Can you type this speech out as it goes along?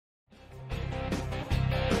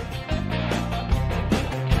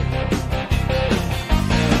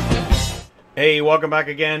Hey, welcome back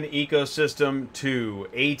again, Ecosystem to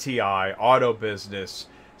ATI Auto Business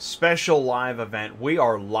special live event. We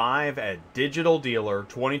are live at Digital Dealer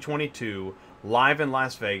 2022, live in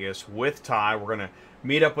Las Vegas with Ty. We're going to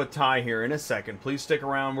meet up with Ty here in a second. Please stick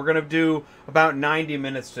around. We're going to do about 90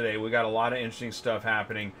 minutes today. We got a lot of interesting stuff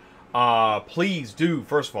happening. Please do,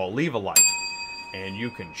 first of all, leave a like. And you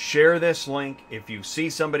can share this link if you see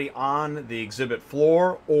somebody on the exhibit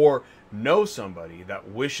floor or know somebody that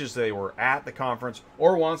wishes they were at the conference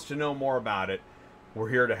or wants to know more about it. We're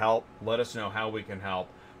here to help. Let us know how we can help.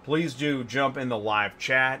 Please do jump in the live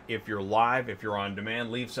chat. If you're live, if you're on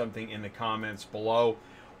demand, leave something in the comments below.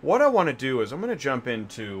 What I want to do is I'm going to jump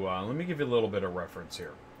into, let me give you a little bit of reference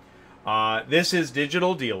here. This is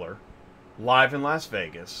Digital Dealer, live in Las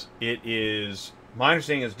Vegas. It is, my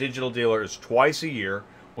understanding is Digital Dealer is twice a year.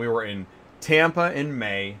 We were in Tampa in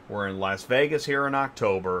May. We're in Las Vegas here in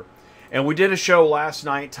October. And we did a show last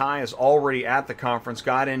night. Ty is already at the conference,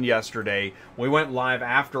 got in yesterday. We went live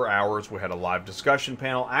after hours. We had a live discussion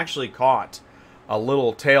panel. Actually caught a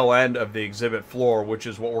little tail end of the exhibit floor, which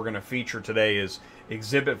is what we're going to feature today is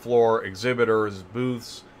exhibit floor, exhibitors,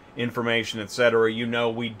 booths, information, etc. You know,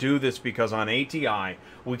 we do this because on ATI,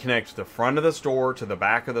 we connect the front of the store to the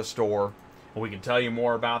back of the store. We can tell you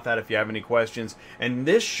more about that if you have any questions. And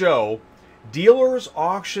this show, dealers,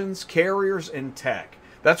 auctions, carriers, and tech.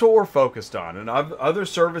 That's what we're focused on, and other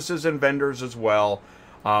services and vendors as well,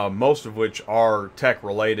 most of which are tech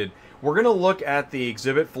related. We're going to look at the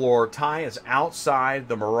exhibit floor. Ty is outside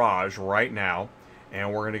the Mirage right now,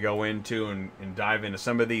 and we're going to go into and dive into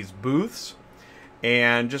some of these booths.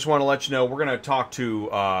 And just want to let you know, we're going to talk to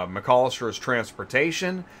McAllister's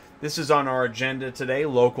Transportation. This is on our agenda today,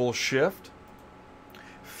 Local Shift,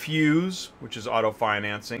 Fuse, which is auto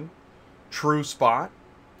financing, True Spot,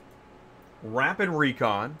 Rapid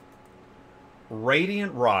Recon,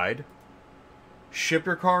 Radiant Ride, Ship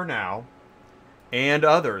Your Car Now, and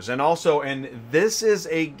others. And also, and this is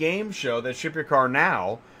a game show that Ship Your Car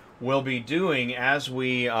Now will be doing as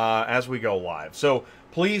we go live. So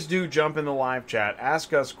please do jump in the live chat,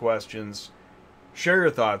 ask us questions, share your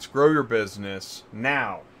thoughts, grow your business.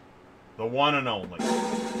 Now, the one and only.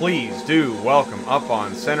 Please do welcome up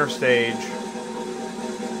on center stage.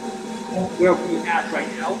 Where we at right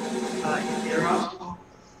now, in the Air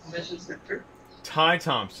Convention Center. Ty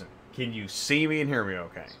Thompson, can you see me and hear me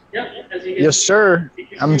okay? Yep. Yes, sir.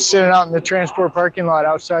 I'm sitting out in the transport parking lot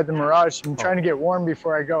outside the Mirage. I'm trying to get warm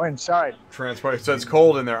before I go inside. Transport, so it's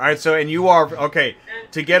cold in there. All right, so, and you are, okay,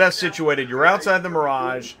 to get us situated, you're outside the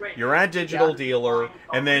Mirage, you're at Digital Dealer,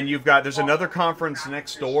 and then you've got, there's another conference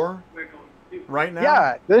next door right now?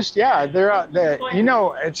 Yeah, they're out there. You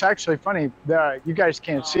know, it's actually funny. You guys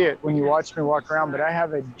can't see it when you watch me walk around, but I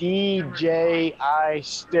have a DJI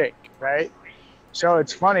stick, right? So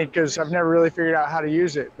it's funny because I've never really figured out how to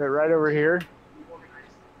use it. But right over here,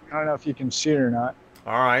 I don't know if you can see it or not.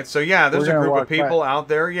 All right, so yeah, there's a group of people out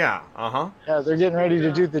there. Yeah, Yeah, they're getting ready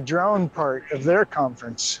to do the drone part of their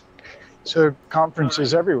conference. So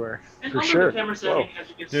conferences everywhere, for sure. Whoa.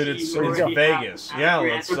 Dude, it's Vegas. Yeah,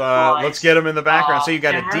 let's get them in the background. So you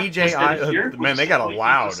got a DJI. Man, they got a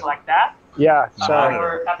loud. Yeah,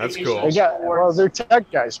 monitor. That's cool. They got, well, they're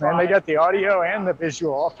tech guys, man. They got the audio and the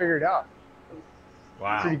visual all figured out.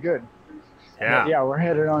 Wow. Pretty good. Yeah. But yeah, we're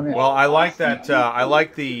headed on in. Well, I like that. I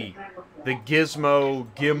like the gizmo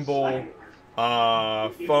gimbal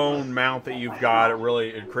phone mount that you've got.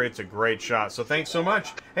 It creates a great shot. So thanks so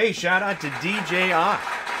much. Hey, shout out to DJI.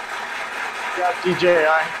 Yeah, DJI.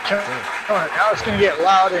 Come on, now it's going to get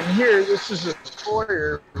loud in here. This is a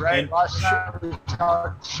foyer, right? And last night we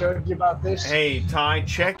showed you about this. Hey, Ty,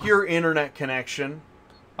 check your internet connection.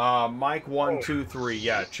 Mike 123.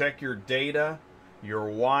 Yeah, check your data, your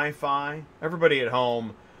Wi-Fi. Everybody at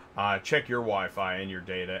home, check your Wi-Fi and your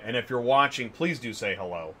data. And if you're watching, please do say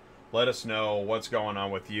hello. Let us know what's going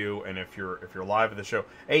on with you, and if you're live at the show.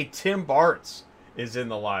 Hey, Tim Bartz is in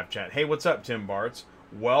the live chat. Hey, what's up, Tim Bartz?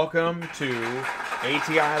 Welcome to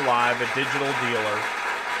ATI Live at Digital Dealer.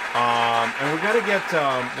 And we're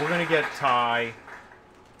gonna get Ty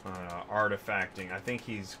artifacting. I think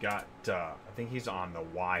he's on the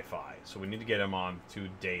Wi-Fi, so we need to get him on to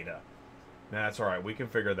data. That's all right. We can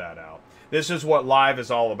figure that out. This is what live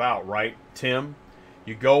is all about, right, Tim?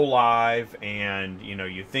 You go live and, you know,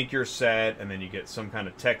 you think you're set, and then you get some kind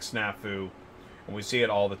of tech snafu, and we see it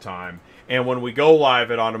all the time. And when we go live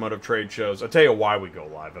at automotive trade shows, I'll tell you why we go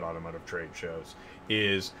live at automotive trade shows,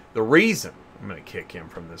 is the reason. I'm going to kick him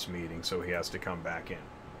from this meeting so he has to come back in.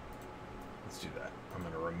 Let's do that. I'm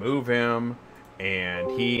going to remove him,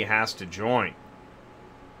 and he has to join.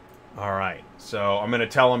 All right. So I'm going to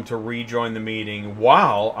tell him to rejoin the meeting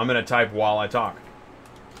while I'm going to type while I talk.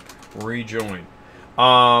 Rejoin.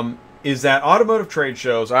 Is that automotive trade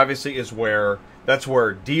shows obviously is where that's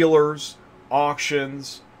where dealers,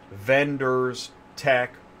 auctions, vendors,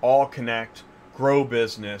 tech all connect, grow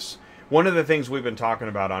business. One of the things we've been talking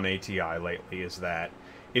about on ATI lately is that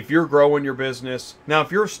if you're growing your business, now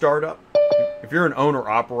if you're a startup, if you're an owner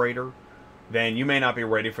operator, then you may not be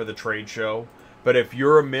ready for the trade show. But if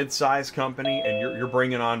you're a mid-sized company and you're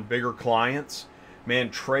bringing on bigger clients, man,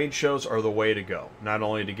 trade shows are the way to go. Not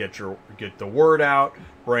only to get the word out,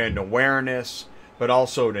 brand awareness, but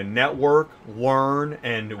also to network, learn,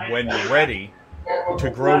 and when you're ready, to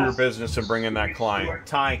grow your business and bring in that client.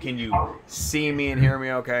 Ty, can you see me and hear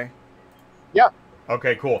me okay? Yeah.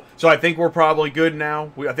 Okay, cool. So I think we're probably good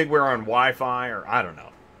now. I think we're on Wi-Fi, or I don't know.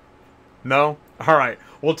 No? All right.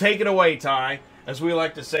 Well, take it away, Ty. As we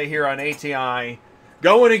like to say here on ATI,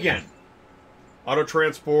 going again. Auto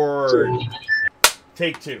Transport,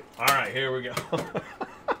 take 2. All right, here we go.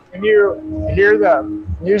 Can you hear the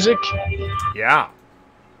music? Yeah.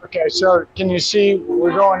 Okay, so can you see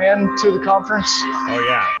we're going into the conference? Oh,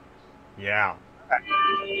 yeah. Yeah.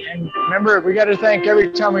 And remember, we got to thank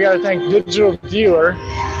every time we got to thank Digital Dealer.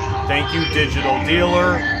 Thank you, Digital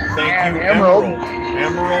Dealer. Thank And you, Emerald.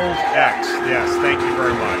 Emerald X. Yes, thank you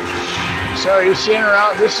very much. So you're seeing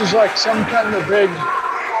around, this is like some kind of a big,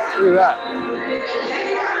 look at that.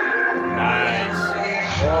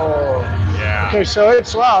 Nice. Oh. Yeah. Okay, so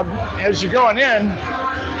it's loud. As you're going in,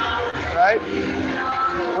 right?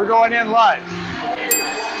 We're going in live.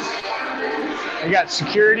 You got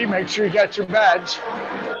security, make sure you got your badge.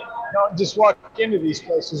 Don't just walk into these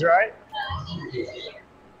places, right?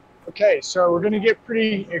 Okay, so we're gonna get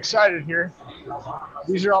pretty excited here.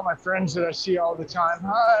 These are all my friends that I see all the time.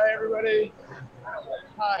 Hi, everybody.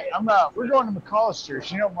 Hi, we're going to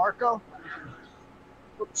McCollister's. You know Marco?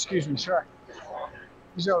 Oops, excuse me, sorry.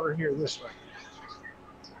 He's over here this way.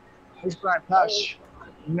 Here's Brian Pash.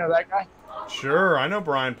 You know that guy? Sure, I know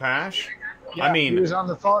Brian Pash. Yeah, I mean, he was on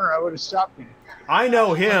the phone or I would have stopped him. I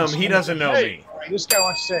know him. He doesn't know me. This guy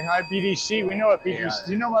wants to say hi, BDC. We know what BDC. Yeah.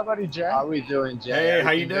 Do you know my buddy Jay? How we doing, Jay? Hey,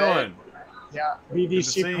 how you doing? Yeah, Good to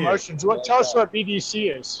see BDC you. Promotions. Tell us what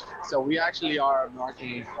BDC is. So we actually are a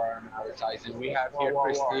marketing firm, advertising. We have here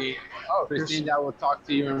Christine. Oh, Christine that will talk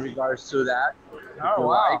to you in regards to that. Oh,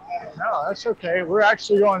 wow. No, that's okay. We're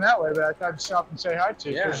actually going that way, but I thought I'd stop and say hi to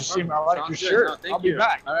you because you seem I like your shirt. No, thank I'll be you.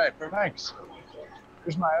 back. All right, perfect. Thanks.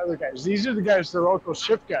 Here's my other guys. These are the guys, the local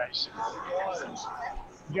ship guys.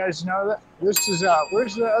 You guys know that? This is,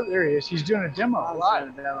 where's the other? There he is. He's doing a demo live.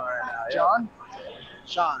 Doing a demo right now. Yeah. John?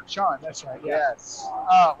 Sean. Sean, that's right. Yeah. Yes.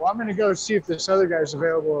 Well, I'm going to go see if this other guy's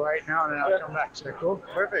available right now, and then I'll come back. Is that cool?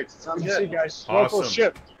 Perfect. Sounds Good to see you good. guys. Awesome. Local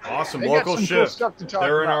ship. Awesome. They got Local some cool ship. stuff to talk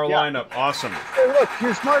They're in about. our Yeah. lineup. Awesome. Hey, look,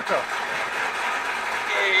 here's Marco.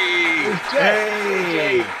 Hey. Here's Jay.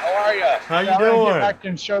 Hey. How are you? How you I'm gonna doing? get back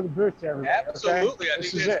and show the booth to everybody. Absolutely. Okay? I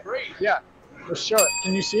This think is that's it. great. Yeah. Let's show it.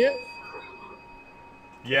 Can you see it?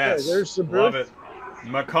 Yes. Okay, there's the Love booth. it.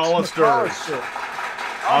 McCollister's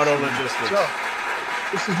Auto Logistics. So,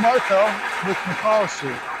 this is Marco with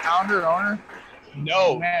McCollister, founder, owner.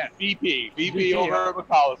 No, Man. VP VP, over at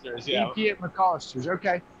McCollister's, yeah. VP at McCollister's.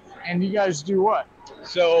 Okay. And you guys do what?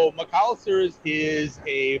 So McCollister's is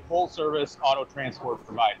a full-service auto transport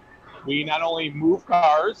provider. We not only move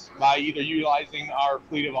cars by either utilizing our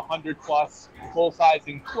fleet of 100+ full-size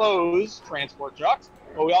enclosed transport trucks,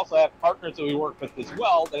 but we also have partners that we work with as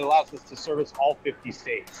well that allows us to service all 50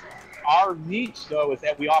 states. Our niche, though, is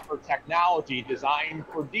that we offer technology designed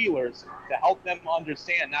for dealers to help them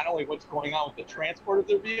understand not only what's going on with the transport of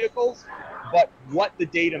their vehicles, but what the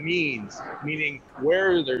data means, meaning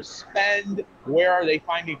where there's spend, where are they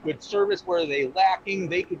finding good service, where are they lacking.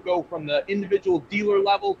 They could go from the individual dealer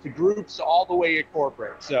level to groups all the way to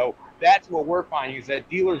corporate. So that's what we're finding is that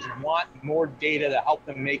dealers want more data to help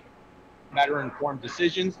them make better informed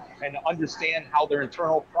decisions and to understand how their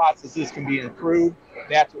internal processes can be improved.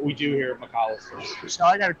 That's what we do here at McCollister's. So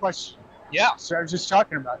I got a question. Yeah. So I was just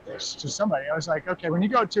talking about this to somebody. I was like, okay, when you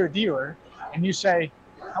go to a dealer and you say,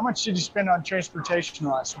 how much did you spend on transportation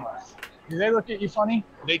last month? Do they look at you funny?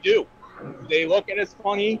 They do. They look at us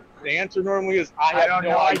funny. The answer normally is, I have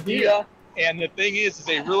no idea. And the thing is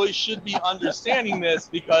they really should be understanding this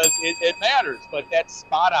because it matters, but that's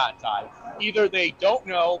spot on, Ty. Either they don't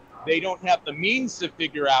know, they don't have the means to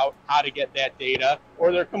figure out how to get that data,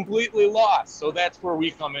 or they're completely lost. So that's where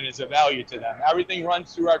we come in as a value to them. Everything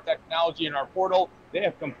runs through our technology and our portal. They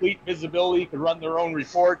have complete visibility, can run their own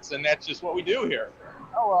reports, and that's just what we do here.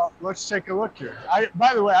 Oh, well, let's take a look here.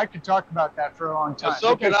 By the way, I could talk about that for a long time.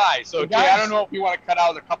 So can I. So, guys- Jay, I don't know if you want to cut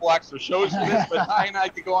out a couple extra shows for this, but Ty and I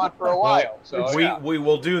could go on for a while. So, yeah. We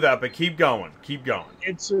will do that, but keep going. Keep going.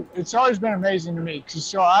 It's always been amazing to me.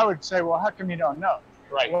 So I would say, well, how come you don't know?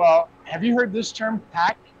 Right. Well, have you heard this term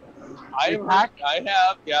pack? I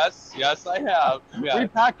have. Yes, I have. Yeah, We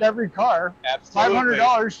pack every car, absolutely.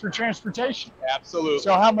 $500 for transportation. Absolutely.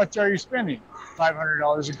 So how much are you spending?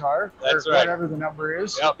 $500 a car, That's or right. whatever the number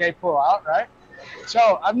is Yep. that they pull out, right?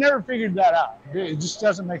 So I've never figured that out. It just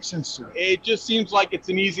doesn't make sense to me. It just seems like it's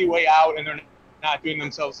an easy way out, and they're not doing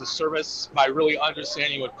themselves a service by really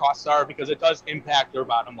understanding what costs are, because it does impact their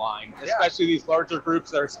bottom line, especially these larger groups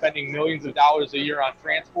that are spending millions of dollars a year on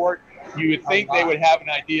transport. You would think they would have an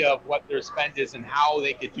idea of what their spend is and how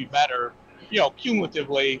they could do better,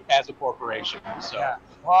 cumulatively as a corporation. So, Yeah.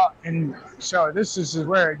 Well, and so this is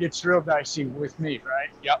where it gets real dicey with me, right?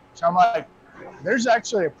 Yep. So I'm like, there's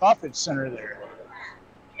actually a profit center there.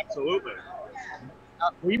 absolutely.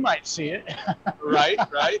 We might see it. Right.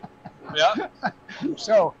 Yeah.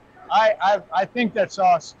 So I think that's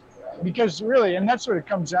awesome, because really, and that's what it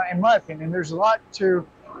comes down, in my opinion, there's a lot to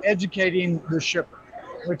educating the shipper,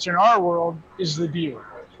 which in our world is the dealer,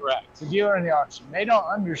 Correct. the dealer and the auction. They don't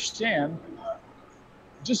understand,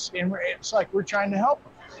 and it's like we're trying to help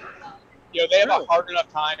them. They have Really? a hard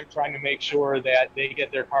enough time trying to make sure that they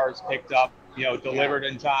get their cars picked up, delivered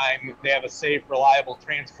in time. They have a safe, reliable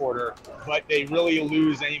transporter, but they really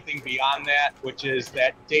lose anything beyond that, which is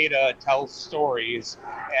that data tells stories.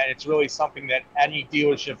 And it's really something that any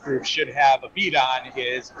dealership group should have a beat on,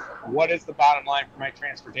 is what is the bottom line for my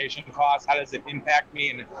transportation costs? How does it impact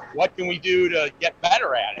me? And what can we do to get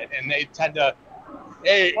better at it? And they tend to,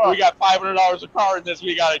 hey, we got $500 a car in this,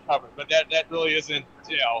 we got it covered. But that really isn't,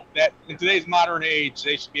 that in today's modern age,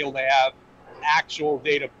 they should be able to have actual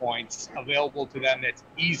data points available to them that's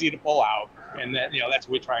easy to pull out. And that, that's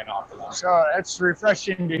what we try and offer them. So it's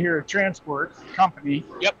refreshing to hear a transport company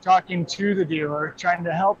talking to the dealer, trying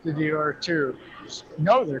to help the dealer to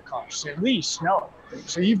know their costs, at least know it.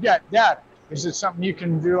 So you've got data. Is it something you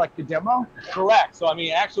can do like the demo? Correct. So,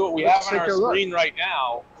 actually what we Let's have on take our a look. screen right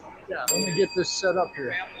now, Yeah. Let me get this set up here.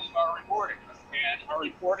 examples of our reporting. And our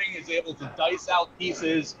reporting is able to dice out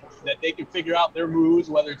pieces that they can figure out their moves,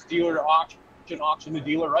 whether it's dealer to auction to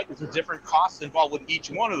dealer, right? Because there's different costs involved with each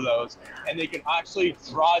one of those. And they can actually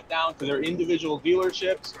draw it down to their individual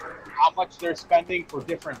dealerships, how much they're spending for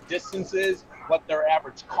different distances, what their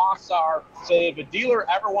average costs are. So if a dealer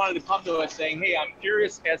ever wanted to come to us saying, hey, I'm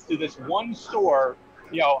curious as to this one store,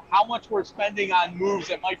 how much we're spending on moves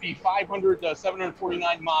that might be 500 to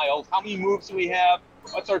 749 miles, how many moves do we have,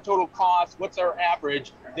 what's our total cost, what's our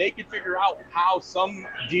average, they can figure out how some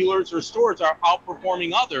dealers or stores are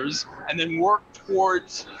outperforming others, and then work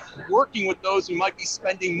towards working with those who might be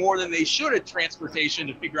spending more than they should at transportation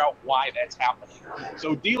to figure out why that's happening.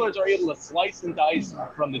 So dealers are able to slice and dice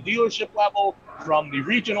from the dealership level, from the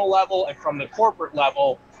regional level, and from the corporate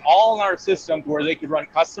level, all in our system, where they could run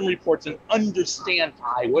custom reports and understand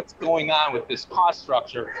what's going on with this cost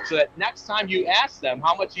structure, so that next time you ask them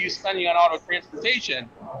how much are you spending on auto transportation,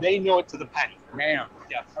 they know it to the penny. Man.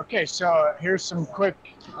 Yeah. Okay, so here's some quick,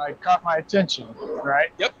 caught my attention, right?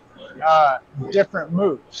 Yep. Different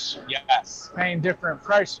moves, Yes. paying different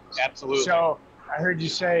prices. Absolutely. So I heard you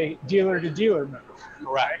say dealer to dealer move.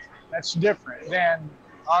 Correct. That's different than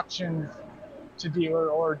auction to dealer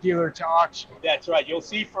or dealer to auction. That's right. You'll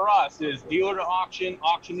see for us is dealer to auction,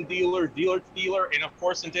 auction to dealer to dealer, and of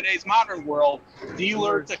course in today's modern world,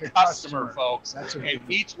 dealer to customer, folks. That's a And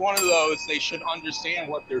big each one of those, they should understand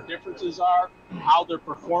what their differences are, how their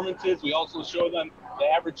performance is. We also show them the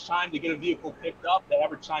average time to get a vehicle picked up, the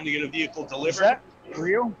average time to get a vehicle Is delivered. that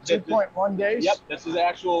real? 2.1 days? Yep, this is the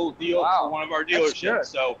actual deal Wow, for one of our that's dealerships. good.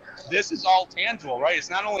 So this is all tangible, right? It's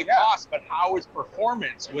not only cost, but how is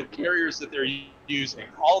performance with carriers that they're using.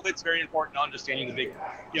 All of it's very important to understanding the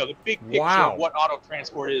big picture Wow. of what auto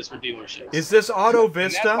transport is for dealerships. Is this Auto And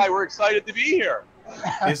that's Vista? why we're excited to be here.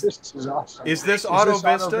 Is- This is awesome. Is this Auto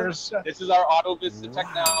Vista? Vista? This is our Auto Vista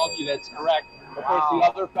technology. That's correct. Of course, the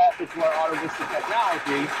other factor to our Auto Vista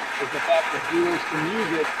technology is the fact that dealers can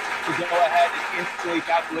use it to go ahead and instantly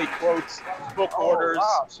calculate quotes, book orders.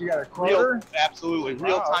 Wow, so you got a quoter? Absolutely.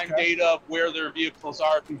 Real-time okay. data of where their vehicles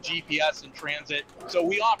are through GPS and transit. So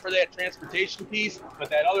we offer that transportation piece, but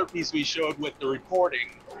that other piece we showed with the reporting,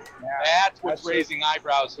 Yeah, that's what's that's it. raising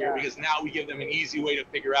eyebrows here, Yeah. because now we give them an easy way to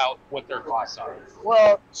figure out what their costs are.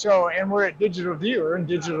 Well, and we're at Digital Dealer and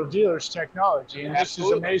Digital Dealer's technology, and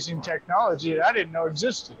Absolutely. this is amazing technology that I didn't know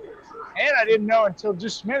existed. And I didn't know until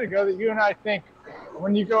just a minute ago that you and I think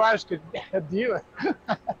when you go ask a dealer,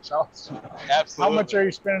 that's awesome. Absolutely. How much are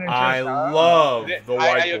you spending in I transport? love the I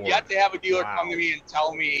have whiteboard. yet to have a dealer Wow. come to me and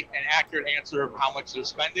tell me an accurate answer of how much they're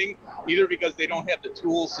spending, either because they don't have the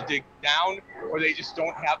tools to dig down or they just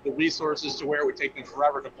don't have the resources to where it would take them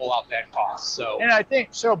forever to pull out that cost. So And I think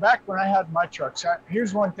so. Back when I had my trucks,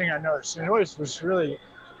 here's one thing I noticed, and it was really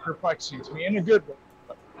perplexing to me in a good way.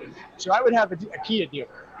 So I would have a Kia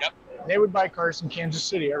dealer. Yep. They would buy cars in Kansas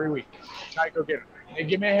City every week. So I go get them. They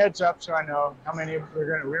give me a heads up so I know how many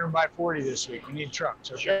we're gonna buy 40 this week. We need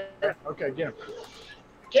trucks. Okay. Okay, get them.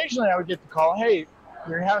 Occasionally I would get the call, hey,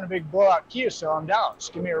 you're having a big blowout Kia sale in Dallas.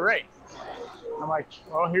 Give me a rate. I'm like,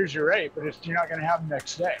 well, here's your rate, but you're not gonna have them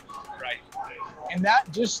next day. right. And that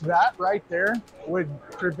right there would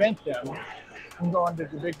prevent them from going to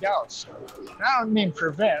the big Dallas. And I don't mean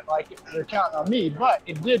prevent, like they're counting on me, but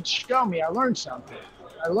it did show me I learned something.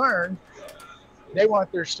 I learned they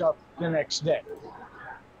want their stuff the next day.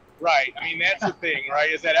 Right. I mean, that's the thing,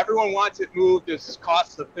 right? Is that everyone wants it moved as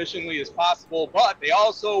cost efficiently as possible, but they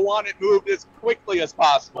also want it moved as quickly as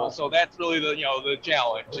possible. So that's really the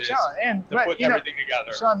challenge is And to but, put you know, everything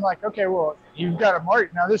together. so I'm like, okay, well, you've got a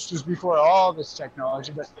market. Now this was before all this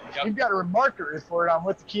technology, but Yep. you've got a market report on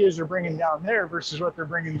what the Kias are bringing down there versus what they're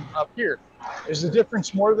bringing up here. Is the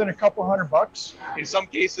difference more than a couple $100? In some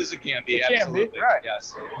cases, it can be. It can be, Absolutely. right.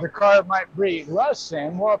 Yes. The car might be less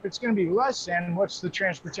than. Well, if it's going to be less than, what's the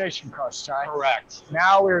transportation cost, Ty? Correct.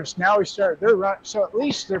 Now we start. They're run, so at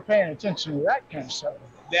least they're paying attention to that kind of stuff.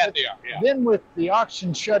 That they are. Yeah. Then with the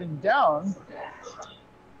auction shutting down,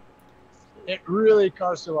 it really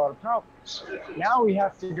caused a lot of problems. Now we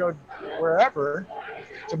have to go wherever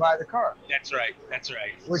to buy the car, That's right. That's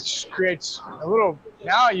right. which creates a little.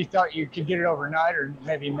 Now you thought you could get it overnight or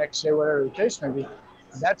maybe next day, whatever the case may be.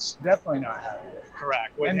 That's definitely not happening.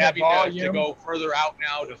 Correct. With And the having to volume. go further out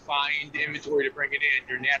now to find inventory to bring it in,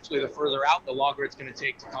 you're naturally the further out, the longer it's going to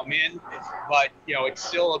take to come in. But it's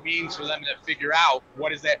still a means for them to figure out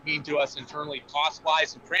what does that mean to us internally,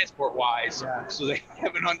 cost-wise and transport-wise, Yeah. so they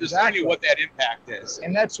have an understanding Exactly. of what that impact is.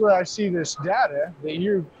 And that's where I see this data that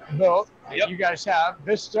you built, that Yep. you guys have,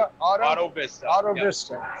 Vista Auto Vista. Auto Yep.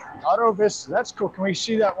 Vista. Auto Vista. That's cool. Can we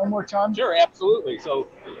see that one more time? Sure, absolutely. So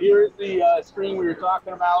here's the screen we were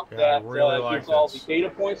talking about Yeah, I that really like gives all the this. data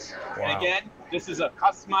points. Wow. And again, this is a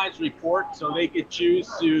customized report, so they could choose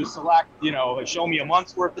to select, show me a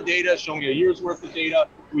month's worth of data, show me a year's worth of data.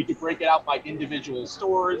 We could break it out by individual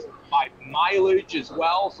stores, by mileage as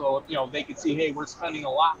well. So, they could see, hey, we're spending a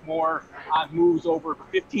lot more on moves over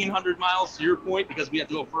 1,500 miles, to your point, because we have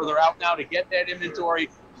to go further out now to get that inventory.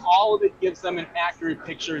 All of it gives them an accurate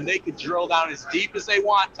picture, and they could drill down as deep as they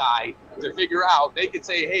want, Ty, to figure out. They could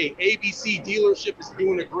say, hey, ABC dealership is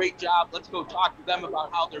doing a great job. Let's go talk to them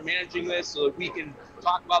about how they're managing this so that we can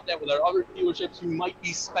talk about that with our other dealerships who might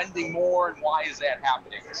be spending more and why is that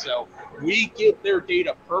happening. So we give their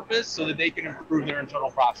data purpose so that they can improve their internal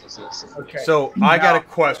processes. Okay. So I got a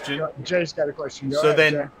question. Jay's got a question. Go So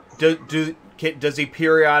ahead, then, Jay. does he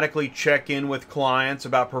periodically check in with clients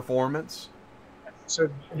about performance? So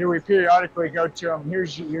do we periodically go to them?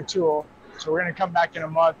 Here's your tool. So we're going to come back in a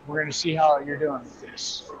month. We're going to see how you're doing with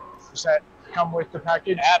this. Does that come with the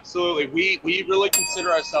package? Absolutely. We really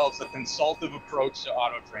consider ourselves a consultative approach to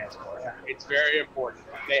auto transport. It's very important.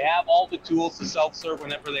 They have all the tools to self-serve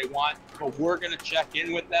whenever they want, but we're going to check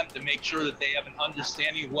in with them to make sure that they have an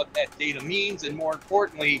understanding of what that data means, and more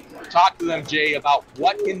importantly, talk to them, Jay, about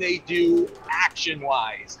what can they do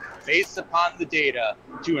action-wise based upon the data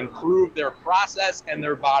to improve their process and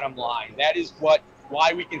their bottom line. That is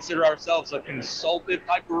why we consider ourselves a consultative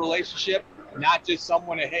type of relationship, not just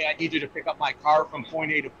someone that, hey, I need you to pick up my car from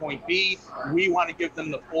point A to point B. We want to give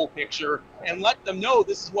them the full picture and let them know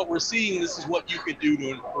this is what we're seeing. This is what you could do to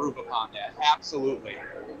improve upon that. Absolutely.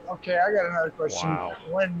 Okay, I got another question. Wow.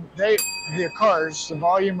 When the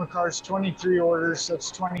volume of cars, 23 orders,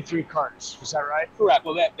 that's 23 cars. Is that right? Correct.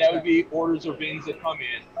 Well, that would be orders or bins that come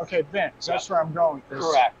in. Okay, Vince, that's where I'm going with this.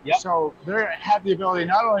 Correct. Yep. So they have the ability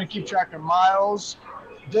not only to keep track of miles,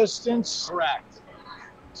 distance, Correct.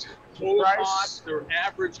 Total price. cost, their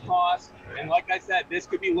average cost, and like I said, this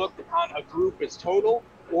could be looked upon a group as total,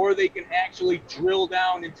 or they can actually drill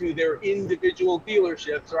down into their individual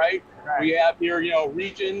dealerships, right? Right. We have here,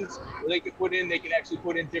 regions where they can actually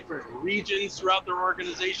put in different regions throughout their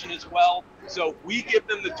organization as well. So we give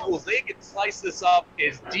them the tools. They can slice this up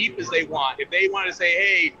as deep as they want. If they want to say,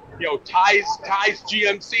 hey, Ty's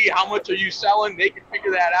GMC, how much are you selling? They can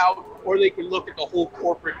figure that out. or they can look at the whole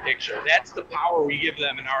corporate picture. That's the power we give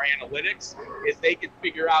them in our analytics, is they can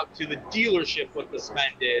figure out to the dealership what the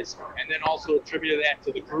spend is, and then also attribute that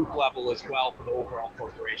to the group level as well for the overall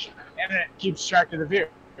corporation. And it keeps track of the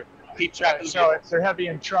vehicle. Keep track of the So if they're heavy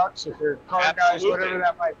in trucks, if they're car guys, Absolutely. whatever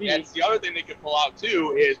that might be. That's the other thing they can pull out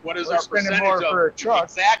too, is what is We're our spending percentage more of for a truck.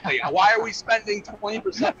 Exactly. Why are we spending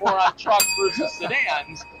 20% more on trucks versus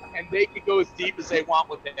sedans? And they can go as deep as they want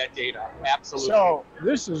with that data. Absolutely. So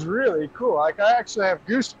this is really cool. Like, I actually have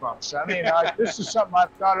goosebumps. I mean, this is something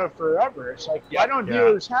I've thought of forever. It's like, why don't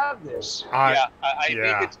dealers have this? I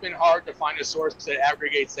think it's been hard to find a source that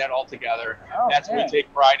aggregates that all together. Oh, That's what man. we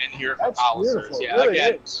take pride in here for That's Polisers. beautiful. Yeah, It really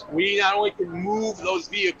again, is. we not only can move those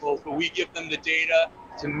vehicles, but we give them the data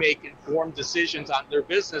to make informed decisions on their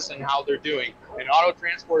business and how they're doing. And auto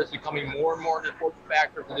transport is becoming more and more an important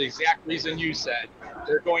factor for the exact reason you said.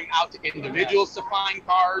 They're going out to individuals to find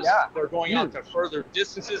cars. Yeah. They're going out to further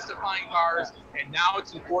distances to find cars. And now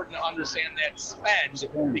it's important to understand that spend,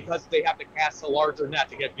 because they have to cast a larger net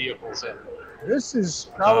to get vehicles in. This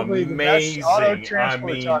is probably the best auto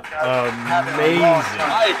transport talk I've had in a long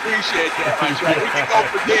time. I appreciate that, my friend. We can go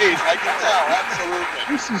for days. I can tell.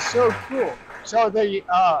 Absolutely. This is so cool. So they,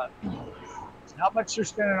 how much they're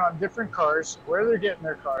spending on different cars, where they're getting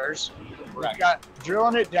their cars. We've got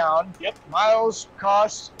drilling it down. Yep. Miles,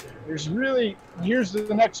 cost. There's really, here's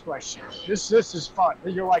the next question. This is fun.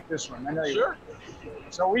 You'll like this one. I know you. Sure.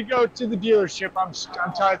 So we go to the dealership.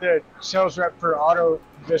 I'm tied the sales rep for Auto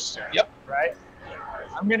Vista. Yep. Right.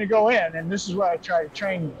 I'm going to go in, and this is what I try to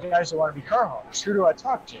train guys that want to be car haulers. Who do I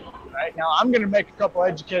talk to? Right now, I'm going to make a couple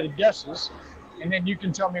educated guesses, and then you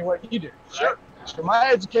can tell me what you do. Right? Sure. So my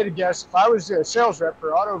educated guess, if I was a sales rep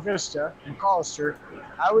for Auto Vista and Hollister,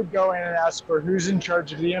 I would go in and ask for who's in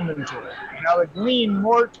charge of the inventory, and I would lean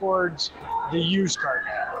more towards the used car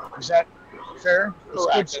guy. Is that fair? That's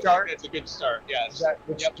a good start. That's a good start. Yes. Is that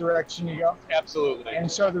which direction you go? Absolutely.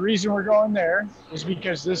 And so the reason we're going there is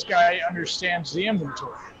because this guy understands the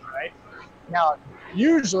inventory, right? Now,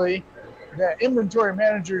 usually the inventory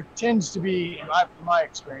manager tends to be, in my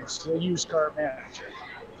experience, the used car manager.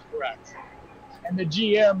 Correct. And the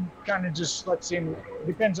GM kind of just lets him,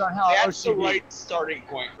 depends on how That's the OCD. right starting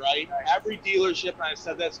point, right? Every dealership, and I've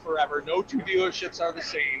said this forever, no two dealerships are the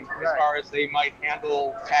same as Right. far as they might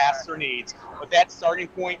handle tasks or needs. But that starting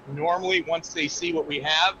point, normally, once they see what we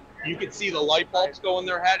have, you can see the light bulbs go in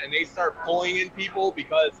their head and they start pulling in people,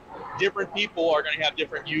 because different people are going to have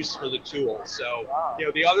different use for the tool. So,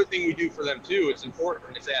 the other thing we do for them too, it's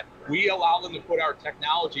important, is that we allow them to put our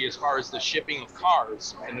technology as far as the shipping of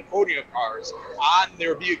cars and the quoting of cars on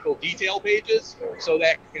their vehicle detail pages, so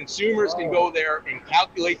that consumers can go there and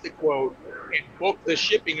calculate the quote and book the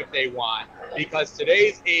shipping if they want. Because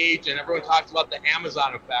today's age, and everyone talks about the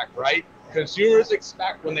Amazon effect, right? Consumers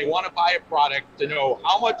expect, when they want to buy a product, to know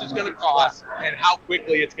how much it's going to cost and how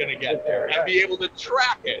quickly it's going to get there, and be able to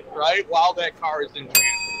track it, right, while that car is in transit.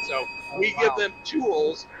 So we give them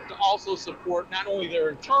tools to also support not only their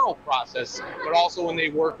internal process, but also when they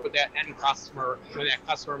work with that end customer, when that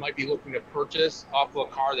customer might be looking to purchase off of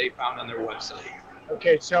a car they found on their website.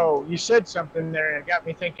 Okay, so you said something there and it got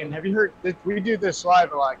me thinking, have you heard that we do this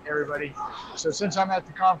live a lot, everybody? So since I'm at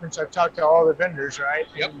the conference, I've talked to all the vendors, right?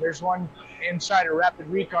 Yep. And there's one inside of Rapid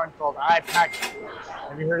Recon called iPack.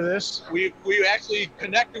 Have you heard of this? We actually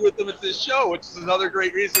connected with them at this show, which is another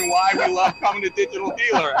great reason why we love coming to Digital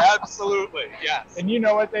Dealer. Absolutely, yes. And you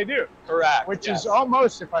know what they do. Correct. Which yes. is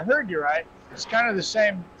almost, if I heard you right, it's kind of the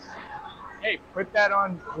same. Hey, put that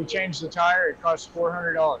on. We changed the tire. It costs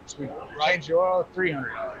 $400. We changed the oil,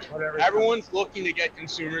 $300. Whatever. Everyone's looking to get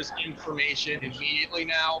consumers information immediately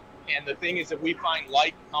now. And the thing is that we find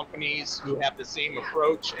like companies who have the same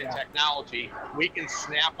approach and technology, we can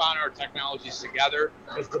snap on our technologies together,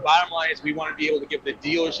 because the bottom line is we want to be able to give the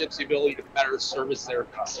dealerships the ability to better service their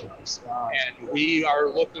customers. And we are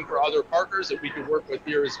looking for other partners that we can work with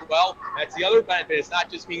here as well. That's the other benefit. It's not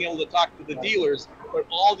just being able to talk to the dealers, but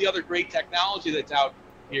all the other great technology that's out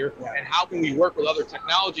here, and how can we work with other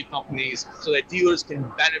technology companies so that dealers can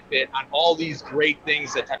benefit on all these great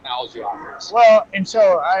things that technology offers. Well, and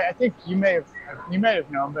so I think you may have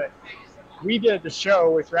known, but we did the show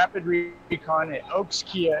with Rapid Recon at Oaks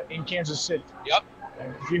Kia in Kansas City. Yep.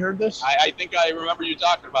 Have you heard this? I think I remember you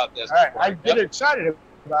talking about this. All right, before. I get excited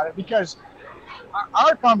about it because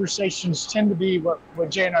our conversations tend to be what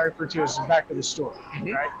Jay and I refer to as the back of the store,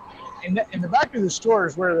 right? In the back of the store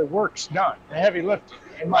is where the work's done, the heavy lifting,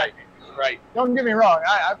 in my opinion. Right. Don't get me wrong,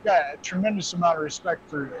 I've got a tremendous amount of respect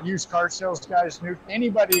for used car sales guys,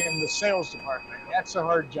 anybody in the sales department. That's a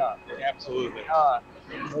hard job. Absolutely.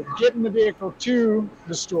 Getting the vehicle to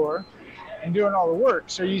the store, and doing all the work.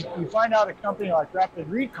 So you find out a company like Rapid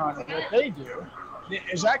Recon, what they do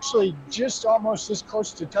is actually just almost this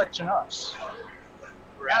close to touching us.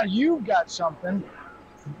 Now you've got something.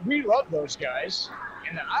 We love those guys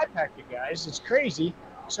and the iPacket guys. It's crazy.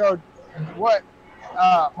 So what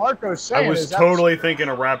Marco's saying I was is totally thinking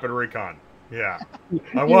of Rapid Recon. Yeah,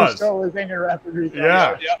 I he was. totally thinking of Rapid Recon.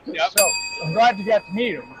 Yeah. Yep. So I'm glad you got to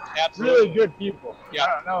meet them. Absolutely. Really good people. Yeah. I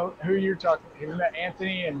don't know who you're talking to. You met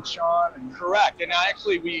Anthony and Sean and Correct. And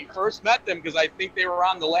actually, we first met them because I think they were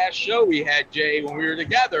on the last show we had, Jay, when we were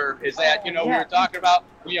together. Is that, we were talking about,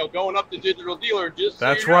 going up to Digital Dealer. Just so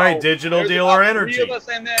That's you know, right, Digital there's Dealer about Energy. 3 of us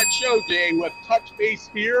on that show, Jay, who have touched base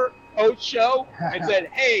here post-show and said,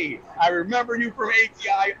 hey, I remember you from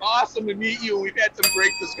ATI. Awesome to meet you. We've had some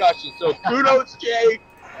great discussions. So kudos, Jay.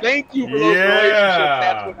 Thank you for those relationships.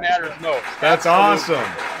 That's what matters most. That's Absolutely.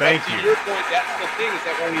 awesome. Thank To you. your point, that's the thing, is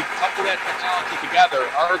that when we couple that technology together,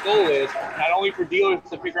 our goal is not only for dealers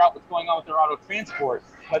to figure out what's going on with their auto transport,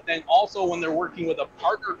 but then also when they're working with a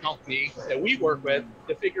partner company that we work with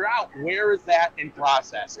to figure out where is that in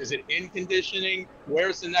process. Is it in conditioning?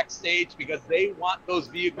 Where's the next stage? Because they want those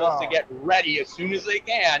vehicles to get ready as soon as they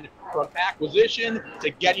can, from acquisition to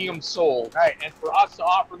getting them sold. Right. And for us to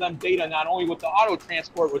offer them data not only with the auto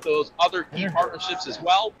transport, with those other key partnerships as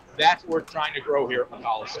well, that's what we're trying to grow here at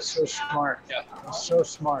Metallisis. so smart. Yeah. So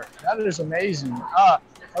smart. That is amazing.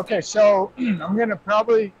 Okay, so I'm gonna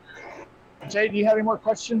probably Jay, do you have any more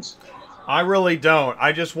questions? I really don't.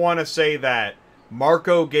 I just want to say that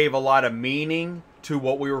Marco gave a lot of meaning to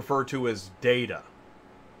what we refer to as data.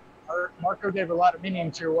 Marco gave a lot of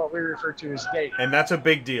meaning to what we refer to as data. And that's a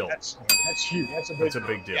big deal. That's huge. That's a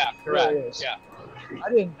big deal. Yeah, It really correct. is. Yeah.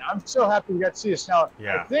 I'm so happy we got to see this now.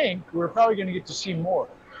 Yeah. I think we're probably going to get to see more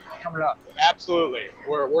coming up. Absolutely.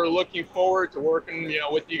 We're looking forward to working,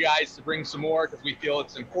 with you guys to bring some more because we feel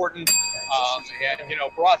it's important.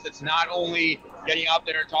 And for us, it's not only getting out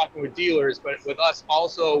there and talking with dealers, but with us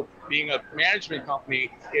also being a management company,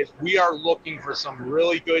 is we are looking for some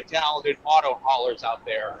really good, talented auto haulers out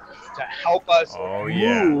there to help us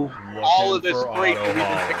move all of this freight that we've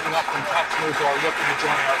been picking up from customers who are looking to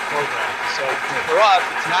join our program. So for us,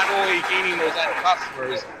 it's not only gaining those end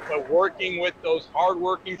customers, but working with those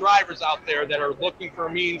hardworking drivers out there that are looking for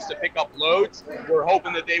a means to pick up loads. We're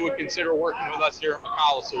hoping that they would consider working with us here at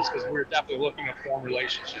McCollis's, because we're definitely looking to form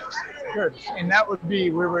relationships. Good. And that would be,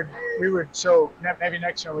 we would, so maybe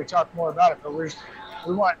next time we talk more about it, but we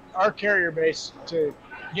want our carrier base to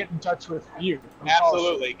get in touch with you.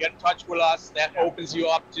 Absolutely. Get in touch with us. That opens you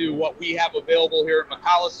up to what we have available here at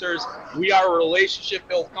McCollis's. We are a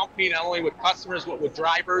relationship-built company, not only with customers, but with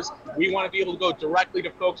drivers. We want to be able to go directly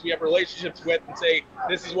to folks we have relationships with and say,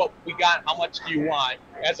 this is what we got, how much do you want?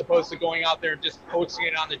 As opposed to going out there and just posting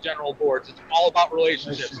it on the general boards. It's all about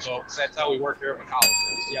relationships, folks. That's how we work here at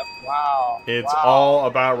McCollis's. Yep. Wow. It's all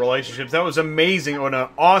about relationships. That was amazing. What an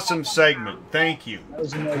awesome segment. Thank you.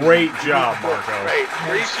 Great job, Marco. Great.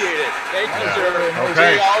 Appreciate it. Thank you, sir. Okay.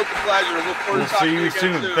 Jay, always a pleasure. Look forward We'll to talking see to you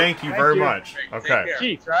again soon. Thank you very much. Great. Take Okay. care.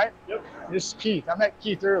 Keith, right? Yep. This is Keith. I met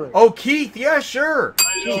Keith earlier. Oh, Keith. Yeah, sure.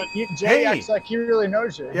 Jay Hey. acts like he really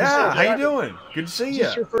knows you. Yeah. How you doing? Good to see Is you.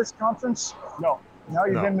 this your first conference? No. No,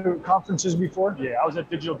 you've No. been to conferences before? Yeah, I was at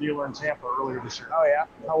Digital Dealer in Tampa earlier this year. Oh, yeah?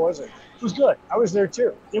 How was it? It was good. I was there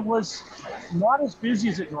too. It was not as busy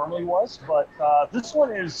as it normally was, but this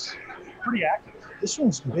one is pretty active. This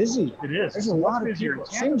one's busy. It is. There's a lot of busier. people.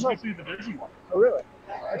 It Tampa's seems like, actually the busy one. oh, really?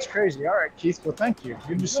 That's crazy. All right, Keith. Well, thank you.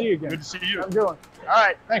 Good to see you again. Good to see you. How you doing? All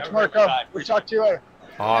right. Thanks, Have a great Marco. time. We'll talk to you later.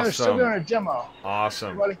 And they're still doing Awesome. a demo.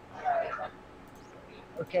 Awesome. Buddy.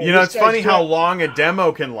 Okay. You know, this it's guy's funny how doing- long a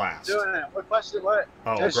demo can last. Doing it. What question? What?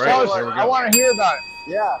 Oh, Just great. tell us, There we I go. want to hear about it.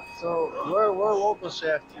 Yeah. So we're local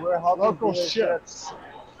shift. We're helping Local dealerships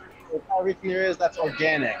with everything there is that's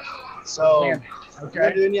organic. So Man, we don't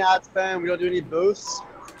okay. do any ad spend. We don't do any boosts.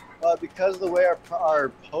 But because of the way our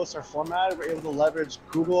posts are formatted, we're able to leverage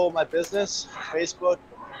Google My Business, Facebook,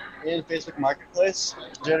 and Facebook Marketplace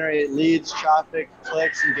to generate leads, traffic,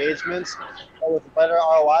 clicks, engagements, but with a better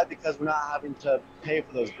ROI because we're not having to pay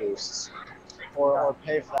for those boosts or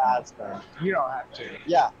pay for the ad spend. You don't have to.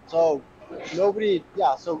 Yeah. So nobody.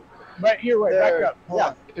 Yeah. So But here, wait, back There- up. Hold yeah.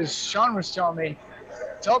 on. Because Sean was telling me,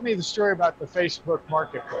 tell me the story about the Facebook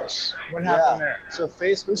Marketplace. What happened there? So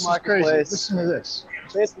Facebook This is crazy. Marketplace. Listen to this.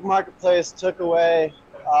 Facebook Marketplace took away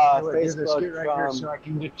Wait, do this. Facebook Get right here from. so I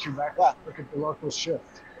can get you back. Yeah. Look at the local shift.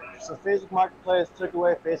 So Facebook Marketplace took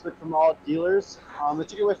away Facebook from all dealers. They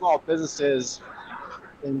took it away from all businesses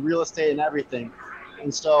in real estate and everything.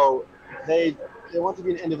 And so they want to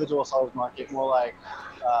be an individual seller's market, more like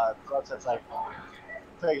websites like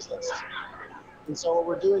Craigslist. And so what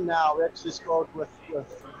we're doing now, we actually spoke with one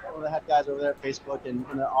of the head guys over there at Facebook in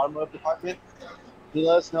the automotive department. He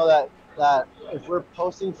let us know that if we're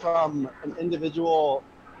posting from an individual's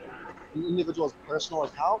personal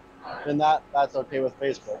account, then that's okay with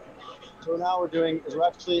Facebook. So now we're doing is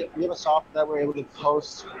we have a software that we're able to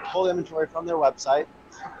pull inventory from their website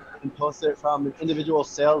and post it from an individual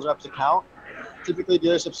sales rep's account. Typically,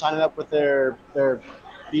 dealerships sign it up with their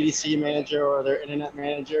BDC manager or their internet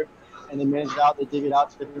manager, and they manage it out. They dig it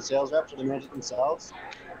out to different sales reps, or they manage it themselves.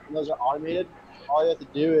 And those are automated. All you have to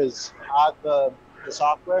do is add the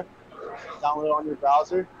software, download it on your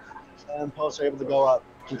browser, and posts are able to go up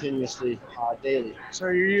continuously daily. So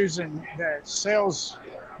you're using the sales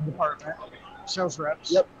department, sales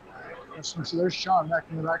reps. Yep. So there's Sean back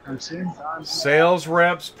in the background. See? Sales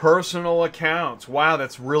reps, personal accounts. Wow,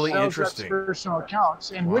 that's really Sales interesting. reps, personal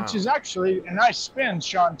accounts, and Wow. which is actually a nice spin.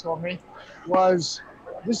 Sean told me was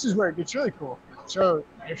this is where it gets really cool. So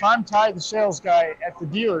if I'm Ty, the sales guy at the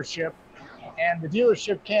dealership, and the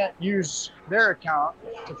dealership can't use their account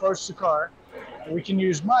to post the car, we can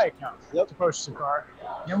use my account to post the car.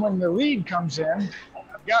 And when the lead comes in,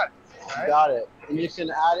 I've got it. Right? Got it. And you can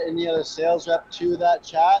add any other sales rep to that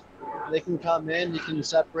chat. They can come in. You can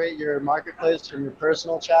separate your marketplace from your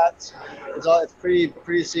personal chats. It's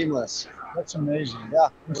pretty seamless. That's amazing. Yeah.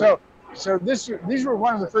 So these were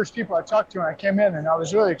one of the first people I talked to when I came in, and I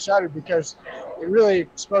was really excited because it really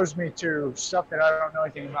exposed me to stuff that I don't know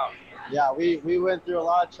anything about. Yeah, we went through a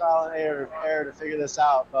lot of trial and error to figure this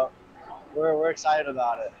out, but we're excited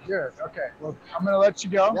about it. Good. Okay. Well, I'm going to let you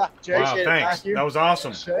go. Yeah. Jay, Wow, thanks. thank you. That was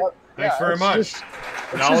awesome. Yep. Thanks very it's much. Just,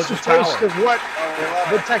 it's Knowledge just is a taste power. of what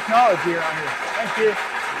the technology around here. Thank you.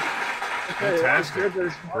 Okay, Fantastic. That was good.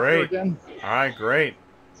 There's Marco Great. again. All right, great.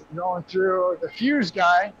 Going through the fuse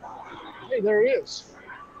guy. Hey, there he is.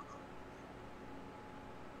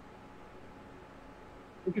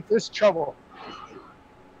 Look at this trouble.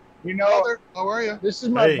 You know, How are you? this is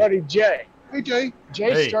my Hey. buddy Jay. Hey, Jay.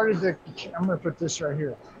 Jay Hey. started the. I'm going to put this right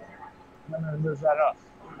here. I'm going to move that up.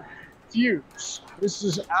 Fuse. This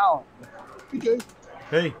is Alan. Hey, Jay.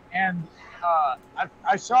 Hey, And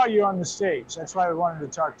I saw you on the stage. That's why I wanted to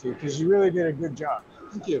talk to you, because you really did a good job.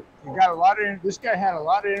 Thank you. You got a lot of. This guy had a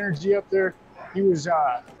lot of energy up there. He was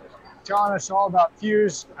telling us all about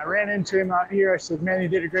Fuse. I ran into him out here. I said, "Man, you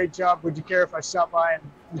did a great job. Would you care if I stopped by and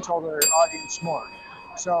we told our audience more?"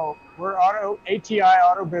 So we're ATI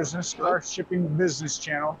Auto Business, our shipping business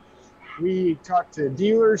channel. We talk to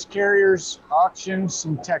dealers, carriers, auctions,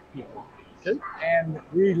 and tech people. Okay. And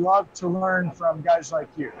we love to learn from guys like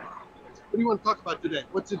you. What do you want to talk about today?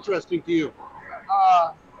 What's interesting to you?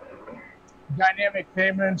 Dynamic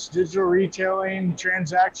payments, digital retailing,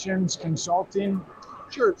 transactions, consulting.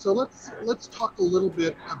 Sure. So let's talk a little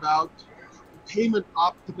bit about payment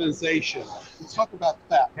optimization. Let's talk about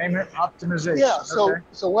that. Payment optimization. Yeah. So Okay.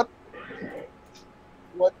 so what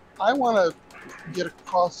I want to get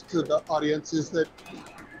across to the audience is that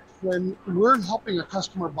when we're helping a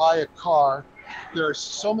customer buy a car, there are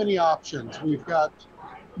so many options. We've got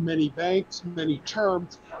many banks, many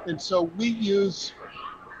terms, and so we use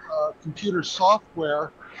computer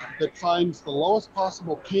software that finds the lowest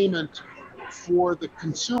possible payment for the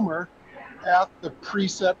consumer at the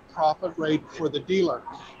preset profit rate for the dealer.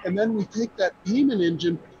 And then we take that payment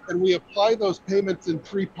engine and we apply those payments in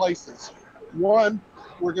three places. One,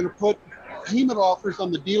 we're going to put payment offers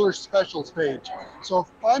on the dealer specials page. So if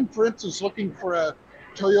I'm, for instance, looking for a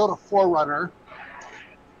Toyota 4Runner,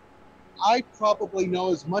 I probably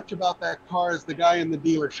know as much about that car as the guy in the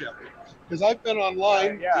dealership. Because I've been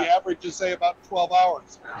online, Yeah. the average is, say, about 12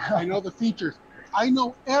 hours. I know the features. I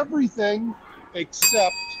know everything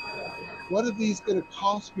except what are these going to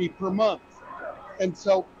cost me per month. And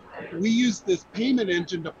so we use this payment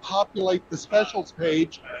engine to populate the specials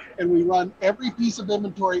page, and we run every piece of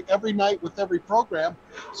inventory every night with every program.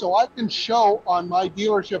 So I can show on my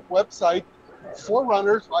dealership website,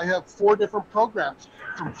 4Runners, I have 4 different programs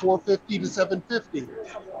from $450 to $750.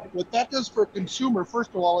 What that does for a consumer,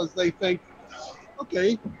 first of all, is they think,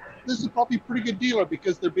 okay, this is probably a pretty good dealer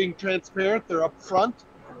because they're being transparent, they're upfront.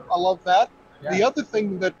 I love that. Yeah. The other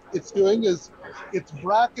thing that it's doing is it's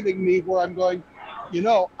bracketing me where I'm going, you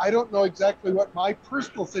know, I don't know exactly what my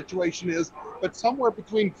personal situation is, but somewhere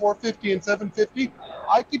between $450 and $750,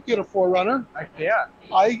 I could get a 4Runner. Yeah.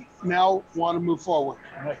 I now want to move forward.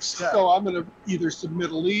 Next step. So I'm going to either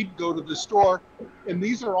submit a lead, go to the store, and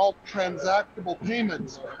these are all transactable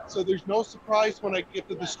payments. So there's no surprise when I get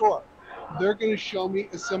to the store. They're going to show me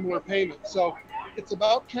a similar payment. So it's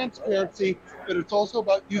about transparency, but it's also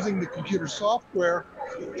about using the computer software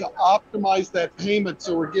to optimize that payment.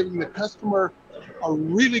 So we're giving the customer a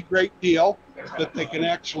really great deal, that they can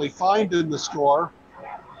actually find in the store,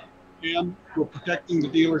 and we're protecting the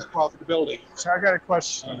dealer's profitability. So I got a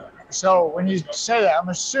question. So when you say that, I'm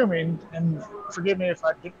assuming, and forgive me if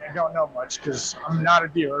I don't know much because I'm not a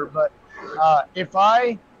dealer, but if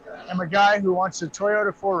I am a guy who wants a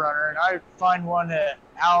Toyota 4Runner and I find one at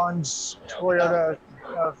Allen's Toyota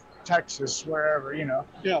of Texas, wherever, you know.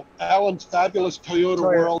 Yeah, Allen's Fabulous Toyota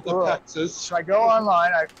World of Texas. So I go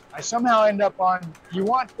online, I somehow end up on, you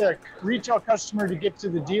want the retail customer to get to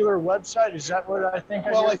the dealer website? Is that what I think?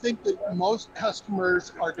 Well, I think that most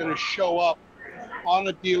customers are going to show up on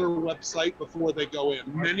a dealer website before they go in.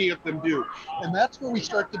 Many of them do. And that's where we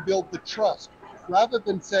start to build the trust. Rather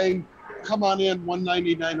than saying, come on in,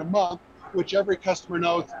 $199 a month, which every customer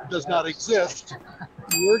knows does not exist,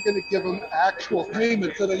 we're going to give them actual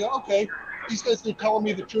payments. So they go, okay, these guys are telling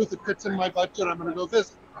me the truth. It fits in my budget. I'm going to go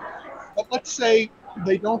visit. But let's say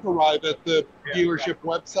they don't arrive at the dealership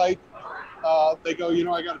website. They go, you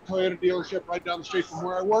know, I got a Toyota dealership right down the street from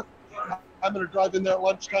where I work. I'm going to drive in there at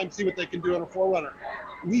lunchtime, see what they can do on a 4Runner.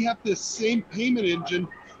 We have this same payment engine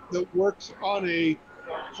that works on a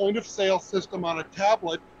point of sale system on a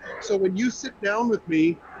tablet. So when you sit down with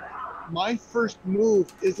me, my first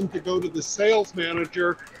move isn't to go to the sales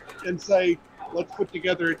manager and say, let's put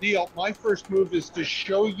together a deal. My first move is to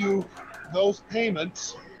show you those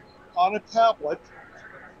payments on a tablet.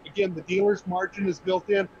 Again, the dealer's margin is built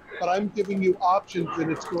in, but I'm giving you options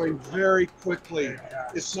and it's going very quickly.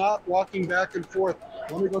 It's not walking back and forth.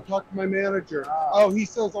 Let me go talk to my manager. Oh, he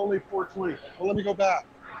says only 420. Well, let me go back.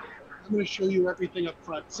 I'm going to show you everything up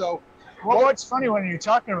front. So, well, what's funny when you're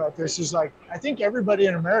talking about this is like, I think everybody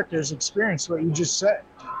in America has experienced what you just said.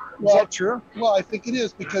 Is that true? Well, I think it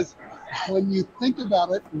is, because when you think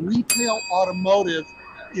about it, retail automotive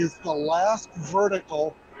is the last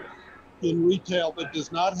vertical in retail that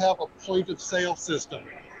does not have a point of sale system.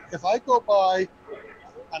 If I go buy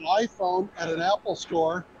an iPhone at an Apple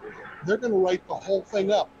store, they're going to write the whole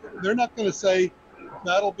thing up. They're not going to say,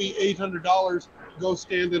 that'll be $800, go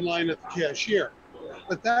stand in line at the cashier.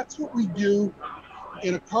 But that's what we do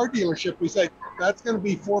in a car dealership. We say, that's going to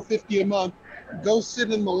be $450 a month. Go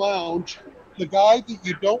sit in the lounge. The guy that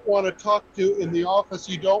you don't want to talk to in the office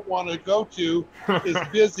you don't want to go to is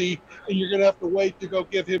busy, and you're going to have to wait to go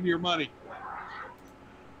give him your money.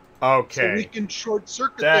 Okay. So we can short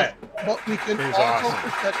circuit this, but we can also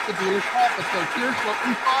protect the dealer's profit. So here's what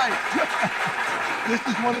we find. This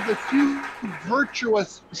is one of the few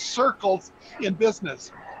virtuous circles in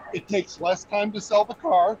business. It takes less time to sell the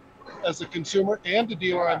car. As a consumer and a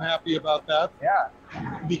dealer, I'm happy about that.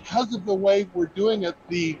 Yeah. Because of the way we're doing it,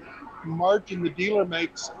 the margin the dealer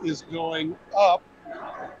makes is going up,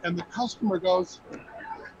 and the customer goes,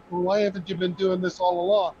 well, why haven't you been doing this all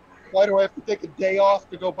along? Why do I have to take a day off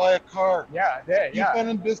to go buy a car? Yeah, You've been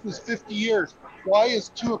in business 50 years. Why is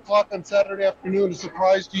 2 o'clock on Saturday afternoon a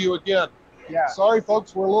surprise to you again? Yeah. Sorry,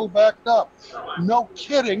 folks, we're a little backed up. No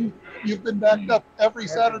kidding. You've been backed up every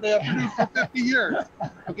Saturday afternoon for 50 years.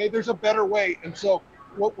 Okay, there's a better way. And so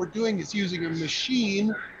what we're doing is using a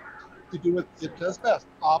machine to do what it does best,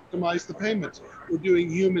 optimize the payments. We're doing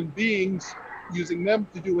human beings, using them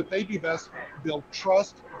to do what they do best, build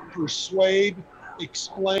trust, persuade,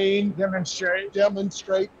 explain,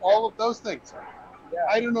 demonstrate, all of those things. Yeah.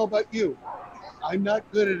 I don't know about you. I'm not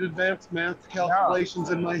good at advanced math calculations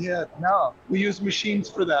in my head. No. We use machines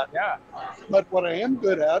for that. Yeah. But what I am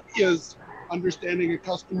good at is understanding a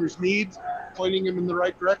customer's needs, pointing them in the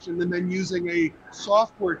right direction, and then using a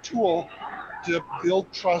software tool to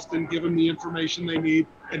build trust and give them the information they need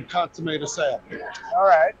and consummate a sale. All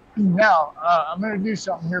right. Now, I'm going to do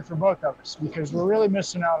something here for both of us because we're really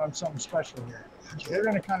missing out on something special here. We're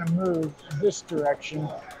going to kind of move this direction.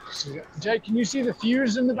 Jay, can you see the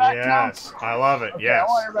fuse in the back now? Yes, I love it. Okay, Yes.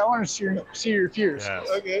 I want to see your fuse. Yes.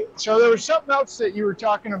 Okay. So there was something else that you were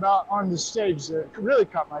talking about on the stage that really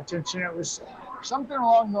caught my attention. It was something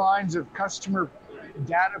along the lines of customer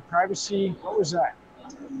data privacy. What was that?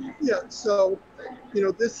 Yeah, so,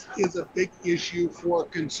 this is a big issue for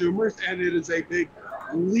consumers, and it is a big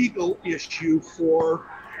legal issue for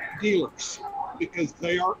dealers because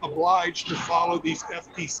they are obliged to follow these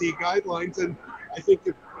FTC guidelines. And I think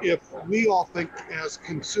if we all think as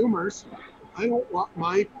consumers, I don't want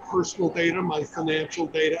my personal data, my financial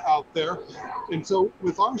data out there. And so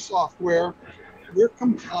with our software, we're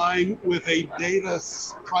complying with a data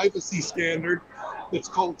privacy standard that's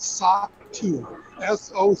called SOC 2,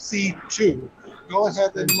 SOC 2. Go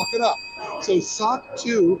ahead and look it up. So SOC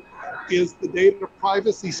 2 is the data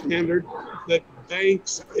privacy standard that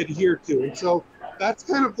banks adhere to. And so that's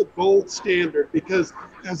kind of the gold standard, because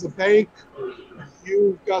as a bank,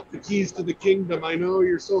 you've got the keys to the kingdom. I know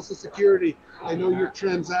your social security. I know your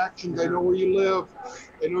transactions. I know where you live.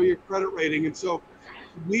 I know your credit rating. And so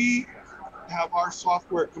we have our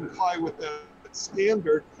software comply with that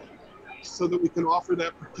standard so that we can offer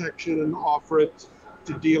that protection and offer it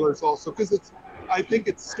to dealers also. Because I think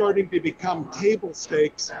it's starting to become table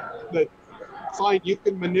stakes that, fine, you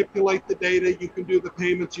can manipulate the data, you can do the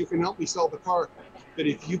payments, you can help me sell the car. But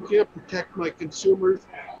if you can't protect my consumers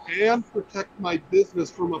and protect my business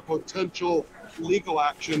from a potential legal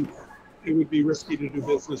action, it would be risky to do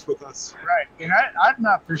business with us. Right. And I'm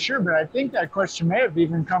not for sure, but I think that question may have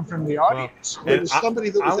even come from the audience. There was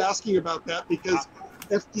somebody that was asking about that, because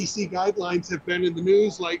FTC guidelines have been in the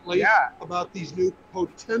news lately about these new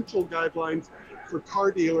potential guidelines for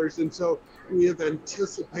car dealers. And so we have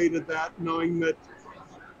anticipated that, knowing that,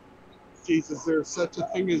 is there such a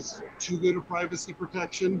thing as too good a privacy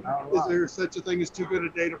protection? Is there such a thing as too good a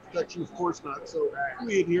data protection? Of course not. So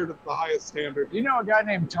we adhere to the highest standard. You know a guy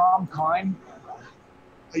named Tom Klein?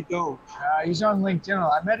 I don't. He's on LinkedIn.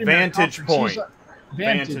 I met him Vantage Point.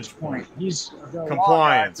 Vantage Point. He's the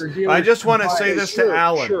compliance. I just want to say this to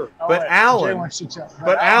Alan. But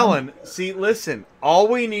Alan, see, listen, all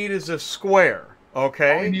we need is a square,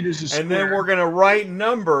 okay? All we need is a square. And then we're going to write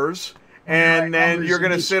numbers, and then you're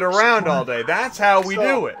going to sit around all day. That's how we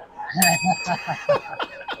do it.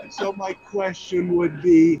 So my question would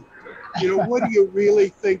be, what do you really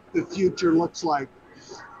think the future looks like?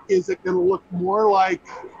 Is it going to look more like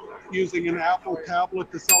using an Apple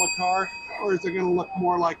tablet to sell a car, or is it going to look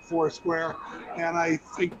more like Foursquare? And I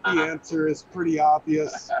think the answer is pretty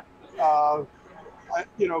obvious.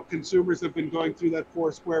 Consumers have been going through that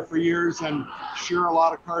Foursquare for years, and sure, a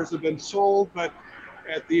lot of cars have been sold, but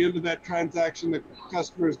at the end of that transaction, the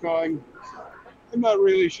customer is going, I'm not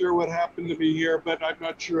really sure what happened to me here, but I'm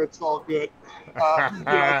not sure it's all good.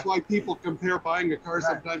 That's why people compare buying a car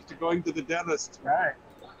sometimes to going to the dentist. Right.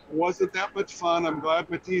 Wasn't that much fun. I'm glad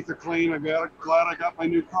my teeth are clean. I'm glad I got my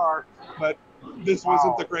new car, but this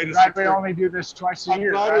wasn't the greatest. Glad we only do this twice a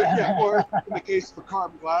year. Or in the case of a car,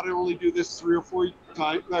 I'm glad I only do this 3 or 4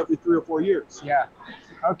 times every 3 or 4 years. Yeah.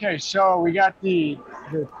 Okay, so we got the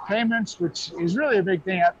payments, which is really a big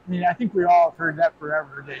thing. I mean, I think we all have heard that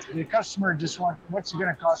forever. The customer just wants, what's it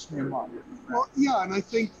going to cost me a month? Well, yeah, and I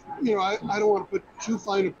think, I don't want to put too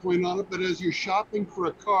fine a point on it, but as you're shopping for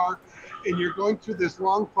a car and you're going through this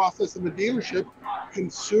long process in the dealership,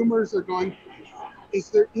 consumers are going, is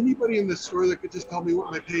there anybody in the store that could just tell me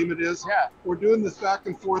what my payment is? Yeah. We're doing this back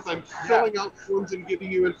and forth. I'm filling out forms and giving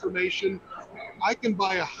you information. I can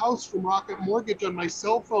buy a house from Rocket Mortgage on my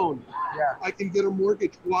cell phone. Yeah. I can get a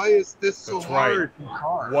mortgage. Why is this so hard?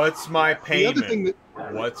 What's my payment? The other thing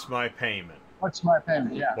what's my payment? What's my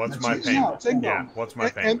payment? Yeah. What's my payment? Yeah. What's my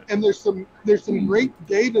payment? And there's some great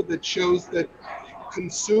data that shows that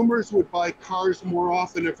consumers would buy cars more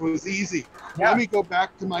often if it was easy. Yeah. Let me go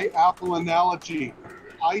back to my Apple analogy.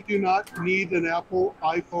 I do not need an Apple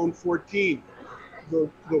iPhone 14. The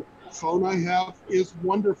phone I have is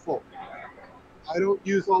wonderful. I don't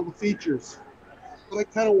use all the features, but I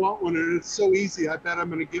kind of want one, and it's so easy. I bet I'm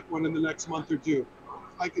going to get one in the next month or two.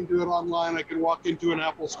 I can do it online. I can walk into an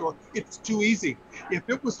Apple store. It's too easy. If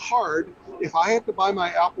it was hard, if I had to buy my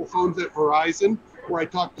Apple phones at Verizon, where I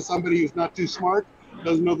talk to somebody who's not too smart,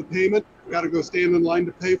 doesn't know the payment, got to go stand in line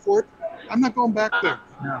to pay for it, I'm not going back there.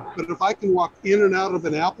 No. But if I can walk in and out of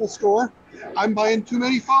an Apple store, I'm buying too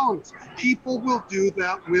many phones. People will do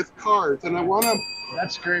that with cars, and I want to.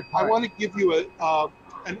 That's a great point. I want to give you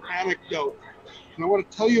an anecdote, and I want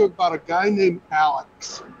to tell you about a guy named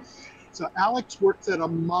Alex. So Alex works at a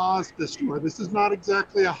Mazda store. This is not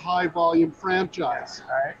exactly a high-volume franchise.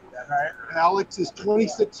 Right. Alex is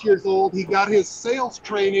 26 years old. He got his sales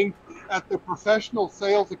training at the Professional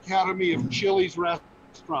Sales Academy of Chili's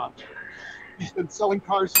restaurant. He's been selling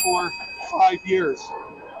cars for 5 years.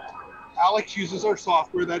 Alex uses our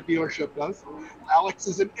software, that dealership does. Alex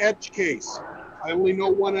is an edge case. I only know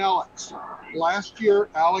one Alex. Last year,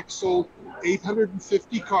 Alex sold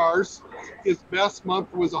 850 cars. His best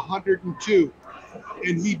month was 102.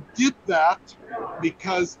 And he did that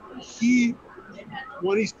because he's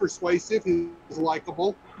persuasive, he's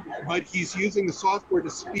likable, but he's using the software to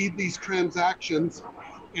speed these transactions.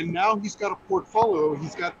 And now he's got a portfolio.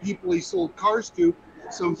 He's got people he sold cars to.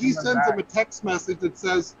 So he sends them a text message that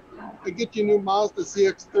says, I get you a new Mazda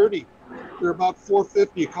CX-30. They're about $450.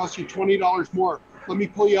 It costs you $20 more. Let me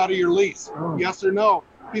pull you out of your lease. Oh. Yes or no?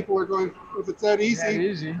 People are going, if it's that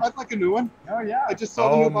easy. I'd like a new one. Oh, yeah. I just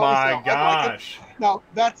sold a new Mazda. Oh, my gosh. Like now,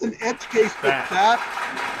 that's an edge case, but that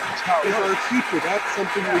is our future. That's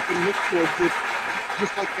something we can look towards.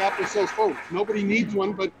 just like Apple sells phones. Nobody needs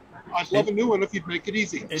one, but I'd love a new one if you'd make it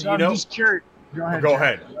easy. And So you I'm know, just curious. Go ahead. go Jeff.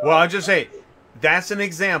 ahead. Well, I'll just say that's an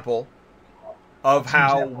example of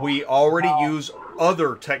how we already use other We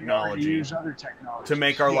already technology use other technology to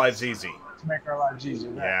make our Yes. lives easy. to make our lives easier.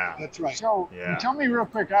 right? Yeah. That's right. So Yeah. tell me real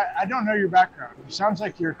quick. I don't know your background. It sounds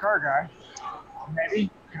like you're a car guy. Maybe.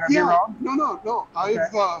 Could I be wrong? No. I've,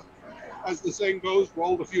 as the saying goes,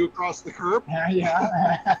 rolled a few across the curb.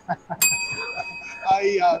 Yeah.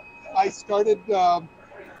 I started, I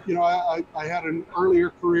had an earlier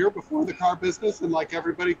career before the car business, and like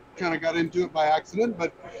everybody, kind of got into it by accident.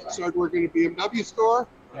 But started working at a BMW store,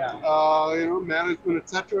 Yeah. Management,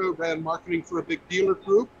 etc. Ran marketing for a big dealer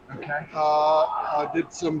group. Okay.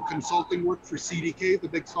 Did some consulting work for CDK, the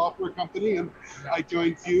big software company, and I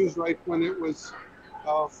joined Fuse right when it was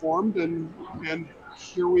formed, and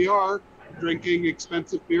here we are, drinking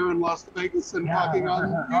expensive beer in Las Vegas and talking on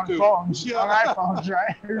YouTube. phones, Yeah. on iPhones,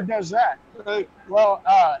 right? Who does that? Right. Well,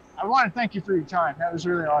 I want to thank you for your time. That was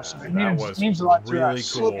really awesome. It That means, was means a lot to really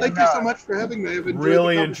us. cool. Well, thank you so much for having me. I've enjoyed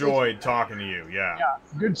Really the conversation. enjoyed talking to you. Yeah. Yeah,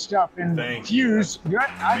 good stuff. And Thank Fuse, you.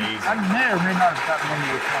 I may or may not have gotten into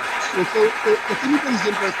your cards. Well, so if anybody's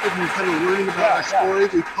interested in kind of learning about our story,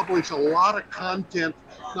 we publish a lot of content,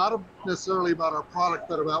 not necessarily about our product,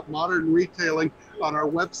 but about modern retailing on our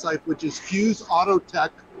website, which is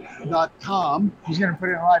fuseautotech.com. He's going to put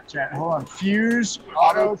it in live chat. Hold on.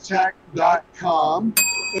 FuseAutoTech.com.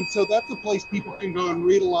 And so that's a place people can go and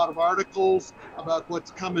read a lot of articles about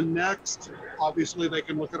what's coming next. Obviously, they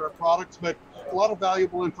can look at our products, but a lot of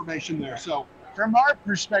valuable information there. So From our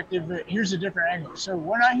perspective, here's a different angle. So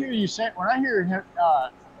when I hear you him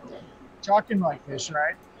talking like this,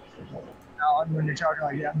 right? Alan, when you're talking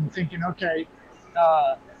like that, I'm thinking, okay,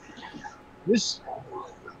 this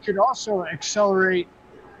could also accelerate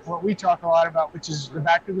what we talk a lot about, which is the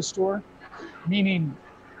back of the store, meaning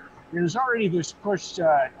there's already this push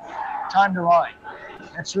time to line.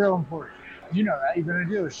 That's real important. You know that, you've been a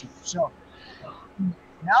dealership. So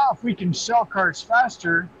now if we can sell cars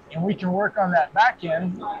faster and we can work on that back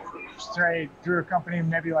end, say through a company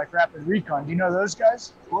maybe like Rapid Recon. Do you know those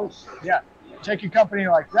guys? of course, Yeah. Take a company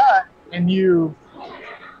like that and you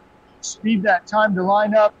speed that time to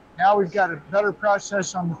line up. Now we've got a better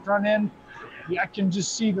process on the front end. Yeah, I can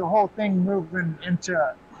just see the whole thing moving into,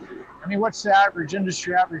 I mean, what's the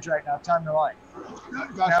industry average right now, time to line?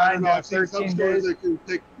 gosh, I don't know. I've seen 13 some stores days. that can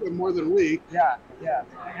take more than a week. Yeah.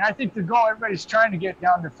 And I think the goal, everybody's trying to get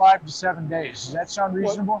down to 5 to 7 days. Does that sound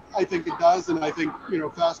reasonable? I think it does, and I think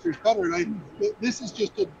faster is better. And this is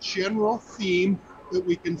just a general theme that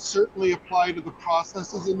we can certainly apply to the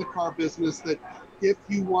processes in the car business. That if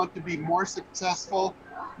you want to be more successful,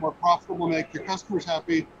 more profitable, make your customers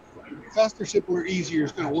happy, faster, simpler, easier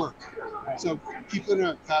is going to work. So keep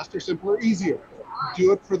it faster, simpler, easier.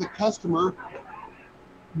 Do it for the customer.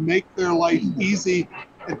 Make their life easy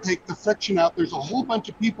and take the friction out. There's a whole bunch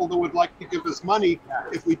of people that would like to give us money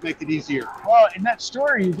if we'd make it easier. Well, and that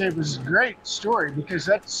story you gave was a great story because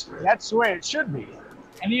that's the way it should be.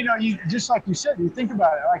 And you just like you said, you think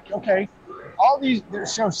about it like, okay, all these,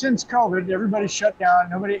 so since COVID, everybody shut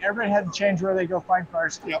down. Everybody had to change where they go find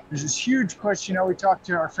cars. Yep. There's this huge push. We talked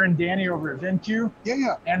to our friend Danny over at VinQ.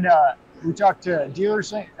 Yeah. And we talked to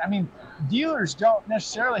dealers. I mean, dealers don't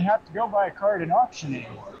necessarily have to go buy a car at an auction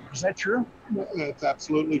anymore. Is that true? That's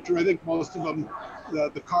absolutely true. I think most of them,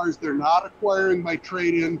 the cars they're not acquiring by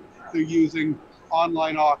trade-in, they're using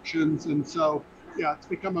online auctions. And so, yeah, it's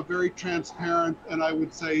become a very transparent and I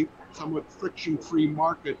would say somewhat friction-free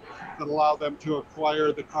market that allow them to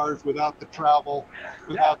acquire the cars without the travel,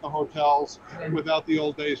 without the hotels, without the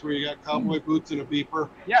old days where you got cowboy boots and a beeper.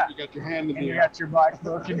 Yeah. You got your hand in And the you air. got your black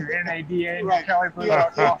book and your NADA and Right. your Kelly Blue. Yeah.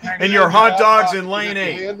 all hanging And your out. hot dogs in You lane got your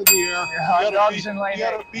 8. hand in the air. Your hot You gotta dogs beep- in lane You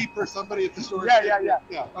got 8. to beep for somebody at the store. Yeah.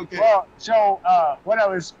 Yeah. Okay. Well, so what I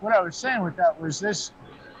was saying with that was this,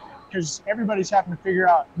 because everybody's having to figure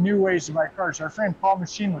out new ways to buy cars. Our friend Paul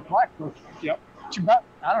Machine with Black Book, Yep. about,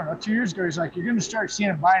 I don't know, 2 years ago, he's like, you're going to start seeing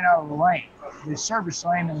it buying out of the lane, the service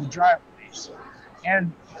lane and the driveways.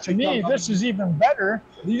 And to me, this is even better.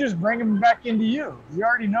 You just bring them back into you. You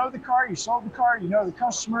already know the car, you sold the car, you know the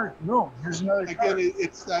customer, boom, here's another car. Again,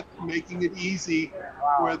 it's that making it easy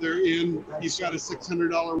where they're in, you've got a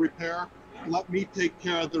 $600 repair. Let me take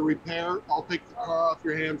care of the repair. I'll take the car off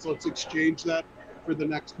your hands. Let's exchange that for the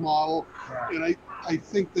next model. And I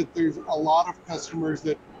think that there's a lot of customers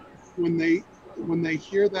that when they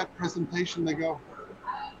hear that presentation, they go,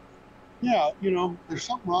 yeah, there's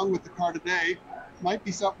something wrong with the car today. Might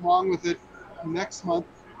be something wrong with it next month.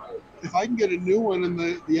 If I can get a new one and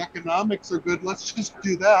the economics are good, let's just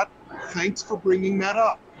do that. Thanks for bringing that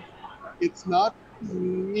up. It's not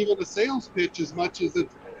even a sales pitch as much as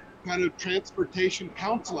it's kind of transportation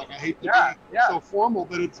counseling. I hate to be Yeah. so formal,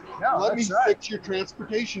 but it's No, let me that's right. fix your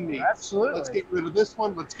transportation needs. Absolutely. Let's get rid of this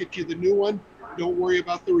one. Let's get you the new one. Don't worry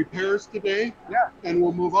about the repairs today. Yeah. And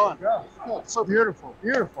we'll move on. Yeah. So beautiful.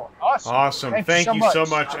 Beautiful. Awesome. Awesome. Thank Thank you you so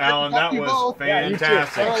so much. much, Alan. That You was both. Yeah, you too.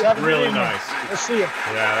 fantastic. Thanks. Have a good Really evening. nice. We'll see you.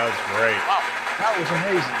 Yeah, that was great. Wow. That was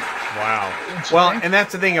amazing. Wow. Don't you Well, think? and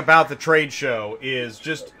that's the thing about the trade show is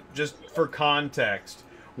just for context,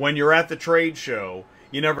 when you're at the trade show,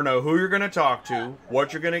 you never know who you're going to talk to,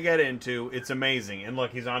 what you're going to get into. It's amazing. And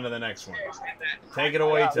look, he's on to the next one. Take it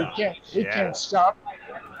away, Tom. He can't stop.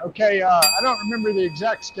 Okay, I don't remember the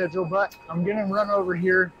exact schedule, but I'm going to run over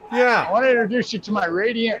here. I Yeah. want to introduce you to my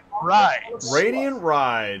Radiant Rides. Radiant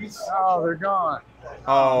Rides. Oh, they're gone.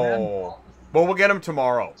 Oh. Well, we'll get them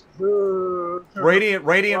tomorrow. Boo. Radiant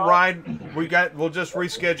Ride, we'll just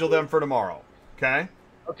reschedule them for tomorrow. Okay?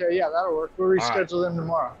 Okay, yeah, that'll work. We'll reschedule them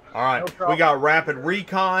tomorrow. All right. No problem. We got Rapid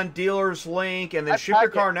Recon, Dealer's Link, and then I Ship Your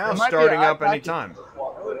pack Car it. Now It might be starting a- I up pack it. anytime.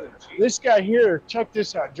 This guy here, check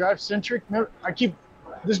this out. Drive Centric.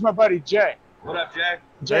 This is my buddy Jay. What up, Jack?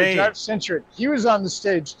 Jay, Hey. Drive Centric. He was on the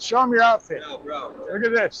stage. Show him your outfit. Yo, bro. Look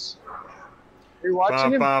at this. Are you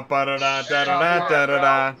watching him?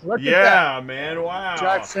 Ba-ba-ba-da-da-da-da-da-da. Look at Yeah, man. Wow.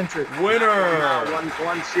 Drive Centric. Winner. One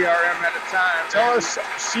CRM at a time. Tell us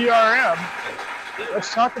CRM.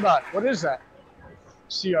 Let's talk about it. What is that?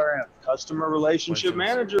 CRM. Customer relationship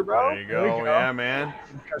manager, bro. There you There you go. go. Yeah, man.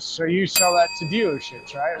 So you sell that to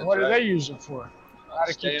dealerships, right? And what do right. they use it for? How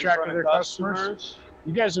to Stay keep in track front of their customers?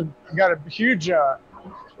 You guys have got a huge,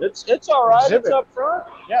 It's all right. Exhibit. It's up front.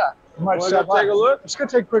 yeah. You might Wanna stop go take by. a look? Let's go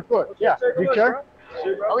take a quick look. Yeah. Take a You look, care? bro.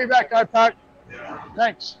 See, bro. I'll be back, iPack.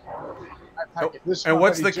 Thanks. iPack it. This is And my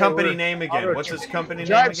what's buddy the Jay. company We're name again? Auto What's Tech. this company name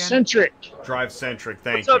Drive again? Centric. Drive Centric.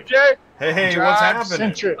 Thank What's up, you. Jay? Hey, Drive what's happening?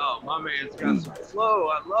 Centric. Oh, my man's got some flow.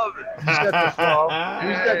 I love it. He's got the flow.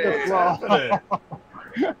 He's got the Hey, flow. what's happening?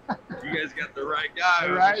 You guys got the right guy.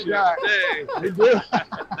 The on right the guy. ship today. We do.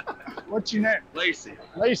 What's your name? Lacey.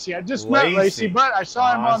 Lacey. I just met Lacey. Lacey, but I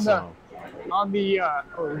saw him Awesome. on the oh,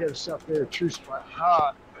 we got stuff there, true spot.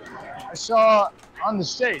 I saw on the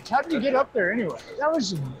stage. How did you get up there anyway? That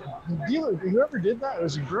was the dealer. Whoever did that, it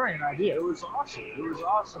was a brilliant idea. It was awesome. It was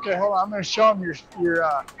awesome. Okay, hold on. I'm going to show him your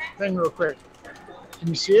thing real quick. Can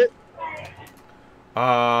you see it?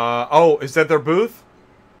 Oh, is that their booth?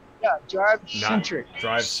 Yeah, Drive Centric.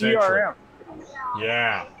 Drive CRM.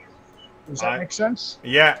 Yeah. Does that make sense?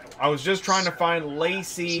 Yeah, I was just trying to find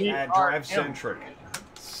Lacey at Drive CRM. Centric. Oh,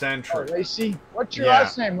 Centric. Lacey. What's your Yeah.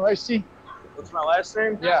 last name, Lacey? What's my last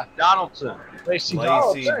name? Yeah, Donaldson. Lacey.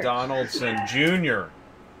 Lacey Thanks. Donaldson Jr.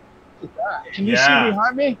 Can you Yeah. see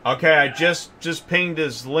behind me? Okay, I just pinged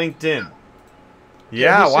his LinkedIn. He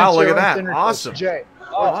Yeah, sent wow, you look a at that. LinkedIn request. Awesome. Jay.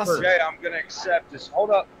 Oh, Awesome. Jay, I'm going to accept this.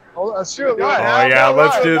 Hold up. Hold on, let's do it live. Oh, How yeah, about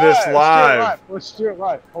let's live? do this Let's do it live. Let's do it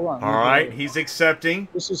live. Hold on. All right, he's accepting.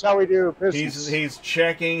 This is how we do business. He's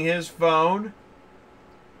checking his phone.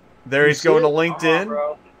 There You he's see going to it? Come on, LinkedIn.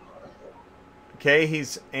 bro. Okay,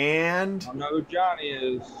 he's and I know who Johnny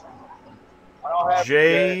is. I don't have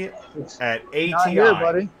Jay It's at ATI. not here,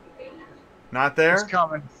 buddy. Not It's there?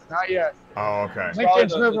 coming. Not yet. Oh, okay.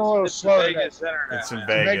 LinkedIn's moving a little it's slow the today. Vegas internet. It's in man.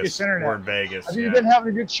 Vegas. Vegas internet. We're in Vegas. Have you yeah. been having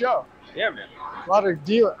a good show? Yeah, man. A lot of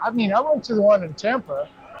deal. I mean, I went to the one in Tampa.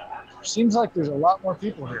 Seems like there's a lot more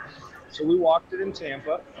people here. So we walked it in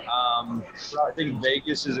Tampa. I think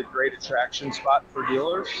Vegas is a great attraction spot for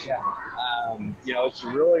dealers. Yeah. You know, it's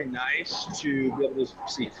really nice to be able to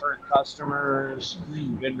see current customers,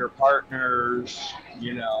 vendor partners,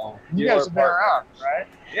 you know. You dealer guys have been around, partners. right?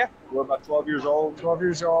 Yeah, we're about 12 years old, 12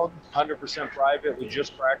 years old. 100% private. We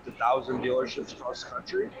just cracked 1,000 dealerships across the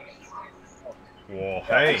country. Well,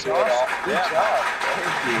 hey. That's awesome. Good Yeah. job.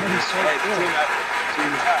 Thank you. That is so Hey, cool. team effort.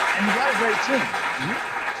 Team effort. And you got a great team.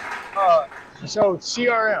 So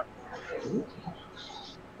CRM.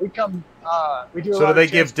 We come. We do. A So lot do of they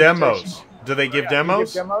give transportation. demos? Do they give Yeah,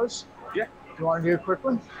 demos? You give demos? Yeah. You want to do a quick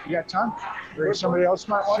one? You got time? Or somebody else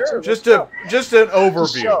might want Sure. to? Just Let's an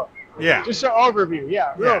overview. Just show. Yeah. Just an overview.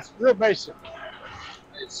 Yeah. Real basic.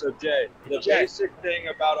 So Jay, the Jay. basic thing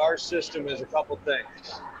about our system is a couple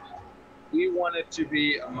things. We want it to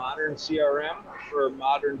be a modern CRM for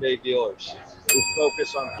modern day dealers. We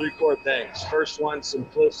focus on three core things. First one,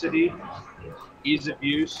 simplicity, ease of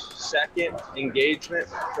use. Second, engagement.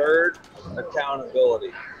 Third,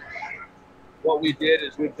 accountability. What we did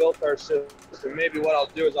is we built our system. Maybe what I'll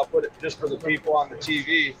do is I'll put it just for the people on the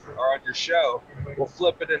TV or on your show. We'll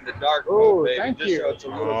flip it into dark Ooh, mode, baby, thank just you. so it's a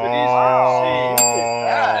little bit easier to see.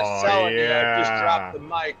 Oh, Selling you, I just yeah. dropped the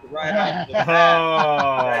mic right off the bat.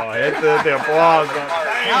 Oh, hit the applause.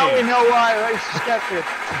 Hey, Now we know why Lace has got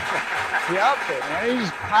the outfit, man. He's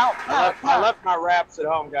pow, pow, I left my wraps at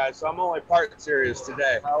home, guys, so I'm only part serious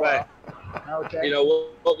today. Oh, but okay. you know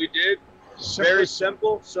what we did? Very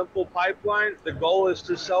simple pipeline. The goal is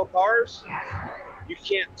to sell cars. You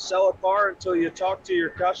can't sell a car until you talk to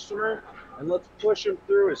your customer, and let's push them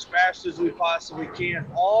through as fast as we possibly can,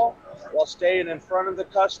 all while staying in front of the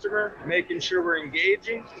customer, making sure we're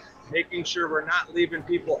engaging, making sure we're not leaving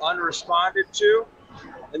people unresponded to.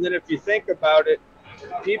 And then if you think about it,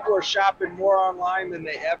 people are shopping more online than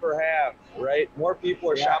they ever have, right? More people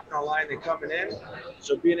are shopping online than coming in.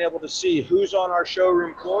 So being able to see who's on our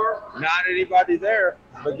showroom floor, not anybody there,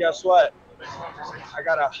 but guess what? I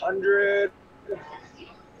got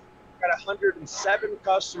 107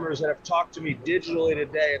 customers that have talked to me digitally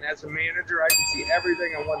today, and as a manager, I can see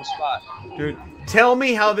everything in one spot. Dude, tell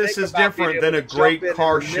me how this is different than a great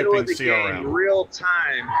car shipping CRM. CRM. Real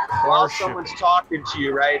time, while someone's talking to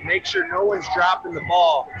you, right? Make sure no one's dropping the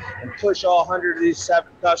ball, and push all 100 of these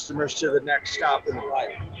 7 customers to the next stop in the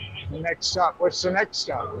pipe. The next stop. What's the next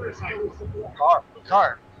stop?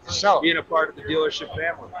 Car. So being a part of the dealership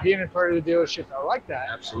family. Being a part of the dealership, I like that.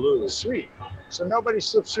 Absolutely. Sweet. So nobody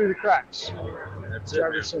slips through the cracks. That's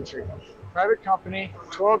Driver Centric. Private company,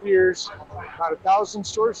 12 years, about 1,000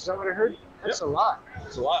 stores. Is that what I heard? That's a lot.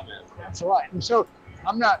 It's a lot, man. That's a lot. And so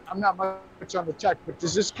I'm not much on the tech, but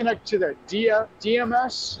does this connect to the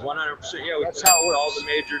DMS? 100%. Yeah, we that's how it works. All the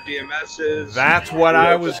major DMSs. That's what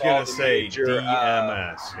I was going to the say. major,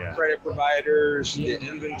 DMS. Yeah. Credit providers, the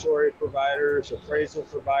inventory providers, appraisal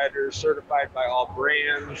providers, certified by all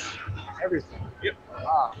brands, everything. Yep.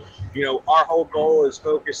 You know, our whole goal is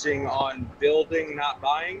focusing on building, not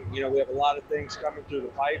buying. You know, we have a lot of things coming through the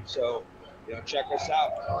pipe, so you know, check us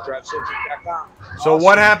out, drivecentric.com. So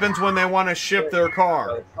what happens when they want to ship their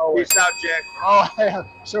car? Peace out, Jack. Oh, yeah.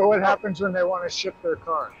 So what happens when they want to ship their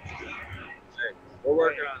car? We're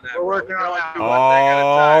working on that. We're working on that.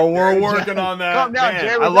 Oh, we're working on that. Calm down, Man,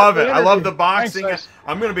 Jay. I love it. I love the Thanks, boxing. Lace.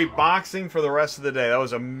 I'm going to be boxing for the rest of the day. That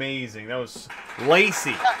was amazing. That was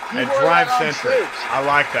Lacey You at wore Drive that on Centric. stage. I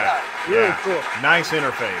like that. Really cool. Nice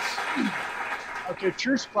interface. Okay,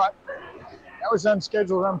 True Spot. That was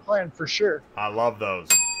unscheduled, unplanned for sure. I love those.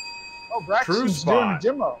 Oh, Braxton's True doing a Spot.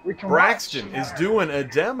 demo. We can Braxton watch. is doing a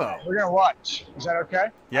demo. We're gonna watch. Is that okay?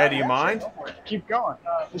 Yeah, do you mind? Keep going.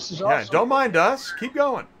 This is Yeah, awesome. don't mind us. Keep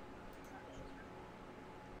going.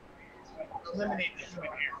 Eliminate the human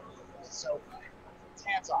error. So it's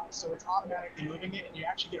hands-off. So it's automatically moving it, and you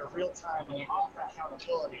actually get a real-time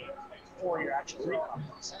accountability for your actual recon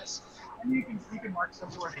process. And you can mark some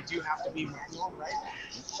where they do have to be manual, right?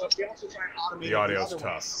 So if you also try and automate The audio's other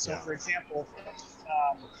tough, ways. So yeah. for example,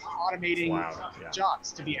 automating Loud, yeah.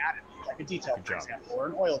 jobs to be added, like a detail, Good for job. example, or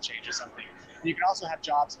an oil change or something. You can also have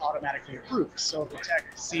jobs automatically approved. So if the tech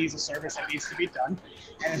sees a service that needs to be done,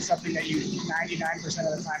 and it's something that you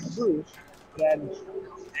 99% of the time approve, then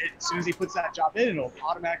as soon as he puts that job in, it'll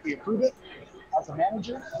automatically approve it as a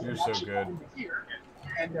manager. You're You so actually good. come into here,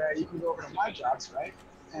 and you can go over to My Jobs, right?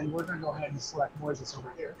 And we're going to go ahead and select Moises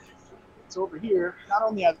over here. So over here, not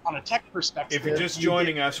only on a tech perspective. If you're just you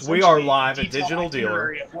joining get us, we are essentially live at detailed Digital Dealer.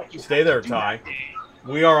 itinerary of what you Stay have there, to do Ty. that day.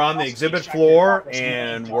 We are on the exhibit Check your floor, progress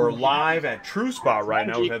and and we're done. live at True Spot right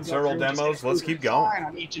now. Manager, We've you had can go several through and just demos. get Let's approved keep going. fine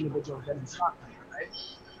on each individual bidding stock number, right?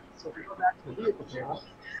 So if we go back to the vehicle table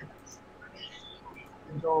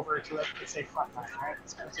and go over to, let's say, front line, right?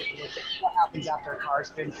 It's going to take a look at what happens after a car's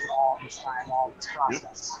been through all this time, all this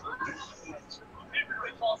process.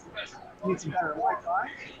 Need some better Wi-Fi.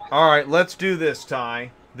 All right, let's do this,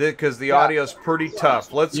 Ty, because the audio's pretty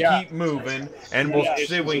tough. Let's Yeah. keep moving, and we'll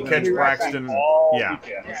see if we can catch Be right back. Braxton. Yeah,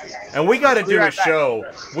 and we got to do a show.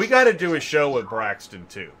 We got to do a show with Braxton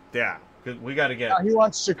too. Yeah, 'cause we got to get. He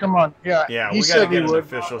wants to come on. Yeah. Yeah, he we got to said he get an would.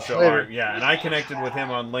 official show. Later. All right, yeah, and I connected with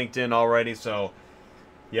him on LinkedIn already, so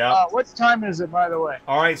yeah. What time is it, by the way?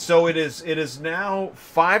 All right, so it is now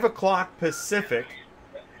 5 o'clock Pacific,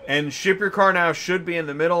 and Ship Your Car Now should be in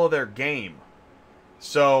the middle of their game.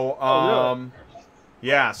 So, really?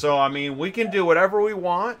 yeah, so I mean, we can do whatever we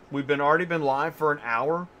want. We've already been live for an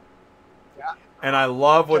hour. Yeah. And I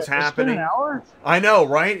love what's It's been happening. an hour? I know,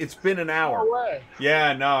 right? It's been an No hour. way.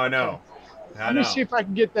 Yeah, no, I know. I Let know. me see if I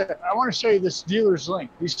can get that. I want to show you this dealer's link.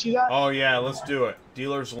 You see that? Oh yeah, let's do it.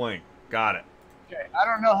 Dealer's link. Got it. Okay. I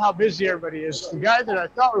don't know how busy everybody is. The guy that I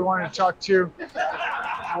thought we wanted to talk to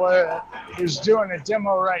is doing a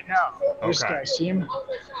demo right now. This Okay. guy, see him?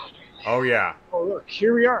 Oh yeah. Oh, look,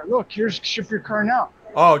 here we are. Look, here's Ship Your Car Now.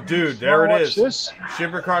 Oh dude, there Wanna it watch is. This?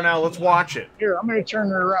 Ship Your Car Now. Let's watch it. Here, I'm going to turn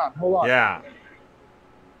it around. Hold on. Yeah.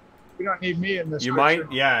 You don't need me in this. You picture.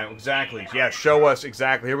 might, yeah, exactly. Yeah, show us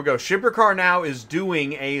exactly. Here we go. Ship Your Car Now is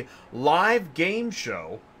doing a live game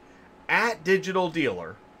show at Digital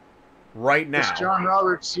Dealer right now. Does John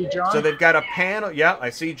Roberts see John? So they've got a panel. Yeah, I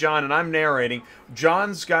see John, and I'm narrating.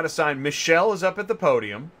 John's got a sign. Michelle is up at the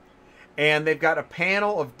podium, and they've got a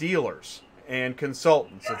panel of dealers and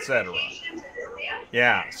consultants, etc.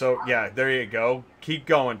 Yeah, so, yeah, there you go. Keep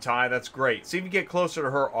going, Ty. That's great. See if you get closer to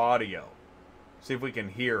her audio. See if we can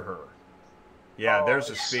hear her. Yeah, there's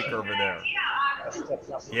a speaker over there.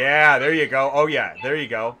 Yeah, there you go. Oh, yeah, there you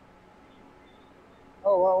go.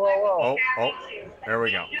 Oh, whoa, whoa, whoa. Oh, there we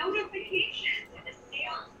go.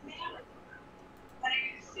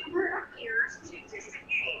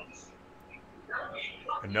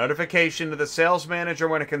 A notification to the sales manager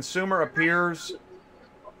when a consumer appears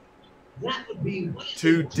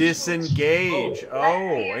to disengage.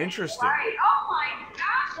 Oh, interesting.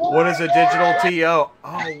 What is a digital TO? Oh,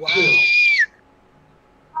 wow.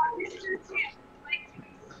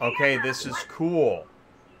 Okay, this is cool.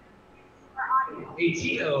 A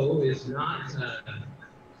TO is not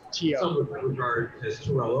someone regard as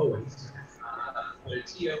Terrell Owens. But a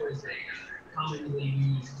TO is a commonly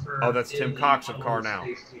used term. Oh, that's Tim Cox of Car Now.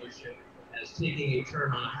 As taking a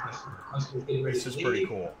turn on a customer. Customer's getting ready This is to pretty leave.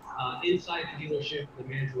 cool. Inside the dealership, the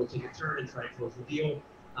manager will take a turn and try to close the deal.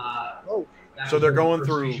 So they're going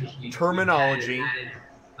through terminology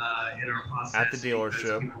at the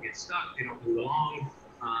dealership. People get stuck, they don't move along.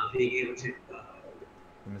 Being able to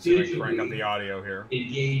Let me see if I can crank up the audio here.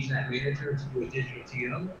 engage that manager to do a digital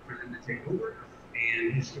TO for them to take over.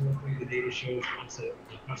 And historically, the data shows once the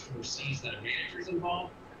customer sees that a manager's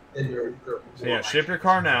involved, then they're So yeah, Ship Your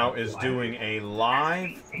Car Now is doing a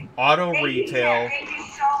live auto retail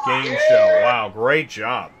game show. Wow, great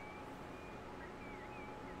job.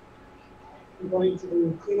 I'm going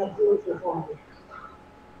to clean up the phone.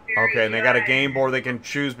 Okay, and they got a game board they can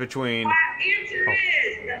choose between. Answer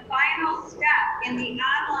is the final step in the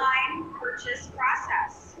online purchase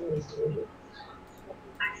process.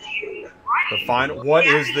 The final. What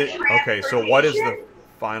is the? Okay, so what is the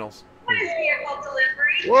finals? What is vehicle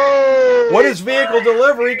delivery? Whoa! What is vehicle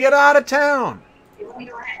delivery? Get out of town! Let me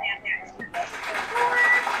go ahead and add that.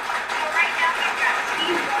 Right now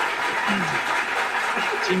we've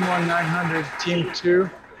got Team 1 900, Team 2.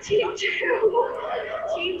 Team 2.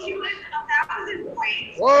 Team 2 is 1,000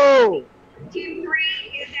 points. Whoa! Team 3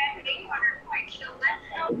 is at 800 points. So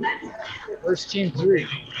let's Where's Team 3?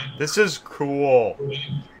 This is cool.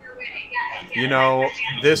 You know,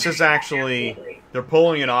 this is actually, they're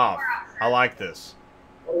pulling it off. I like this.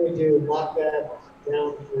 What do we do? Lock that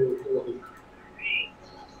down for 400.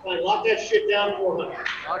 Fine, lock that shit down 400.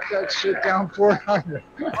 Lock that shit down 400.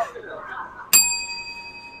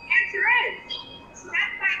 Answer is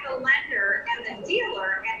set by the lender and the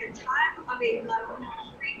dealer at the time of a loan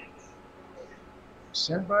agreement.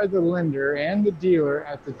 Sent by the lender and the dealer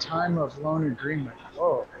at the time of loan agreement.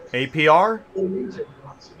 Whoa. APR? We're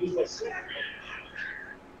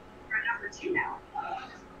number 2 now.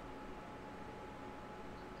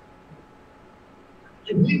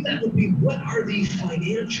 I believe that would be, what are the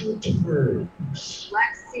financial terms?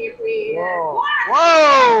 Let's see if we. Whoa.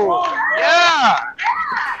 Whoa! Yeah!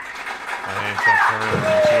 Financial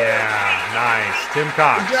terms. Yeah, nice. Tim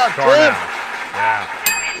Cox. Good job, Car Tim. Now. Yeah.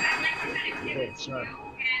 Okay, sorry.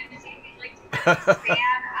 And see if we'd like to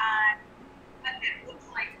expand on what that looks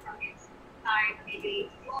like from inside maybe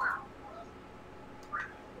forum.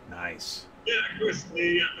 Nice. Yeah, of course.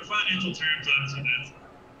 The financial terms, obviously,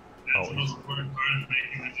 that's the most important part of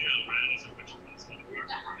making the deal, right? Is which one's going to work.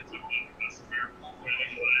 It's up to the customer where they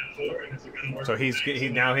apply for, and is it going to work? So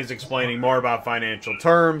he's explaining more about financial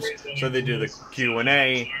terms. So they do the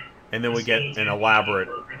Q&A, and then we get an elaborate.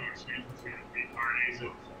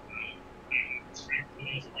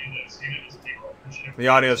 The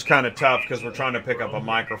audio is kind of tough because we're trying to pick up a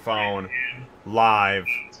microphone live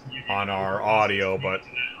on our audio, but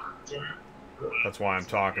that's why I'm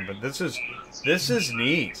talking. But this is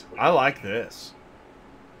neat. I like this.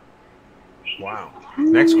 Wow.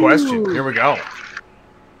 Next question. Here we go.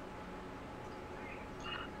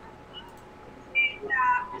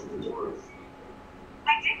 I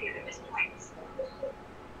did give him his points.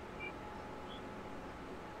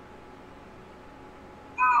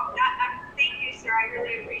 Oh, thank you, sir. I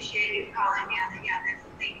really appreciate you calling me on again.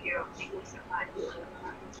 Thank you. Thank you so much.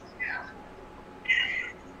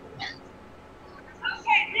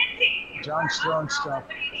 Okay, Lindsay. John's throwing stuff.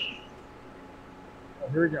 Oh,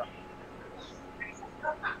 here we go.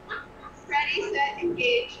 Ready, set,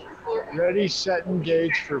 engage. Ready, set,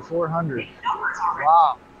 engage for 400. Numbers already.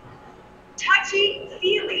 Wow. Touchy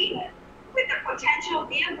feely with the potential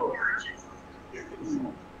vehicle purchase.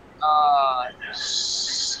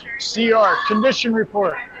 CR, condition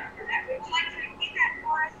report. Would you like to repeat that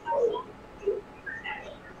for us, Social?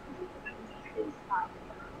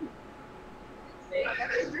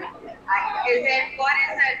 Is it, what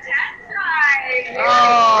is a test drive?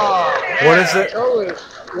 Oh, What is it? Totally.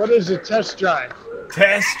 What is a test drive?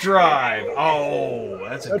 Test drive. Oh,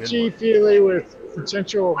 that's a good one. Touchy-feely with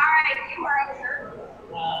potential. All right, you are up, sir.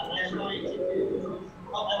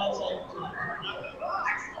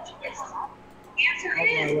 Answer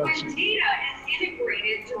is when data is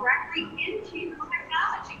integrated directly into your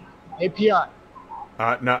technology. API.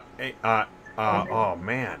 No. Oh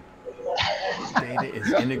man. Data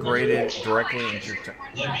is integrated directly into your tech.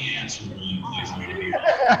 Let me answer for you, please.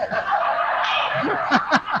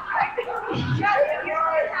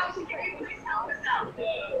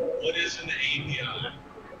 What is an API?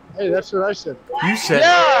 Hey, that's what I said. You said.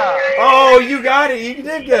 Yeah. Oh, you got it. You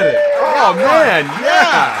did get it. Oh man,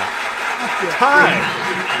 yeah. Time.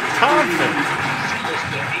 Confident.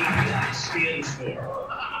 Stands for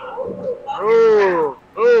Oh,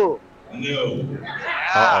 oh. no.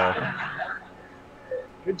 Uh-oh.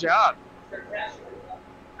 Good job.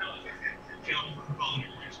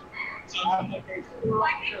 Well, I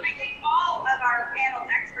think all of our panel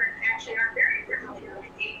experts actually are very familiar with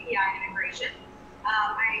API integration.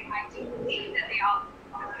 I do believe that they all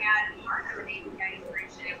had part of an API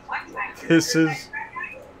integration at one time. This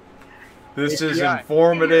is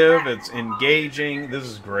informative. It's engaging. This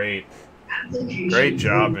is great. Great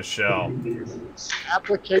job, Michelle.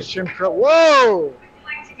 Application pro. Whoa. Would you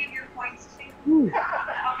like to give your points to? Ooh. Okay.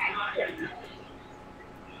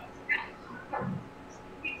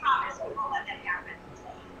 We promise we won't let that happen.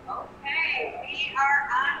 Okay, we are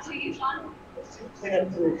on to you, Sean.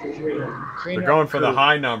 They're going for the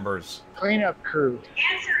high numbers. Cleanup crew.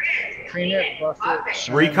 Answer is Cleanup buffet.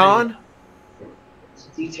 Recon?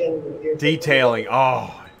 Detailing.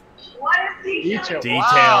 Oh, what is detailing? Detail. detailing.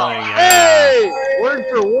 Wow. Yeah. Hey, word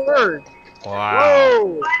for word. Wow. Whoa.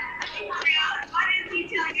 What is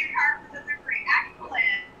detailing your car specifically?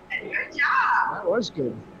 Excellent. Good job. That was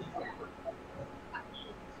good.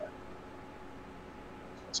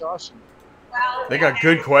 That's awesome. Well, They got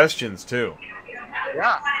good questions too.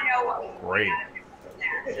 Yeah. Great.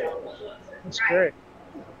 That's great.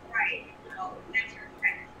 Right. So, next turn.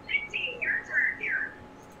 Lindsay, your turn here.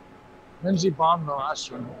 Lindsay bombed the last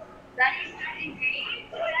one. Ready, set, engage.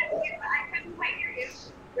 I couldn't quite hear you.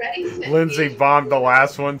 Ready, set, Lindsay engage. bombed the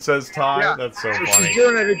last one, says Ty. Yeah. That's so So funny. she's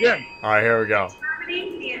doing it again. All right, here we go.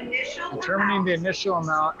 Determining the initial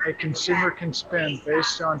amount a consumer can spend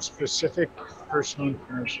based on specific personal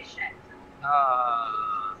information.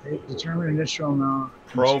 Determine initial amount.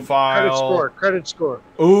 Profile. Credit score.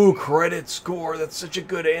 Ooh, credit score. That's such a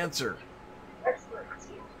good answer.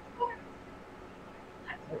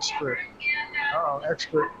 Expert. Oh,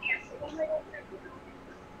 expert.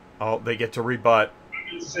 Oh, they get to rebut.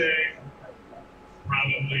 I would say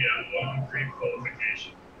probably a loan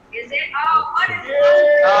pre-qualification. Is it? Oh, what is it?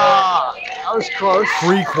 Ah, that was close.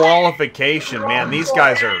 Pre-qualification. Man, these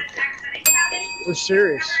guys are, We're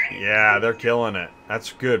serious. yeah, they're killing it.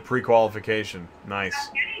 That's good. Pre-qualification. Nice.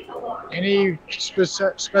 Any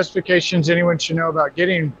specifications anyone should know about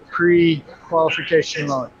getting pre-qualification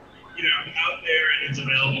loan? You know, out there and it's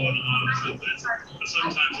available in a lot of methods, but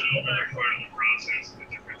sometimes an overlooked part of the process is the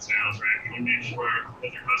different sales, right? When you make sure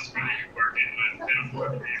that your customer that you're working with can afford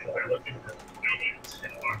the vehicle they're looking for.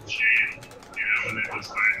 Walk the chain, you know, when they just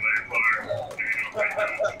buy a car, you know, right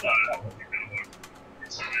now it's a lot of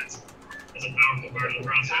so it's a powerful part of the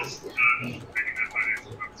process. Making that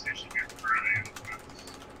financial conversation get further.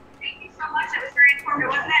 Thank you so much. That was very informative.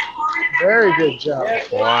 Wasn't that informative? Very everybody? good job.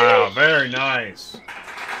 Wow, very nice. Wow,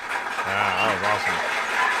 that was awesome.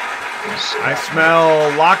 I smell,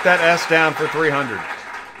 lock that S down for 300. A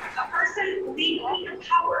person legally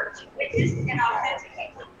empowered to witness and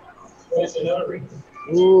authenticate. That's a notary.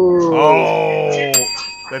 Ooh. Oh,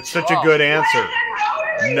 that's such a good answer.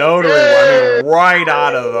 Notary, I mean, right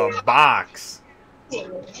out of the box. We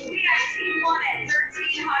got team one at 1,300,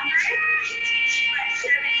 team two at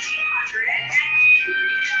 1,700, and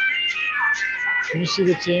Can you see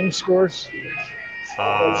the team scores?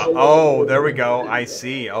 Oh, there we go. I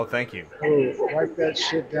see. Oh, thank you. Oh, wipe that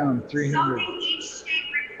shit down. 300. something each state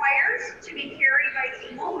requires to be carried by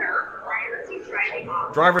the owner prior to driving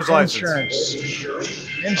off. Driver's license. Insurance.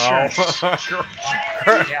 Oh.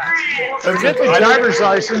 Forget the driver's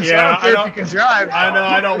license. Yeah, I don't care if you can drive. I know.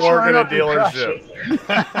 I don't Just work run in a up and crush dealership.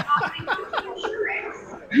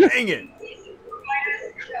 Dang it.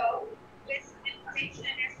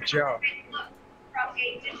 Joe. From a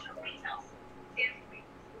digital retail.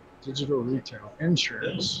 Digital retail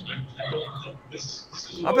insurance.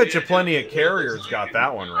 I bet you plenty of carriers got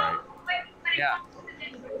that one right. Yeah.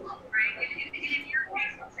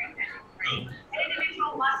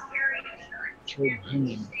 Trade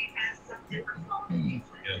union.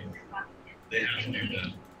 They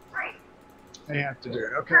have to do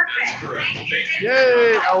it. Okay.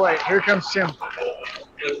 Yay! Oh wait, here comes Tim.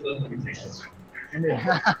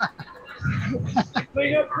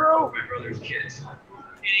 Clean up, bro. My brother's kids.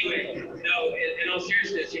 Anyway, no, in all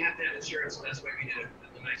seriousness, you have to have insurance, and that's why we did a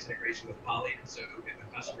nice integration with Poly. So if a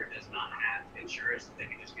customer does not have insurance, they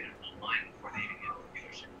can just get it online before they even get to the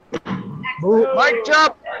dealership. Move, mic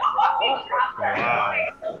drop. Wow.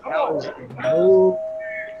 That was move.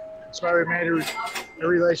 That's why we made a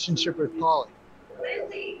relationship with Polly.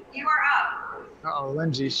 Lindsay, you are up. Uh-oh,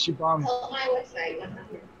 Lindsay, she bombed. Help my website,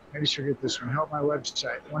 100. Maybe she'll get this one. Help my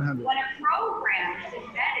website, 100. When a program is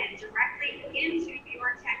embedded directly into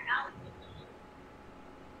your technology.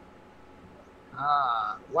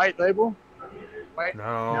 White label? White?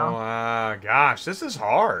 No, gosh, this is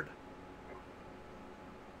hard.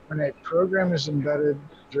 When a program is embedded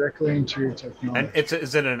directly into your technology. And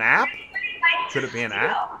is it an app? Could it be an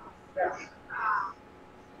app?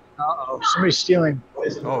 Uh-oh, somebody's stealing. Oh. What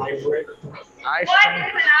is an iFrame?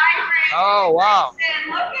 Oh, wow. Look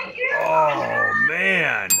at you. Oh,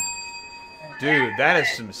 man. Dude, that is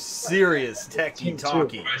some serious techie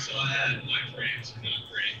talkie. Right, so I had iframes are not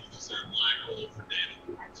great because they're black hole for data.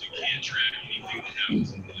 So you can't track anything that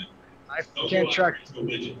happens in the I can't track your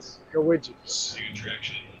widgets. your widgets. So you can track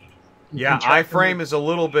shit. Yeah, iframe is a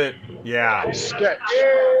little bit, yeah. Sketch.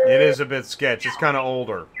 It is a bit sketch. It's kind of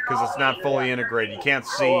older because it's not fully integrated. You can't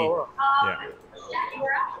see. Yeah.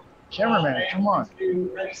 Cameraman, come on. Oh,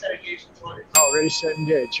 ready, set,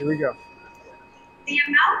 engage. Here we go. The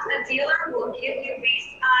amount a dealer will give you based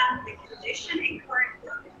on the condition and current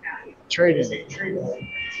market value. Trading.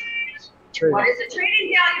 What is a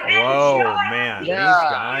trading value? Whoa, man. Yeah, These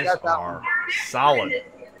guys got that are solid.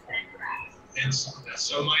 And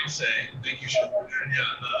so might say, I think you should,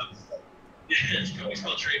 it's company's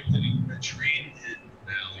called Trade Planning, Trade in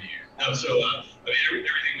Value. No, so, I mean,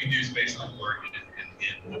 everything we do is based on the market, and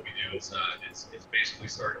what we do is, it's basically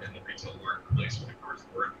starting in the retail marketplace when the cars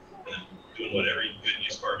work, and then doing what every good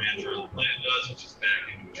used car manager on the planet does, which is back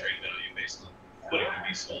into a trade value based on what it can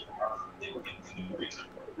be sold in the retail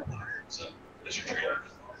market. So, that's your trade.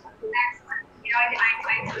 Excellent. You know, I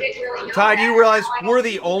didn't really know Ty, do you that. realize we're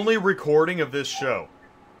the only recording of this show?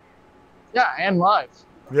 Yeah, and live.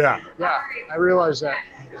 Yeah. Yeah, I realize that.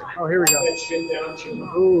 Oh, here we go.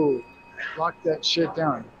 Ooh, lock that shit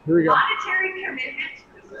down. Here we go. Monetary commitment.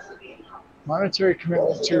 Monetary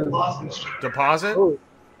commitment to Deposit? Oh,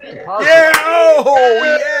 deposit. Yeah!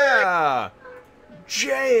 Oh, yeah!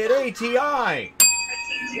 Jay at ATI.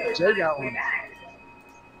 Jay got one.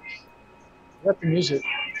 Got the music.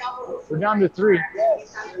 We're down to 3.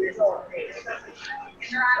 All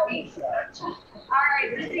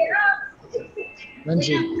right, Lindsay, you're up.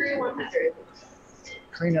 Lindsay,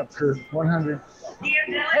 cleanup crew, 100. Hey,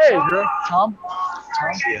 Hey, girl, Tom.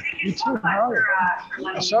 Tom, you too. How are you?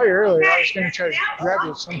 I saw you earlier. I was going to try to grab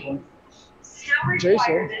you at some point. Jay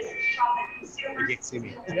said. You can't see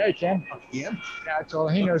me. Yeah, you can. Yeah. Yeah, I told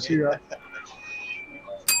him. He knows who you are.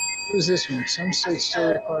 Who's this one? Some states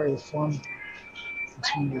still require the form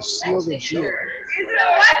to seal the deal.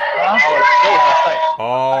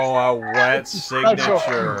 Oh, a wet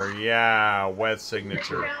signature. Yeah, wet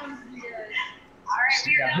signature.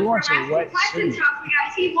 Yeah, who wants a wet signature? signature? We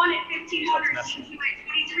got T1 at 1,500, T2 at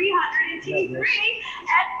 2,300, and T3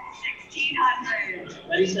 at 1,600.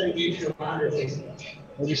 Ready, set,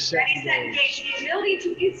 Ready, set, engage. The ability to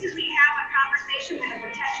instantly have a conversation with a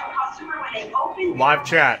potential customer when they open Live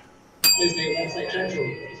chat.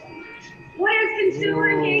 What is consumer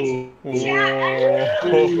engagement? You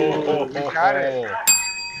got it.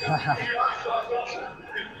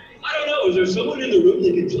 I don't know. Is there someone in the room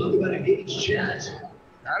that can talk about engaged chat?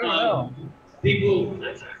 I don't know. People,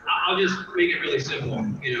 I'll just make it really simple.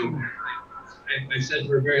 You know, I've said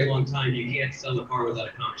for a very long time, you can't sell a car without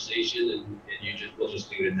a conversation, and we'll just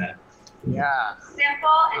leave it at that. Yeah. Simple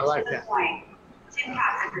and like to the that. point. Tim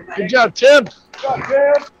Cox, everybody. Good job, Tim. Good job,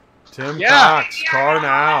 Tim. Tim Yeah. Cox, car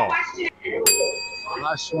now.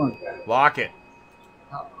 Last one. Lock it.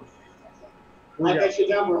 We got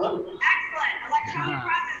Excellent. Electronic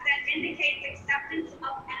process that indicates acceptance of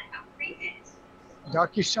an agreement.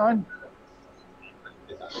 DocuSign?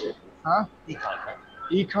 Huh?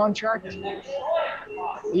 E-contract?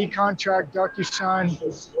 E-contract, DocuSign.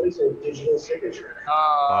 What is a digital signature?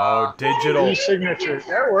 Digital e-signature.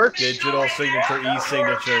 That works. Digital signature,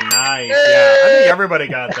 e-signature. Nice. Yeah, I think everybody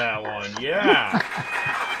got that one. Yeah.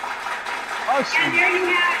 Awesome. And there you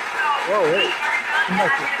have it. So Whoa, we wait. are done. I'm going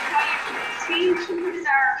to tell you, Team 2 is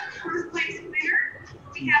our first place winner.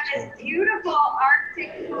 We have this beautiful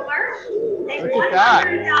Arctic cooler. Look at that.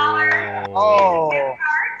 $100 Oh, gift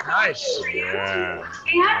card nice. for you. Yeah.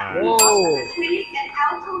 And Whoa. also this week an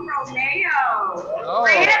Alfa Romeo. Oh,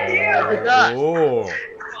 Brand new. look at that. Oh,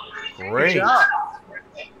 Good great. job.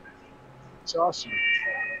 It's awesome.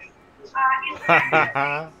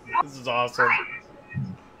 This is awesome.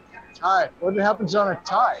 Tie. What happens on a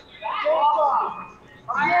tie?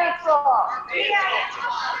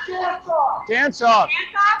 Dance off.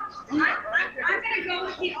 I'm going to go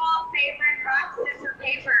with the all favorite rock, scissors,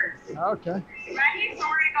 papers. Okay. Ready? So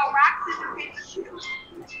we're going to go rock, scissors, papers,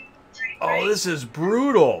 shoot. Oh, this is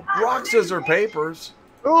brutal. Rock, scissors, papers.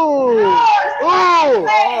 Ooh. Ooh.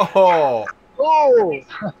 Oh. Ooh. You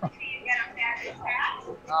get a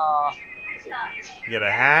fabulous hat. You get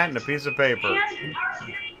a hat and a piece of paper. And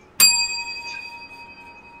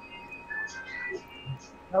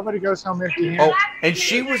Nobody goes home empty-handed. Oh, and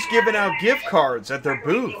she was giving out gift cards at their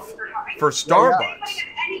booth for If Starbucks. anybody has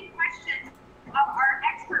any questions of our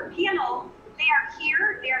expert panel, they are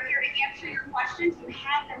here. They are here to answer your questions. You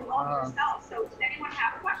have them all yourself. So does anyone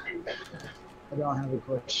have questions? I don't have a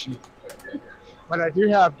question. But I do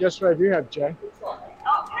have, guess what I do have, Jay?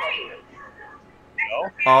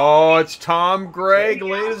 Okay. Oh, it's Tom Gregg,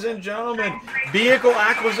 ladies and gentlemen. Vehicle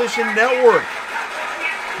Acquisition Network.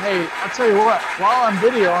 Hey, I'll tell you what, while I'm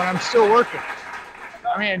videoing, I'm still working.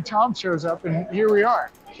 I mean, Tom shows up, and here we are.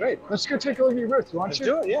 Great. Let's go take a look at your booth. You want to?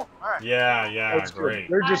 do it, yeah. All right. Yeah, That's great.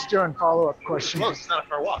 good. They're just doing follow-up questions. Close, it's not a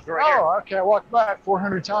far walk. We're right here. Oh, okay. I walked by it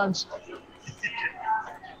 400 times.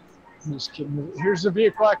 I'm just kidding. Here's the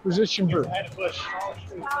vehicle acquisition booth. Push.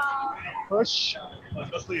 Push.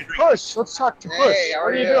 Let's do your drink. Push. Let's talk to Push. Hey, how what are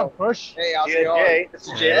are you you? doing, Push? Hey, how's it going? This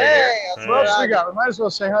is Jay. Hey, What else we got? We might as well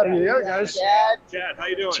say hi to the other guys. Chad, how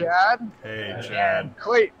you doing? Chad. Hey, Chad.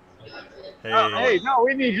 Clayton. Hey. Oh, hey, no,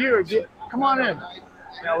 we need you. Come on in.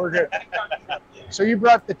 No, we're good. So you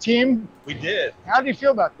brought the team. We did. How do you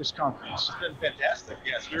feel about this conference? It's been fantastic.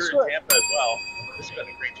 Yes, we That's were right. in Tampa as well. This has been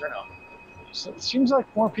a great turnout. So it seems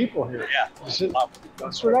like more people here. Yeah. Is it-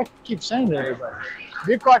 That's what I keep saying to everybody.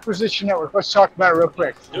 Vehicle Acquisition Network, let's talk about it real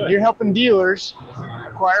quick. Do it. You're helping dealers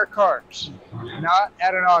acquire cars, not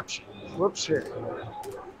at an auction. Whoops, here.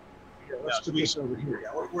 Let's so put this over here. Yeah,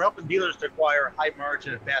 we're helping dealers to acquire high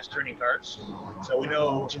margin and fast turning cars. So we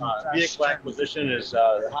know vehicle acquisition is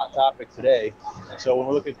the hot topic today. So when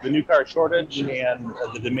we look at the new car shortage and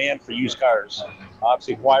the demand for used cars,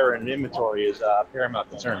 obviously acquiring an inventory is a paramount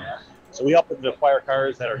concern. So we help them to acquire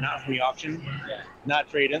cars that are not from the auction, not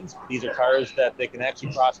trade-ins. These are cars that they can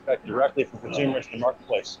actually prospect directly from consumers in the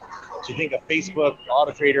marketplace. So you think of Facebook,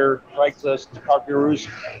 Auto Trader, Craigslist, Car Gurus,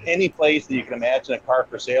 any place that you can imagine a car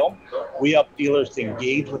for sale. We help dealers to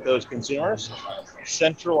engage with those consumers,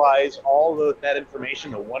 centralize all that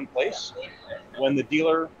information in one place. When the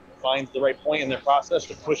dealer finds the right point in their process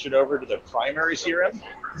to push it over to the primary CRM,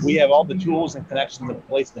 we have all the tools and connections in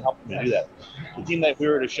place to help them to do that. The team that we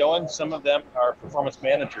were showing, some of them are performance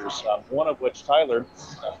managers, one of which, Tyler,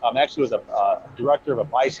 actually was a director of a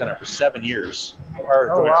buy center for 7 years prior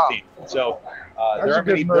to joining our team. So there are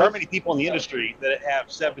many people in the industry that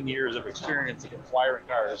have 7 years of experience of acquiring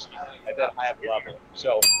cars at that high of a level.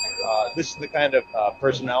 So this is the kind of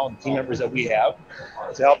personnel and team members that we have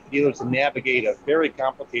to help dealers to navigate a very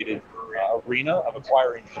complicated arena of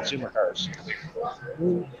acquiring consumer cars.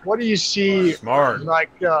 What do you see? Smart. Like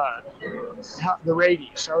the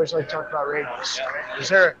radius. I always like to talk about radius. Is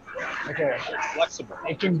there flexible?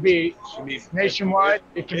 It can be nationwide.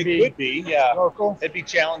 It can be. It could be, yeah. Local. It'd be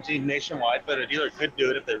challenging nationwide, but a dealer could do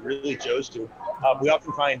it if they really chose to. We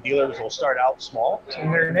often find dealers will start out small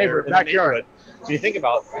in their neighborhood, in their backyard. neighborhood. So you think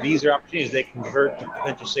about these are opportunities they can convert to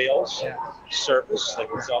potential sales, service, they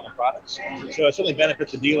can sell them products. So it certainly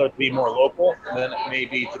benefits the dealer to be more local than it may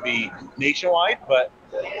be to be nationwide, but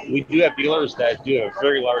we do have dealers that do a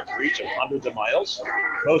very large reach of hundreds of miles,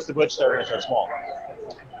 most of which are small.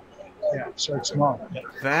 Yeah, start small.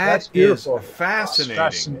 That's beautiful. Fascinating.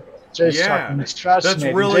 It's fascinating. Jay's talking. It's fascinating.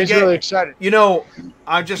 That's really Jay's really excited. You know,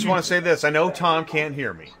 I just want to say this. I know Tom can't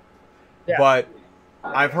hear me, but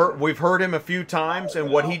we've heard him a few times, and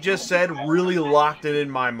what he just said really locked it in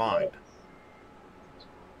my mind.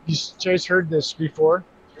 Jay's heard this before,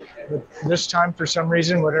 but this time, for some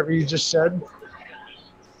reason, whatever you just said,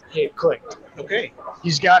 It clicked. Okay.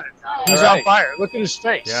 He's got it. He's All right. on fire. Look at his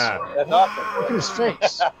face. Yeah. That's awesome. Look at his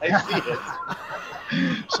face. I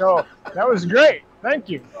see it. So that was great. Thank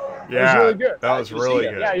you. Yeah. That was really good. That was really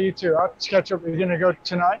good. Yeah, you too. I'll catch up. You're going to go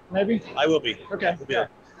tonight, maybe? I will be. Okay. We'll be there.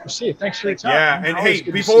 We'll see you. Thanks for your time. Yeah, and Always hey, good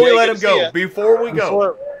to before see we you. let Good him to see go, ya. before we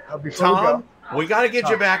go, Before we Tom, go, we got to get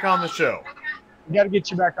you Tom. back on the show. we got to get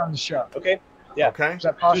you back on the show. Okay. Yeah. Okay. Is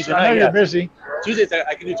that possible? Tuesday I know night, you're yeah. busy. Tuesdays,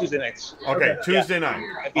 I can do Tuesday nights. Okay, Tuesday night.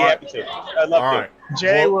 I'd be All right. happy to. I'd love All to. right.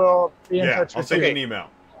 Jay Well, will be in Yeah, touch I'll with send you. you an email.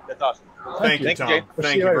 That's awesome. Thank you, Thank you, Tom. Jay. We'll see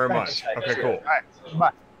Thank you you later. very Thanks. much. Okay, cool. All right.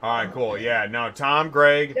 Bye. All right, cool. Yeah, no, Tom,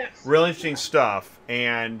 Greg, real interesting stuff,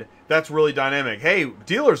 and that's really dynamic. Hey,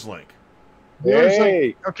 dealer's link. Dealer's Hey.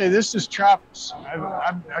 Link. Okay, this is Travis.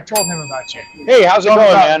 I told him about you. Hey, how's it Talk going,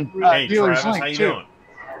 about, man? Hey, Dealer's Travis, Link, how you too. doing?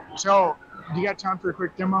 So, do you got time for a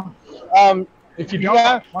quick demo? If you don't,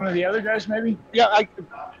 Yeah. one of the other guys maybe? Yeah,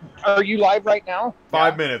 are you live right now?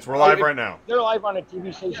 5 minutes. We're live right now. They're live on a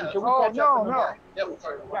TV station. Can we Oh, catch up in the no. morning? Yeah,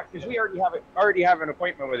 because we already have an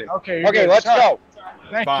appointment with him. Okay. you're Okay, good. let's Sorry. go.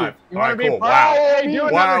 Thank Five. you. You All want right, to be cool. part Wow. Hey, do Wow,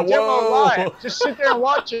 another demo whoa. live. Just sit there and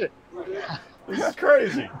watch it. This is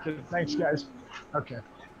crazy. Okay, thanks, guys. Okay.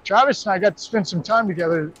 Travis and I got to spend some time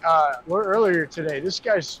together earlier today. This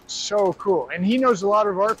guy's so cool, and he knows a lot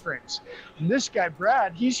of our friends. And this guy,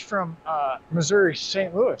 Brad, he's from Missouri,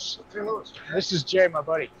 St. Louis. St. Louis. This is Jay, my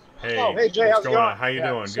buddy. Hey, Oh, hey, Jay, what's how's it going on? going? How you Yeah,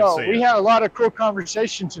 doing? Good So to see we you. had a lot of cool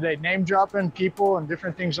conversation today, name dropping people and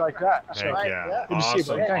different things like that. Heck So, yeah. Good to see you,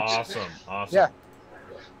 Awesome. buddy. Thanks. Awesome. Yeah.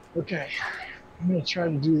 Okay. I'm gonna try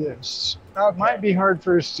to do this. It might be hard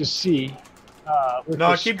for us to see. With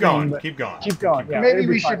No, the keep screen, going. but Keep going. Keep going. Yeah, Maybe it'll be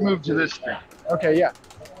we should fine. move to this screen. Okay. Yeah.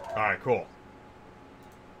 All right, cool.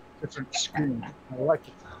 Different screen. I like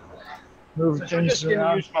it. Move I'm things just going to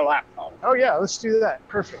around. use my laptop. Oh yeah, let's do that.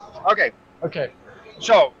 Perfect. Okay, Okay.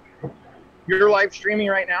 so you're live streaming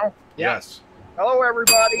right now? Yes. Hello,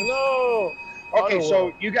 everybody. Hello. Okay, Hello.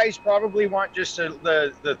 so you guys probably want just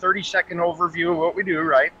the 30-second overview of what we do,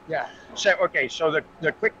 right? Yeah. So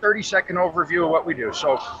the quick 30-second overview of what we do.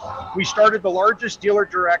 So we started the largest dealer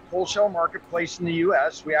direct wholesale marketplace in the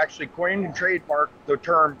U.S. We actually coined and trademarked the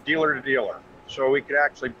term dealer to dealer, so we could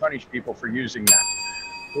actually punish people for using that.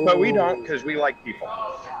 But we don't, because we like people.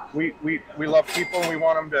 We love people, and we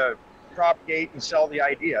want them to propagate and sell the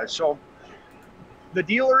idea. So the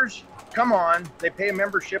dealers come on, they pay a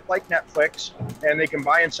membership like Netflix, and they can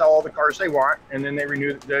buy and sell all the cars they want, and then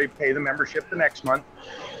they pay the membership the next month.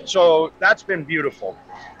 So that's been beautiful.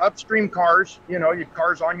 Upstream cars, your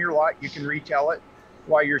car's on your lot, you can retail it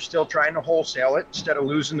while you're still trying to wholesale it, instead of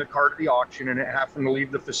losing the car to the auction and it having to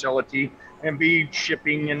leave the facility and be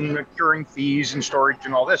shipping and incurring fees and storage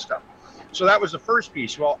and all this stuff. So that was the first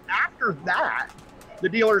piece. Well, after that, the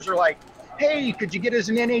dealers are like, hey, could you get us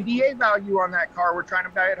an NADA value on that car? We're trying to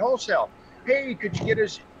buy it wholesale. Hey, could you get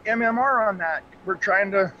us MMR on that? We're trying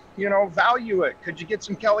to, value it. Could you get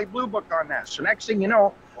some Kelley Blue Book on that? So next thing you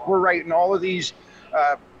know, we're writing all of these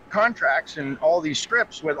contracts and all these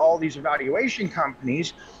scripts with all these evaluation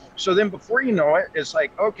companies. So then before you know it, it's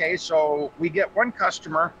like, okay, so we get one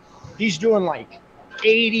customer, he's doing like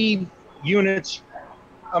 80 units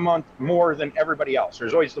a month more than everybody else.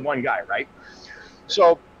 There's always the one guy, right?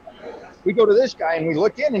 So we go to this guy and we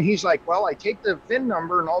look in and he's like, well, I take the VIN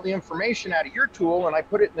number and all the information out of your tool and I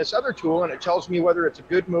put it in this other tool and it tells me whether it's a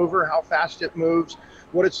good mover, how fast it moves,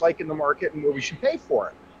 what it's like in the market, and what we should pay for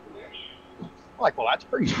it. I'm like, well, that's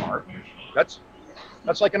pretty smart. That's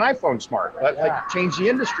like an iPhone smart. That like changed the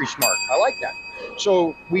industry smart. I like that.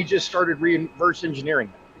 So we just started reverse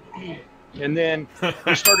engineering it. And then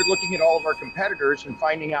we started looking at all of our competitors and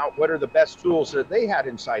finding out what are the best tools that they had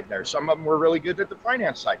inside there. Some of them were really good at the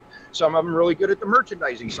finance side. Some of them really good at the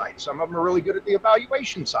merchandising side. Some of them are really good at the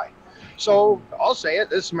evaluation side. So I'll say it,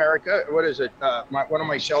 this is America. What is it? One of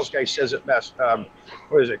my sales guys says it best.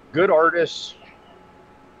 What is it? Good artists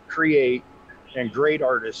create and great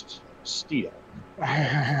artists steal.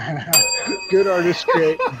 Good artists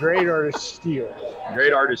create, great artists steal.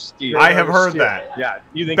 Great artists steal. I have heard that. Yeah.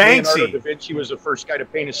 You think Banksy. Leonardo da Vinci was the first guy to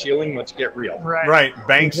paint a ceiling? Let's get real. Right.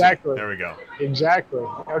 Banksy. Exactly. There we go. Exactly.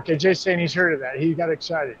 Okay, Jay's saying he's heard of that. He got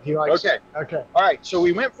excited. He likes Okay. it. Okay. All right. So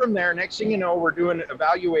we went from there. Next thing you know, we're doing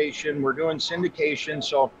evaluation. We're doing syndication.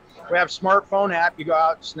 So we have smartphone app. You go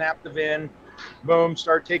out, snap the VIN, boom,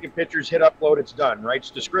 start taking pictures, hit upload. It's done.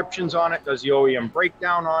 Writes descriptions on it. Does the OEM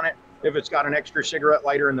breakdown on it. If it's got an extra cigarette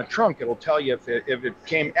lighter in the trunk, it'll tell you if it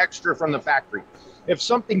came extra from the factory. If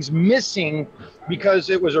something's missing because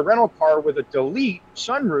it was a rental car with a delete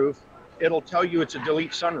sunroof, it'll tell you it's a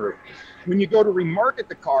delete sunroof. When you go to remarket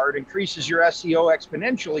the car, it increases your SEO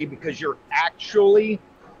exponentially because you're actually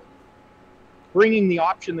bringing the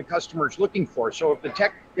option the customer is looking for. So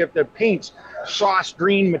if the paint's sauce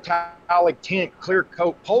green metallic tint clear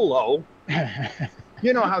coat polo,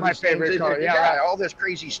 you know how My these things, favorite color, yeah, right. all this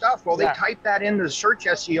crazy stuff. Well, they Yeah. type that into the search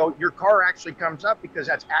SEO. Your car actually comes up because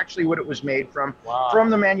that's actually what it was made from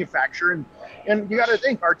the manufacturer. And you got to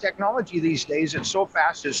think, our technology these days, it's so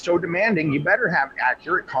fast, it's so demanding. You better have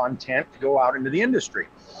accurate content to go out into the industry.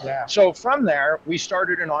 Yeah. So from there, we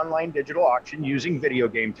started an online digital auction using video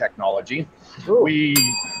game technology. Ooh. We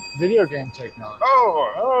Video game technology.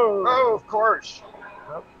 oh, of course.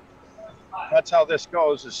 That's how this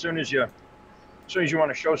goes. As soon as you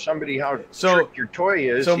want to show somebody how trick your toy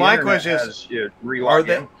is. So the my internet question has is, you relog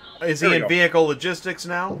in. is There he we in go. vehicle logistics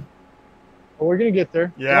now? Well, we're gonna get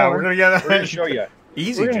there. Yeah, we're gonna get. We're gonna show you.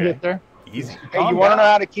 Easy, We're gonna Jay. get there. Easy. Hey, you want to know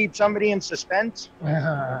how to keep somebody in suspense?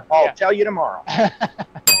 I'll tell you tomorrow.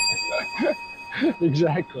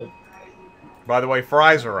 Exactly. By the way,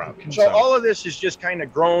 fries are up. So all of this is just kind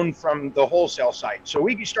of grown from the wholesale side. So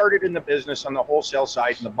we started in the business on the wholesale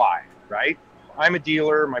side and the buy, right? I'm a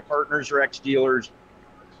dealer. My partners are ex-dealers.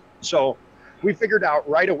 So we figured out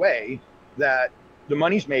right away that the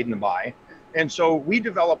money's made in the buy. And so we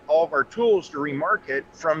developed all of our tools to remarket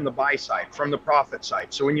from the buy side, from the profit side.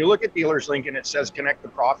 So when you look at Dealers Link and it says connect the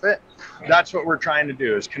profit, that's what we're trying to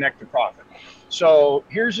do, is connect the profit. So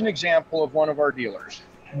here's an example of one of our dealers.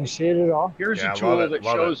 Can you see it at all? Here's a tool that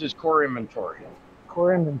shows his core inventory.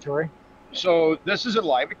 Core inventory. So this is a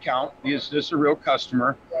live account. This is a real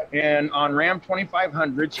customer. And on Ram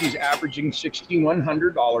 2500s, he's averaging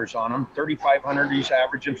 $6,100 on them. 3500, he's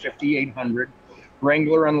averaging $5,800.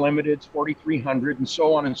 Wrangler Unlimited's $4,300, and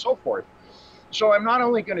so on and so forth. So I'm not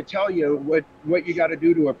only going to tell you what you got to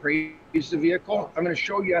do to appraise the vehicle, I'm going to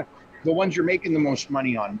show you the ones you're making the most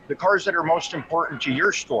money on, the cars that are most important to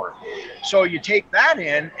your store. So you take that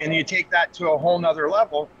in and you take that to a whole nother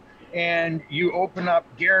level, and you open up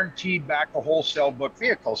guaranteed back a wholesale book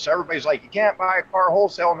vehicle. So everybody's like, you can't buy a car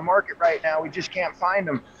wholesale in the market right now. We just can't find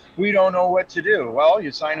them. We don't know what to do. Well,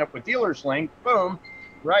 you sign up with Dealers Link, boom,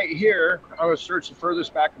 right here. I was searching the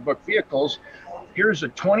furthest back of book vehicles. Here's a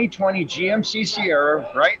 2020 GMC Sierra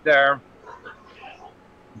right there,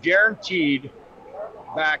 guaranteed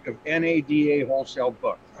back of NADA wholesale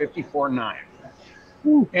book, 54.9.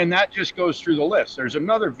 And that just goes through the list. There's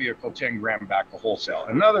another vehicle 10 grand back of wholesale,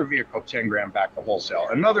 another vehicle 10 grand back of wholesale,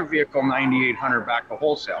 another vehicle 9,800 back of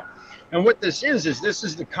wholesale. And what this is this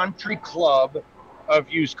is the country club of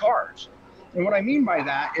used cars. And what I mean by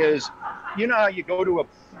that is, you know how you go to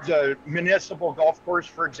the municipal golf course,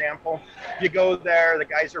 for example, you go there, the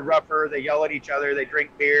guys are rougher, they yell at each other, they drink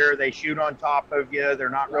beer, they shoot on top of you, they're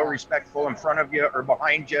not real respectful in front of you or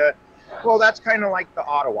behind you. Well, that's kind of like the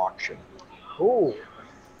auto auction. Oh.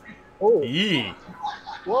 Oh. Yee.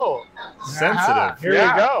 Whoa. Sensitive. Here we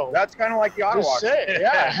go. That's kind of like the auto Just auction. say it,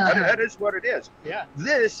 yeah. that is what it is. Yeah.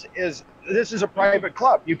 This is a private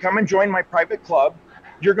club. You come and join my private club.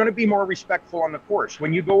 You're going to be more respectful on the course.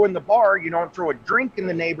 When you go in the bar, you don't throw a drink in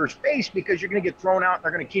the neighbor's face because you're going to get thrown out and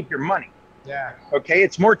they're going to keep your money. Yeah. Okay,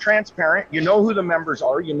 it's more transparent. You know who the members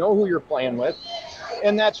are. You know who you're playing with.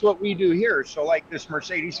 And that's what we do here. So like this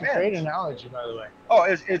Mercedes-Benz. Great analogy, by the way. Oh,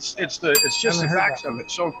 it's just the facts of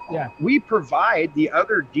it. So yeah, we provide the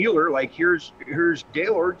other dealer, like here's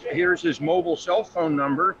Gaylord, here's his mobile cell phone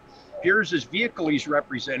number, here's his vehicle he's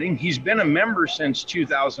representing. He's been a member since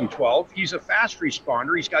 2012. He's a fast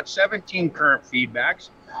responder. He's got 17 current feedbacks.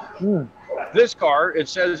 This car, it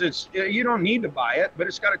says you don't need to buy it, but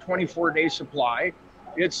it's got a 24-day supply.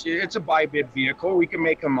 It's a buy bid vehicle. We can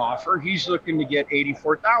make him offer. He's looking to get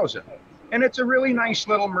 $84,000, and it's a really nice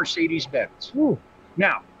little Mercedes-Benz.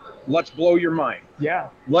 Now, let's blow your mind. Yeah.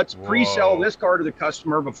 Let's pre-sell this car to the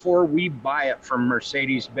customer before we buy it from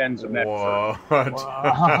Mercedes-Benz of Medford.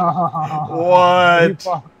 What?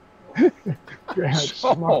 That's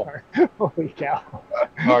smart. Holy cow.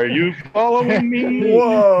 Are you following me?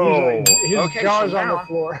 Whoa. His Okay, jaw's so on the now-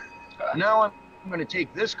 floor. Now I'm going to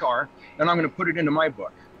take this car and I'm going to put it into my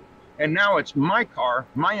book. And now it's my car,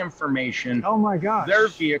 my information, Oh my gosh. their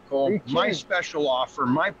vehicle, Are you my kidding? special offer,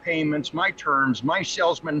 my payments, my terms, my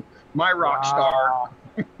salesman, my rock star.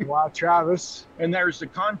 Wow, Travis. And there's the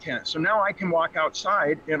content. So now I can walk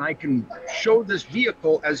outside and I can show this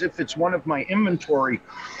vehicle as if it's one of my inventory.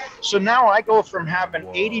 So now I go from having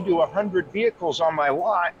 80 to 100 vehicles on my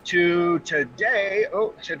lot to today.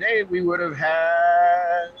 Oh, today we would have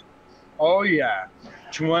had,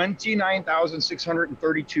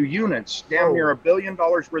 29,632 units, damn near $1 billion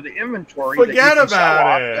worth of inventory. Forget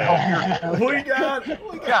about it. We got it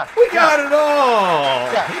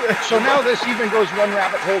all. Yeah. So now this even goes one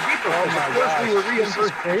rabbit hole deeper. Of course, we were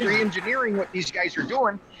re-engineering what these guys are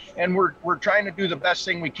doing, and we're trying to do the best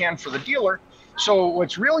thing we can for the dealer. So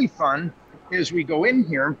what's really fun is we go in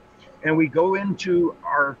here and we go into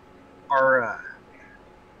our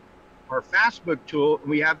Fastbook tool, and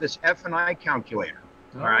we have this F&I calculator.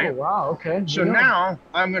 All right. Oh, wow. Okay. So now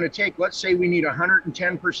I'm going to take, let's say we need 110%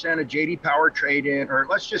 of JD Power trade-in, or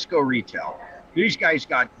let's just go retail. These guys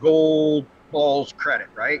got gold balls credit,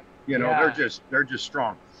 right? You know, they're just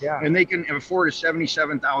strong. Yeah. And they can afford a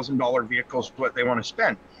 $77,000 vehicle is what they want to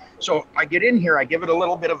spend. So I get in here, I give it a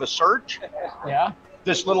little bit of a search. Yeah.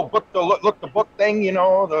 This little book, the book thing, you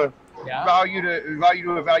know, the value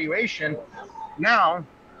to evaluation. Now,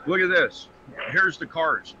 look at this. Here's the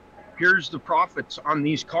cars. Here's the profits on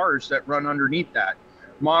these cars that run underneath that.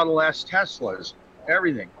 Model S Teslas,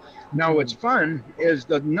 everything. Now what's fun is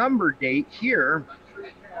the number date here.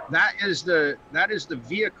 That is the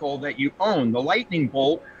vehicle that you own. The Lightning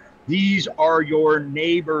Bolt. These are your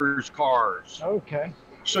neighbor's cars. Okay.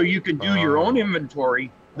 So you can do your own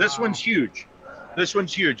inventory. This one's huge. This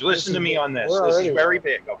one's huge. Listen to me on this. This is very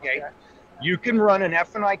big, okay? You can run an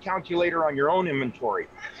F&I calculator on your own inventory.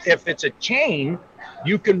 If it's a chain,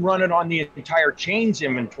 you can run it on the entire chain's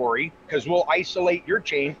inventory, because we'll isolate your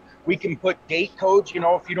chain. We can put date codes, you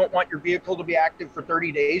know, if you don't want your vehicle to be active for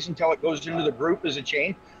 30 days until it goes into the group as a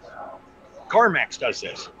chain. CarMax does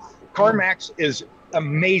this. CarMax is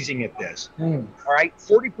amazing at this. All right,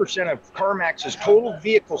 40% of CarMax's total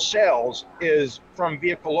vehicle sales is from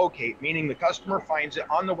vehicle locate, meaning the customer finds it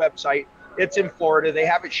on the website. It's in Florida. They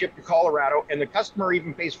have it shipped to Colorado, and the customer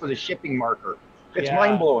even pays for the shipping marker. It's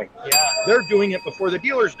mind-blowing. Yeah. They're doing it before the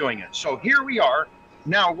dealer's doing it. So here we are.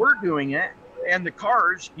 Now we're doing it, and the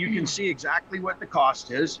cars, you can see exactly what the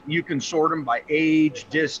cost is. You can sort them by age,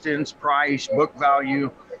 distance, price, book value,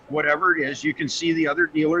 whatever it is. You can see the other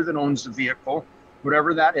dealer that owns the vehicle,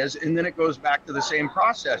 whatever that is, and then it goes back to the same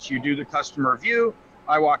process. You do the customer view.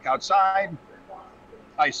 I walk outside.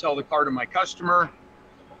 I sell the car to my customer.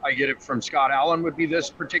 I get it from Scott Allen would be this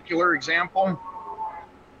particular example.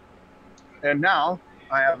 And now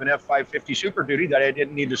I have an F550 Super Duty that I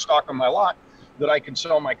didn't need to stock on my lot that I can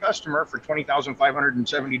sell my customer for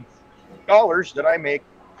 $20,570 that I make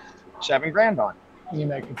 $7,000 on. You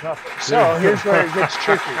make a profit. So here's where it gets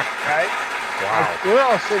tricky, right? Wow. Like, we're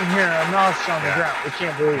all sitting here, our mouths on the ground. We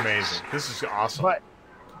can't believe Amazing. This is awesome. But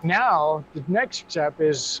now the next step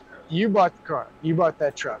is you bought the car, you bought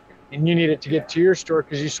that truck, and you need it to get to your store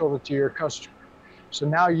because you sold it to your customer. So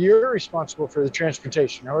now you're responsible for the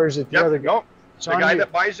transportation, or is it the other guy? No, the guy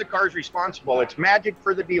that buys the car is responsible. It's magic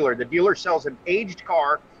for the dealer. The dealer sells an aged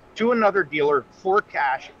car to another dealer for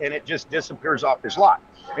cash, and it just disappears off his lot.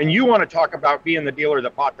 And you want to talk about being the dealer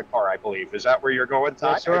that bought the car, I believe. Is that where you're going,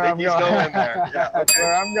 Ty? That's where I'm going. That's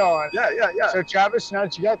where I'm going. Yeah. So Travis, now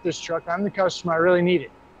that you got this truck, I'm the customer. I really need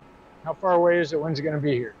it. How far away is it? When's it going to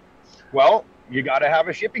be here? Well, you got to have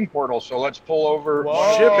a shipping portal. So let's pull over.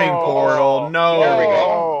 Shipping portal. No. There we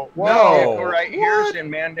go. No. Vehicle right here is in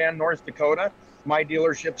Mandan, North Dakota. My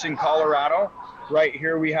dealership's in Colorado. Right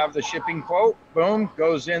here we have the shipping quote. Boom,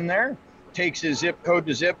 goes in there. Takes his zip code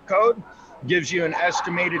to zip code. Gives you an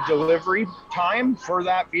estimated delivery time for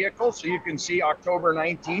that vehicle. So you can see October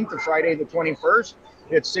 19th to Friday the 21st.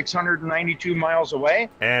 It's 692 miles away.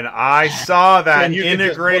 And I saw that And you can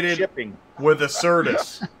just book integrated shipping. with a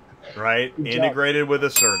Certus, right? Good job. Integrated with a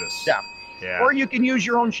Certus. Yeah. Or you can use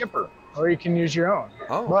your own shipper. Or you can use your own.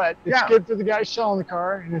 Oh. But it's good for the guy selling the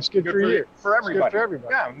car, and it's good for you. For It's everybody. good for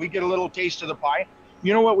everybody. Yeah, we get a little taste of the pie.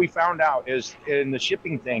 You know what we found out is in the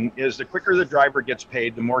shipping thing is the quicker the driver gets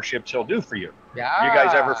paid, the more ships he'll do for you. Yeah. You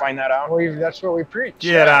guys ever find that out? That's what we preach.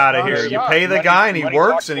 Get out of here. You pay the guy and he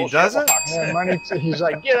works and he doesn't? Yeah, he's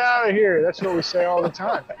like, get out of here. That's what we say all the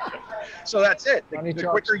time. So that's it. The Money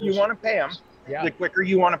quicker talks. you want to pay them, Yeah. the quicker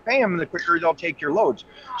you want to pay them, the quicker they'll take your loads.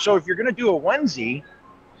 So if you're going to do a onesie,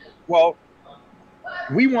 well,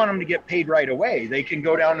 we want them to get paid right away. They can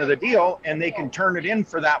go down to the deal and they can turn it in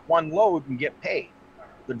for that one load and get paid.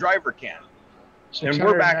 The driver can. And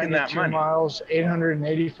we're back in that 692 money. miles,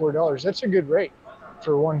 $884. That's a good rate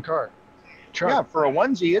for one car. Truck. Yeah, for a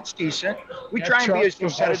onesie, it's decent. We That try and be truck as is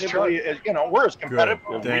that competitive as, you know, we're as competitive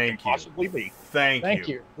as we can possibly be. Thank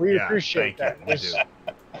you. We appreciate that.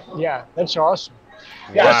 Yeah, that's awesome.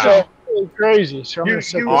 Wow. Yeah, so it's crazy. So I'm going to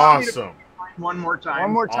set this Awesome. One more time.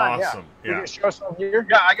 One more time, Awesome. yeah. Yeah. You show us on here?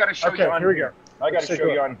 Yeah, I got to show Okay, you on here we here. go. I got Let's to take show a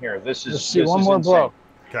you look. on here. This is Let's see, this one is more insane. blow.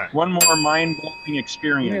 Okay. One more mind-blowing Give me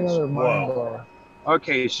experience. another mind blower.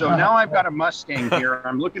 Okay, so now I've got a Mustang here.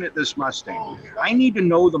 I'm looking at this Mustang. I need to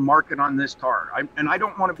know the market on this car. And I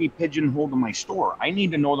don't want to be pigeonholed to my store. I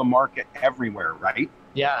need to know the market everywhere, right?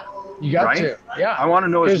 Yeah, you got Right? to. Yeah. I want to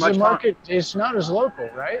know as Because much the market is not as local,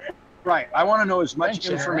 right? Right. I want to know as much Thanks,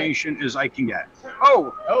 Aaron. information as I can get.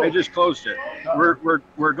 Oh, I just closed it.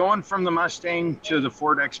 We're going from the Mustang to the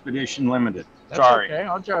Ford Expedition Limited. That's Sorry. okay.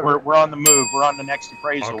 I'll drive We're, it. we're on the move. We're on the next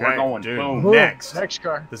appraisal. Okay, We're going. dude. Boom. Boom. Next. Next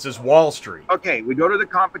car. This is Wall Street. Okay, we go to the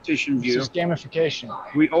competition This view. is gamification.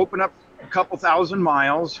 We open up a couple thousand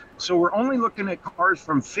miles. So we're only looking at cars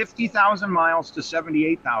from 50,000 miles to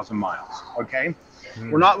 78,000 miles. Okay.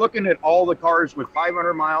 We're not looking at all the cars with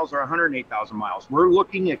 500 miles or 108,000 miles. We're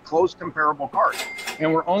looking at close comparable cars,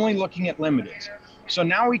 and we're only looking at limiteds. So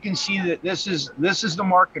now we can see that this is the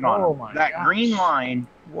market on Oh them. my That gosh. green line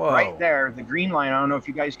Whoa. right there, the green line. I don't know if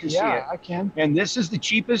you guys can see it. Yeah, I can. And this is the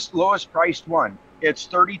cheapest, lowest priced one. It's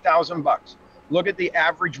 $30,000. Look at the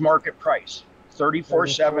average market price,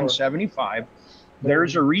 $34,775.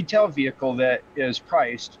 There's a retail vehicle that is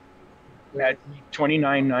priced at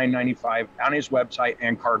 $29,995 on his website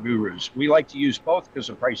and Car Gurus. We like to use both because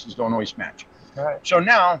the prices don't always match. All right. So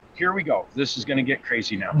now, here we go. This is going to get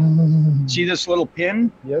crazy now. See this little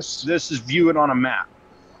pin? Yes. This is view it on a map.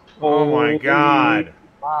 Oh my God.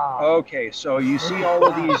 Wow. Okay, so you see all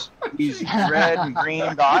of these red and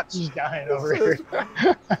green dots. He's dying over here.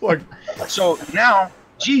 Look, So now,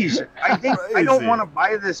 geez, I think I don't Crazy. want to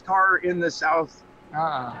buy this car in the southeast.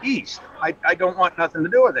 Uh-uh. I don't want nothing to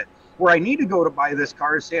do with it. Where I need to go to buy this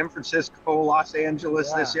car is San Francisco, Los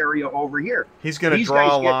Angeles, this area over here. he's going to These draw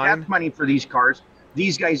guys a get line. that money for these cars.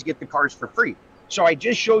 These guys get the cars for free. So I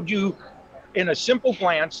just showed you in a simple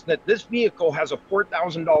glance that this vehicle has a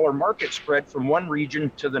 $4,000 market spread from one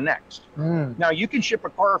region to the next. Mm. Now you can ship a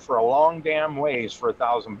car for a long damn ways for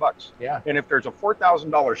 $1,000. Yeah. And if there's a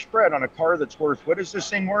 $4,000 spread on a car that's worth, what is this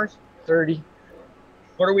thing worth? 30.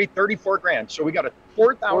 What are we? 34 grand. So we got a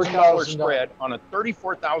 $4,000 spread on a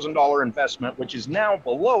 $34,000 investment, which is now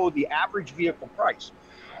below the average vehicle price.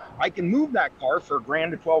 I can move that car for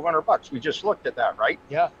 $1,000 to $1,200. We just looked at that, right?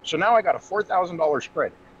 Yeah. So now I got a $4,000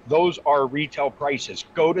 spread. Those are retail prices.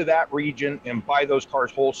 Go to that region and buy those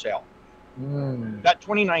cars wholesale. Mm. That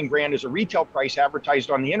 29 grand is a retail price advertised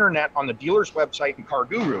on the internet, on the dealer's website, and Car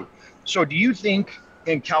Guru. So do you think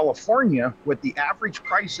in California, with the average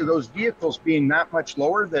price of those vehicles being that much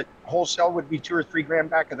lower, that wholesale would be $2 or $3 grand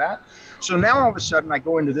back of that? So now all of a sudden I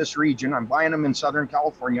go into this region, I'm buying them in Southern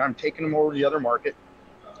California, I'm taking them over to the other market,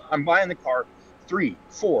 I'm buying the car $3,000,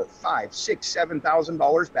 $4,000, $5,000, $6,000,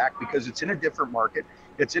 $7,000 back because it's in a different market,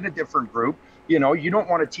 it's in a different group. You know, you don't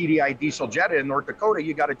want a TDI diesel Jetta in North Dakota.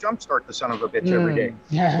 You got to jumpstart the son of a bitch every day.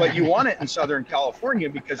 Yeah. But you want it in Southern California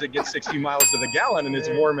because it gets 60 miles to the gallon and it's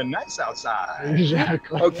warm and nice outside.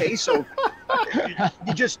 Exactly. Okay, so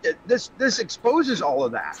you just this exposes all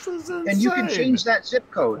of that, and you can change that zip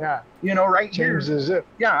code. Yeah. You know, right here. Change the zip.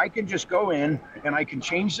 Yeah, I can just go in and I can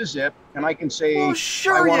change the zip, and I can say, Well,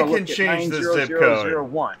 sure I you wanna can look at change the zip code.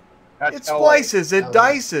 90001. That's It LA. splices, it LA.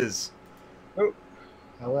 dices.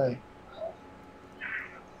 LA.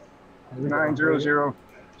 90001.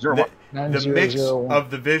 The mix of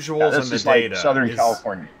the visuals Yeah, and this the is like data. Southern is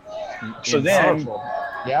California. So insane. then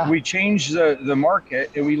Yeah. we change the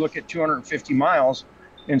market and we look at 250 miles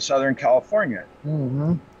in Southern California.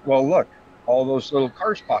 Mm-hmm. Well, look, all those little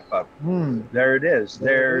cars pop up. Mm. There it is.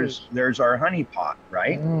 There it There's our honeypot,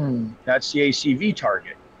 right? Mm. That's the ACV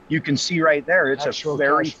target. You can see right there, it's Actual a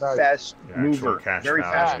very cash value. fast The actual mover, cash very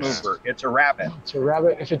value. fast mover. It's a rabbit. It's a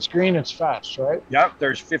rabbit. If it's green, it's fast, right? Yep,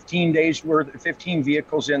 there's 15 days worth, 15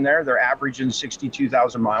 vehicles in there. They're averaging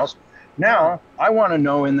 62,000 miles. Now, I want to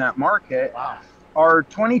know in that market, are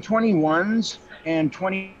 2021s and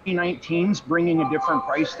 2019s bringing a different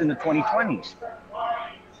price than the 2020s?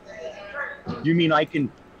 You mean I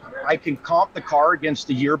can comp the car against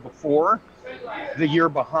the year before, the year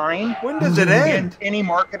behind? When does it end? In any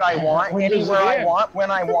market I want, When does anywhere it I end? want,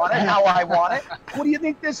 when I want it, how I want it. What do you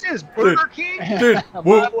think this is? Burger King? Dude, By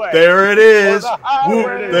whoop, the way. there it is. Or the highway.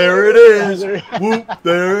 Whoop, there it is. Whoop,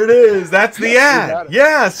 there it is. That's the ad.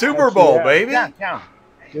 Yeah, Super That's the Bowl, ad. baby. Yeah.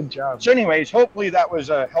 Good job. So anyways, hopefully that was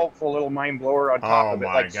a helpful little mind blower on top Oh of it,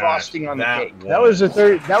 my like gosh, frosting on the cake. That was a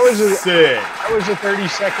 30. That was a sick. That was a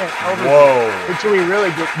 30-second overview. Whoa. Until we really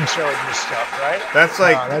get controlling this stuff, right? That's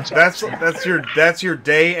like Oh, that's your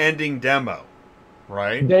day-ending demo,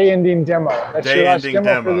 right? Day-ending demo. That's your last Day-ending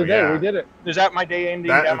demo for demo, the day. yeah. We did it. Is that my day-ending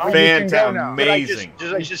That demo? amazing.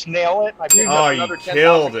 Did I just nail it? I picked Oh, up you another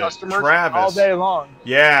killed 10,000 it, customers Travis. All day long.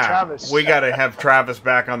 Yeah, Travis. we got to have Travis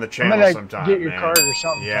back on the I'm channel gonna sometime. get your man. card or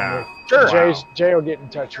something. Yeah, Sure. Wow. Jay will get in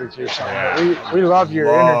touch with you or something. Yeah. We love your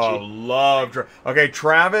energy. Okay,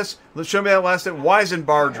 Travis, let's show me that last name.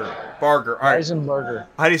 Weisenbarger. Barger. All right. Weisenbarger.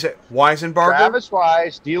 How do you say it? Weisenbarger? Travis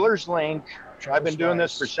Wise, Dealers Link. I've been doing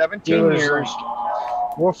this for 17 Dealers years.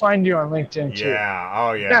 Link. We'll find you on LinkedIn too. Yeah.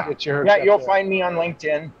 Oh, yeah. Get you hooked Yeah, up you'll there. find me on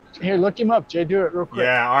LinkedIn. Here, look him up. Jay, do it real quick.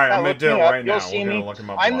 Yeah, all right. I'm going look to do it me up. right You'll now. see We're going me. to look him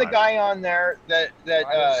up I'm the live. guy on there that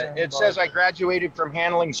it says I graduated from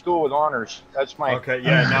handling school with honors. That's my Okay,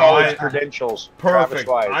 yeah, no, college credentials. Perfect. Travis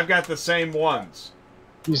Wise. I've got the same ones.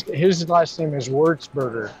 His last name is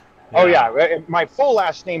Wurzburger. Oh yeah, my full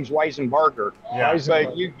last name's Weisenbarger. Yeah.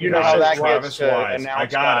 But you know how that Travis gets Wise. announced I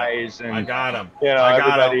got guys him. and I got him. You know, I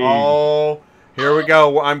got him. everybody. Oh, here we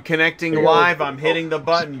go. I'm connecting live. I'm hitting the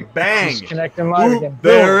button. Bang. He's connecting live Oop, again.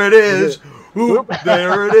 there it Boom. is. Oop,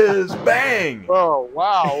 there it is. Bang. Oh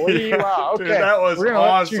wow! Wow. Okay, Dude, that was we're gonna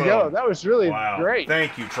awesome. let you go. That was really Wow. great.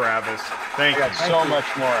 Thank you, Travis. Thank I you. got so much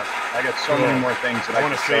more. I got so many more things that I I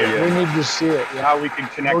wanna can see show it. you. We need to see it. Yeah. How we can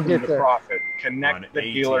connect We'll them get to there. profit. Connect the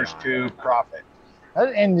dealers to profit.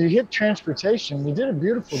 And you hit transportation. You did a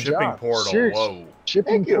beautiful Shipping job. portal. Seriously. Whoa.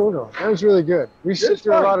 Shipping Thank you. portal. That was really good. We sit was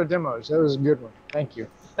through a fun. lot of demos. That was a good one. Thank you.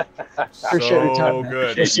 Appreciate your time. So man.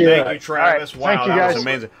 good. We'll see Thank later. you, Travis. All right. Wow, Thank you, that guys. was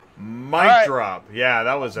amazing. Mic All right. drop. Yeah,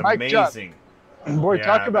 that was Mic drop. amazing. Boy, Yeah,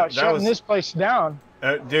 talk about that shutting was- this place down.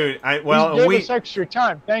 Dude, He well, gave we. us extra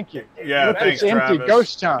time. Thank you. Yeah, Look, thanks, it's empty. Travis.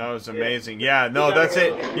 Ghost town. That was amazing. Yeah, no, that's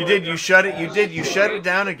it. You did. You shut it. You did. You shut it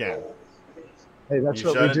down again. Hey, that's You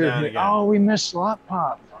what shut we it do. down again. Oh, we missed Lot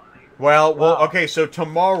Pop. Well, okay. So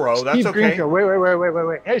tomorrow, that's Steve okay. Grinko.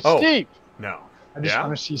 Wait. Hey, Oh. Steve. No. I just Yeah?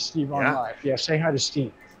 want to see Steve on Yeah? live. Yeah, say hi to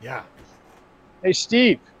Steve. Yeah. Hey,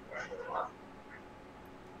 Steve.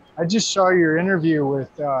 I just saw your interview with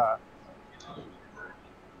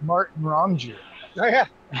Martin Romju. Oh yeah.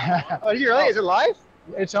 Oh, you really? Is it live?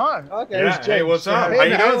 It's on. Okay. There's Yeah. Hey, James. what's up? Hey, How you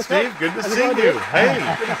man, doing, what's up? Steve? Good to How's it see going, you. dude?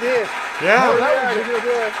 Hey. Good to see you. Yeah. Oh, Yeah, did you're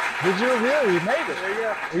good. you reveal? You made it.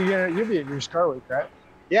 There you go. You'll be at your Scar Week, right?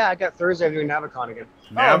 Yeah, I got Thursday. I'm doing Navicon again.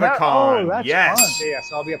 Navicon. that's yes. fun. Yeah,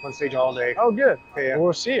 so I'll be up on stage all day. Oh, good. Okay, yeah. Well,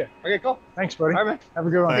 we'll see you. Okay, cool. Thanks, buddy. All right, man. Have a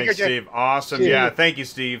good one. Thanks, Jay. Steve. Awesome. See you. Yeah. Thank you,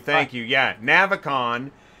 Steve. Thank you. Yeah.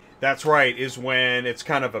 Navicon. That's right. Is when it's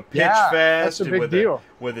kind of a pitch Yeah, fest that's a big with deal.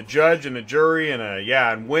 with a judge and a jury and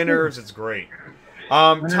and winners. It's great.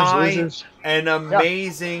 Winners, Ty, losers. an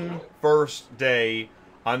amazing first day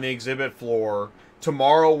on the exhibit floor.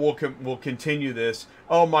 Tomorrow we'll continue this.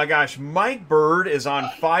 Oh my gosh, Mike Bird is on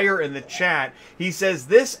fire in the chat. He says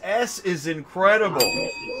this S is incredible,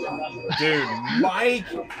 dude. Mike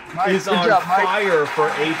is good on job, Mike. fire for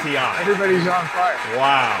ATI. Everybody's on fire.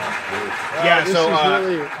 Wow. Well, Yeah. this So is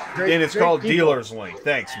really great, and it's great called people. Dealers Link.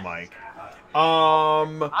 Thanks, Mike.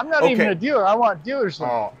 I'm not even a dealer. I want dealers.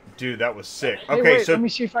 Link. Oh, dude, that was sick. Hey, Okay, wait, so let me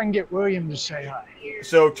see if I can get William to say hi.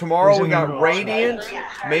 So tomorrow He's we in the got middle. Radiant,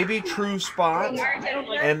 maybe True Spot,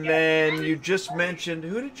 and then you just mentioned,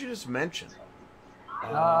 who did you just mention?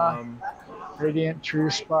 Radiant True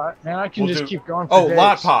Spot. Man, I can we'll just do- keep going for Oh, days.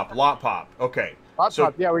 Lot Pop. Okay. Lot So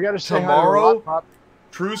Pop. Yeah, we got to say tomorrow, hi to Lot Pop.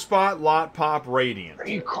 True Spot, Lot Pop, Radiant. Are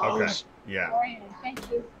you Okay. close? Yeah. Thank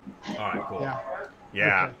you. All right. Cool. Yeah.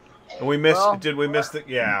 Yeah. Okay. And we missed. Well- did we miss the?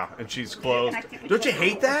 Yeah. And she's closed. Don't you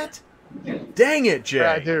hate that? Dang it, Jay.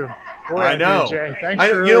 Yeah, I do. Boy, I know. do, Jay. Thanks I-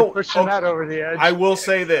 for you really know, pushing oh, that over the edge. I will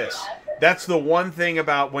say this. That's the one thing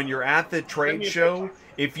about when you're at the trade show.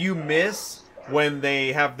 If you miss when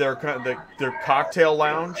they have their cocktail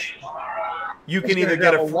lounge, you can He's either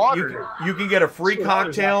gonna get grab a water. you can get a free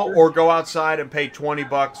cocktail or go outside and pay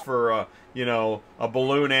 $20 for a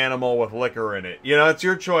balloon animal with liquor in it. It's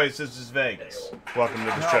your choice. This is Vegas. Welcome to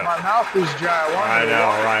the No, show. my mouth is dry. I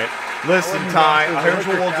know, right? Listen, wouldn't Ty. go through the Here's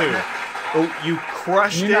what we'll liquor do. cabinet. Oh, you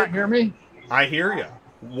crushed Can it. you not hear me? I hear you.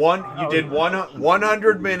 You did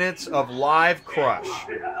 100 minutes of live crush.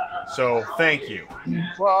 So thank you.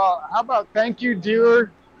 Well, how about thank you,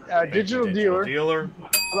 dealer, Thank you, digital dealer. Dealer. How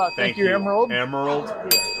about thank you, Emerald? Emerald.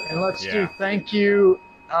 And let's Yeah. do thank you,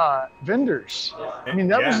 vendors. I mean,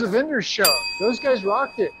 that was the vendors show. Those guys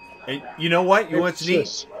rocked it. And you know what? You know what's neat?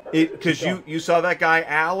 Just- Because you saw that guy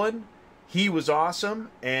Alan. He was awesome,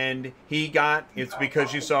 and it's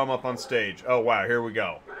because you saw him up on stage. Oh wow, here we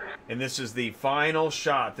go. And this is the final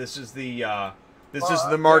shot. This is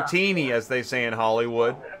the martini, as they say in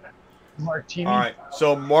Hollywood. Martini. All right.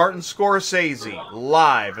 So Martin Scorsese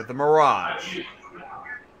live at the Mirage.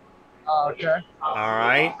 Okay. All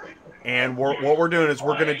right. And what we're doing is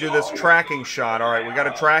we're going to do this tracking shot. All right, we got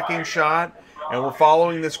a tracking shot, and we're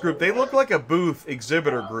following this group. They look like a booth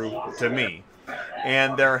exhibitor group to me.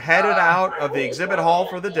 And they're headed out of the exhibit hall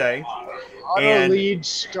for the day. Auto Lead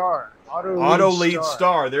Star. Auto Lead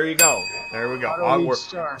Star. There you go. There we go. Auto Lead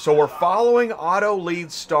Star. So we're following Auto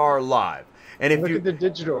Lead Star live. And if Look at the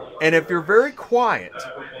digital. And if you're very quiet,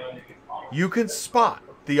 you can spot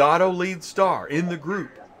the Auto Lead Star in the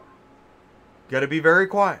group. Got to be very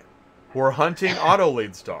quiet. We're hunting Auto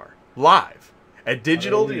Lead Star live at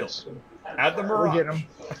Digital Deals at the Mirage. We'll get him.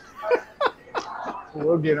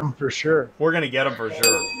 We'll get him for sure. We're gonna get him for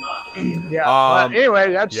sure. Yeah. But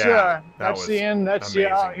anyway, that's was the end. That's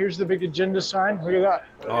amazing. here's the big agenda sign. Look at that.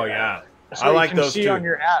 Oh yeah, That's I what like you can those see too. on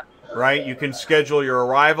your app. Right, you can schedule your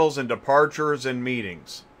arrivals and departures and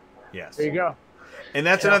meetings. Yes. There you go. And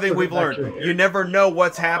that's Yeah, another thing put we've it back learned. here. You never know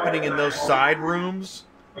what's happening in those side rooms.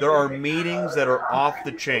 There are meetings that are off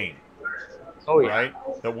the chain. Oh yeah.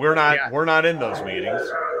 Right? That we're not in those meetings.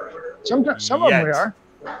 Sometimes some of them we Yet. are.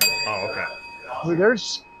 Oh, okay. Well,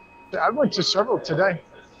 I went to several today.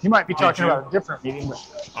 You might be Did talking you? about a different meeting,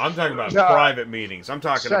 but I'm talking about No. private meetings. I'm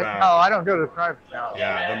talking no, about I don't go to the private now.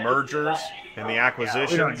 the mergers and the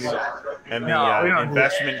acquisitions do that. and the No, we don't do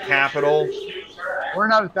investment capital. We're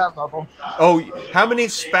not at that level. Oh, how many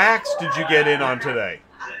SPACs did you get in on today?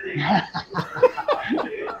 How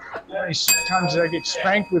many times did I get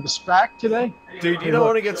spanked with a SPAC today? Dude, you don't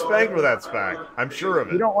want to get spanked with that SPAC. I'm sure of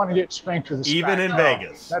it. You don't want to get spanked with a SPAC. Even in No,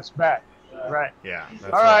 Vegas. That's bad. Right. Yeah.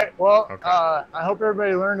 That's All right. Well, Okay. I hope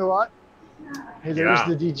everybody learned a lot. Hey, there's Yeah.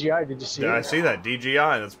 the DGI. Did you see Yeah, it? I see that.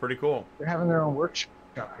 DGI. That's pretty cool. They're having their own workshop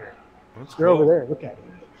here. That's They're cool. over there. Look at it.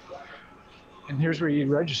 And here's where you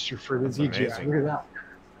register for the That's DGI. amazing. Look at that.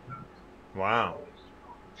 Wow.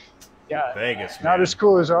 Yeah. Vegas, Not man. as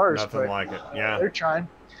cool as ours, Nothing but like it. Yeah. they're trying.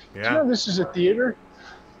 Yeah. Do you know this is a theater?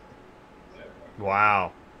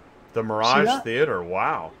 Wow. The Mirage that? Theater.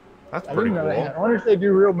 Wow. That's I pretty didn't know they cool. had. I wonder if they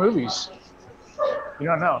do real movies. You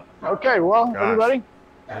don't know. Okay, well, Gosh. everybody.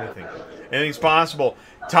 Anything's possible.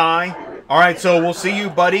 Ty, all right, so we'll see you,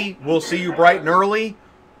 buddy. We'll see you bright and early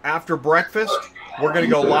after breakfast. We're going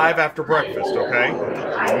to go live after breakfast, okay?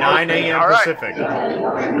 9 a.m. All right. Pacific.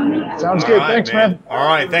 Sounds All good. right, Thanks, man. All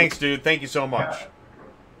right, thanks, dude. Thank you so much.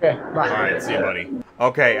 Okay, bye. All right, see you, buddy.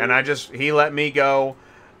 Okay, and he let me go.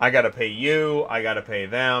 I got to pay you. I got to pay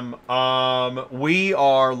them. We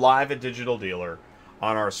are live at Digital Dealer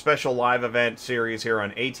on our special live event series here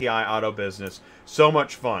on ATI Auto Business. So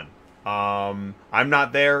much fun. I'm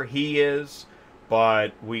not there. He is.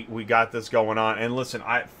 But we got this going on. And listen,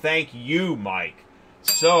 I thank you, Mike,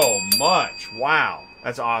 so much. Wow.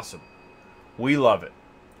 That's awesome. We love it.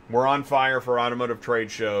 We're on fire for automotive trade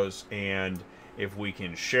shows. And if we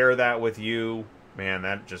can share that with you, man,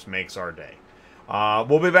 that just makes our day.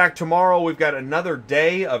 We'll be back tomorrow. We've got another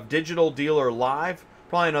day of Digital Dealer Live.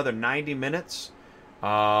 Probably another 90 minutes.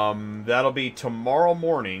 That'll be tomorrow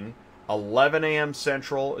morning. 11 a.m.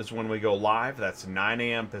 Central is when we go live. That's 9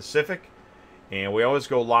 a.m. Pacific. And we always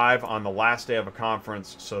go live on the last day of a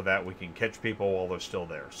conference so that we can catch people while they're still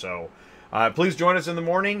there. So please join us in the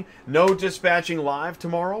morning. No dispatching live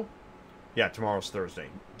tomorrow. Yeah, tomorrow's Thursday.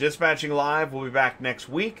 Dispatching live. We'll be back next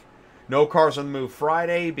week. No Cars on the Move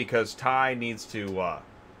Friday because Ty needs to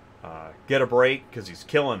get a break because he's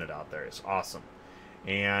killing it out there. It's awesome.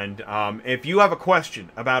 And if you have a question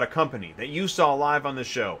about a company that you saw live on the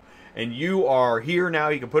show and you are here now,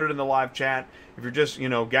 you can put it in the live chat. If you're just,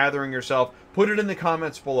 gathering yourself, put it in the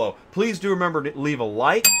comments below. Please do remember to leave a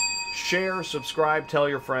like, share, subscribe, tell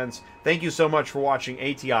your friends. Thank you so much for watching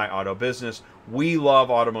ATI Auto Business. We love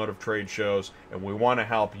automotive trade shows, and we want to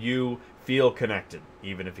help you feel connected,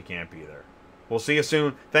 even if you can't be there. We'll see you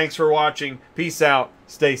soon. Thanks for watching. Peace out.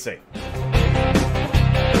 Stay safe.